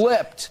narrative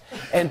flipped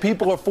and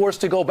people are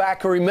forced to go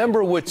back and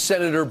remember what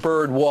Senator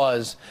Byrd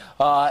was.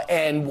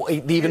 And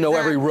even though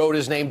every road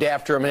is named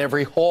after him and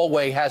every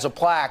hallway has a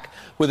plaque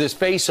with his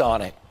face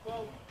on it.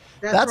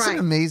 That's an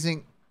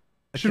amazing...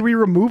 Should we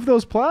remove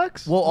those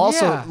plaques? Well,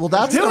 also,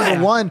 that's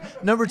number one.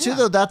 Number two,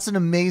 though, that's an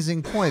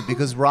amazing point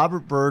because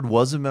Robert Byrd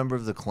was a member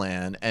of the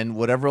Klan, and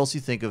whatever else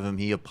you think of him,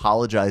 he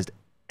apologized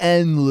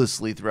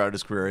endlessly throughout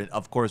his career. And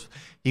of course,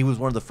 he was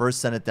one of the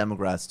first Senate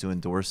Democrats to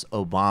endorse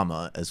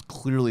Obama as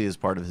clearly as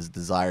part of his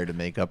desire to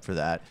make up for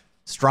that.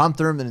 Strom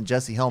Thurmond and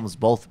Jesse Helms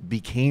both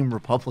became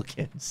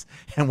Republicans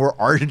and were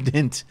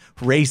ardent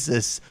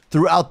racists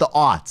throughout the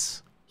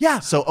aughts. Yeah.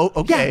 So,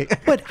 okay. Yeah,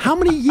 but how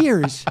many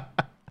years,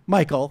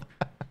 Michael,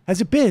 has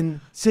it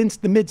been since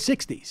the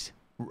mid-60s?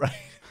 Right.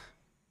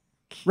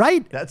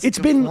 Right? It's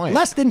been point.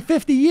 less than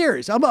 50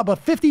 years. About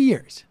 50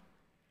 years.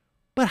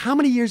 But how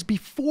many years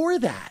before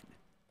that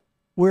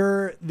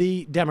were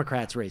the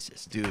Democrats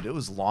racist? Dude, it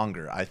was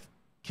longer.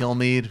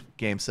 Kilmeade,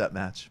 game, set,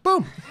 match.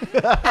 Boom.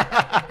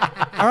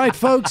 All right,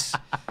 folks.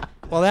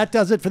 Well, that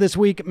does it for this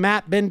week.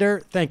 Matt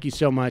Binder, thank you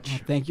so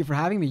much. Thank you for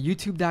having me.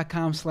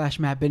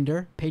 YouTube.com/Matt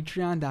Binder.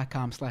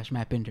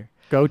 Patreon.com/Matt Binder.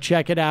 Go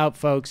check it out,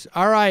 folks.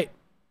 All right.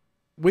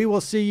 We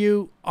will see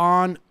you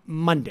on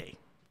Monday.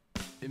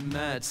 It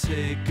might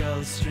take all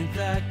the strength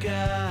I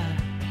got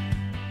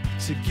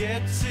to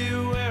get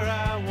to where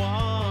I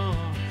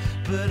want,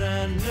 but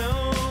I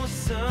know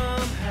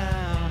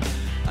somehow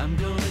I'm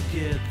gonna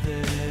get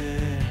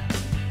there.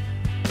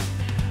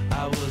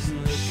 I wasn't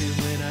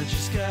looking when I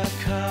just got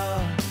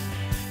caught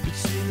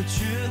between the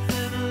truth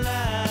and the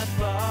light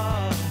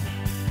bulb,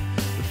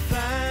 but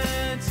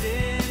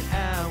finding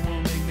out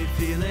won't make me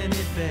feel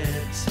any better.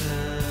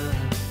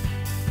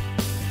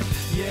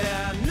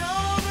 Yeah, I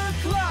know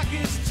the clock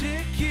is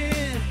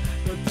ticking,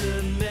 but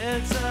the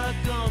meds are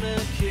gonna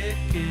kick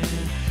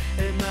in,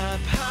 and my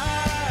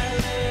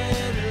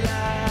pilot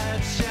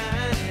light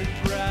shining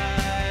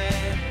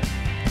bright.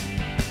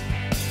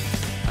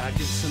 I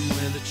guess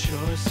somewhere the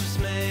choice was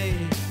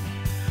made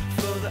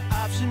for the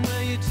option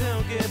where you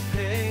don't get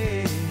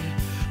paid,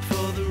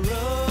 for the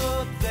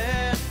road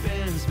that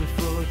bends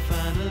before it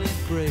finally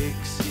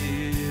breaks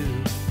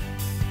you.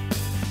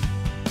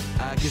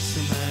 I guess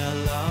somehow I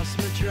lost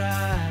my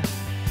drive,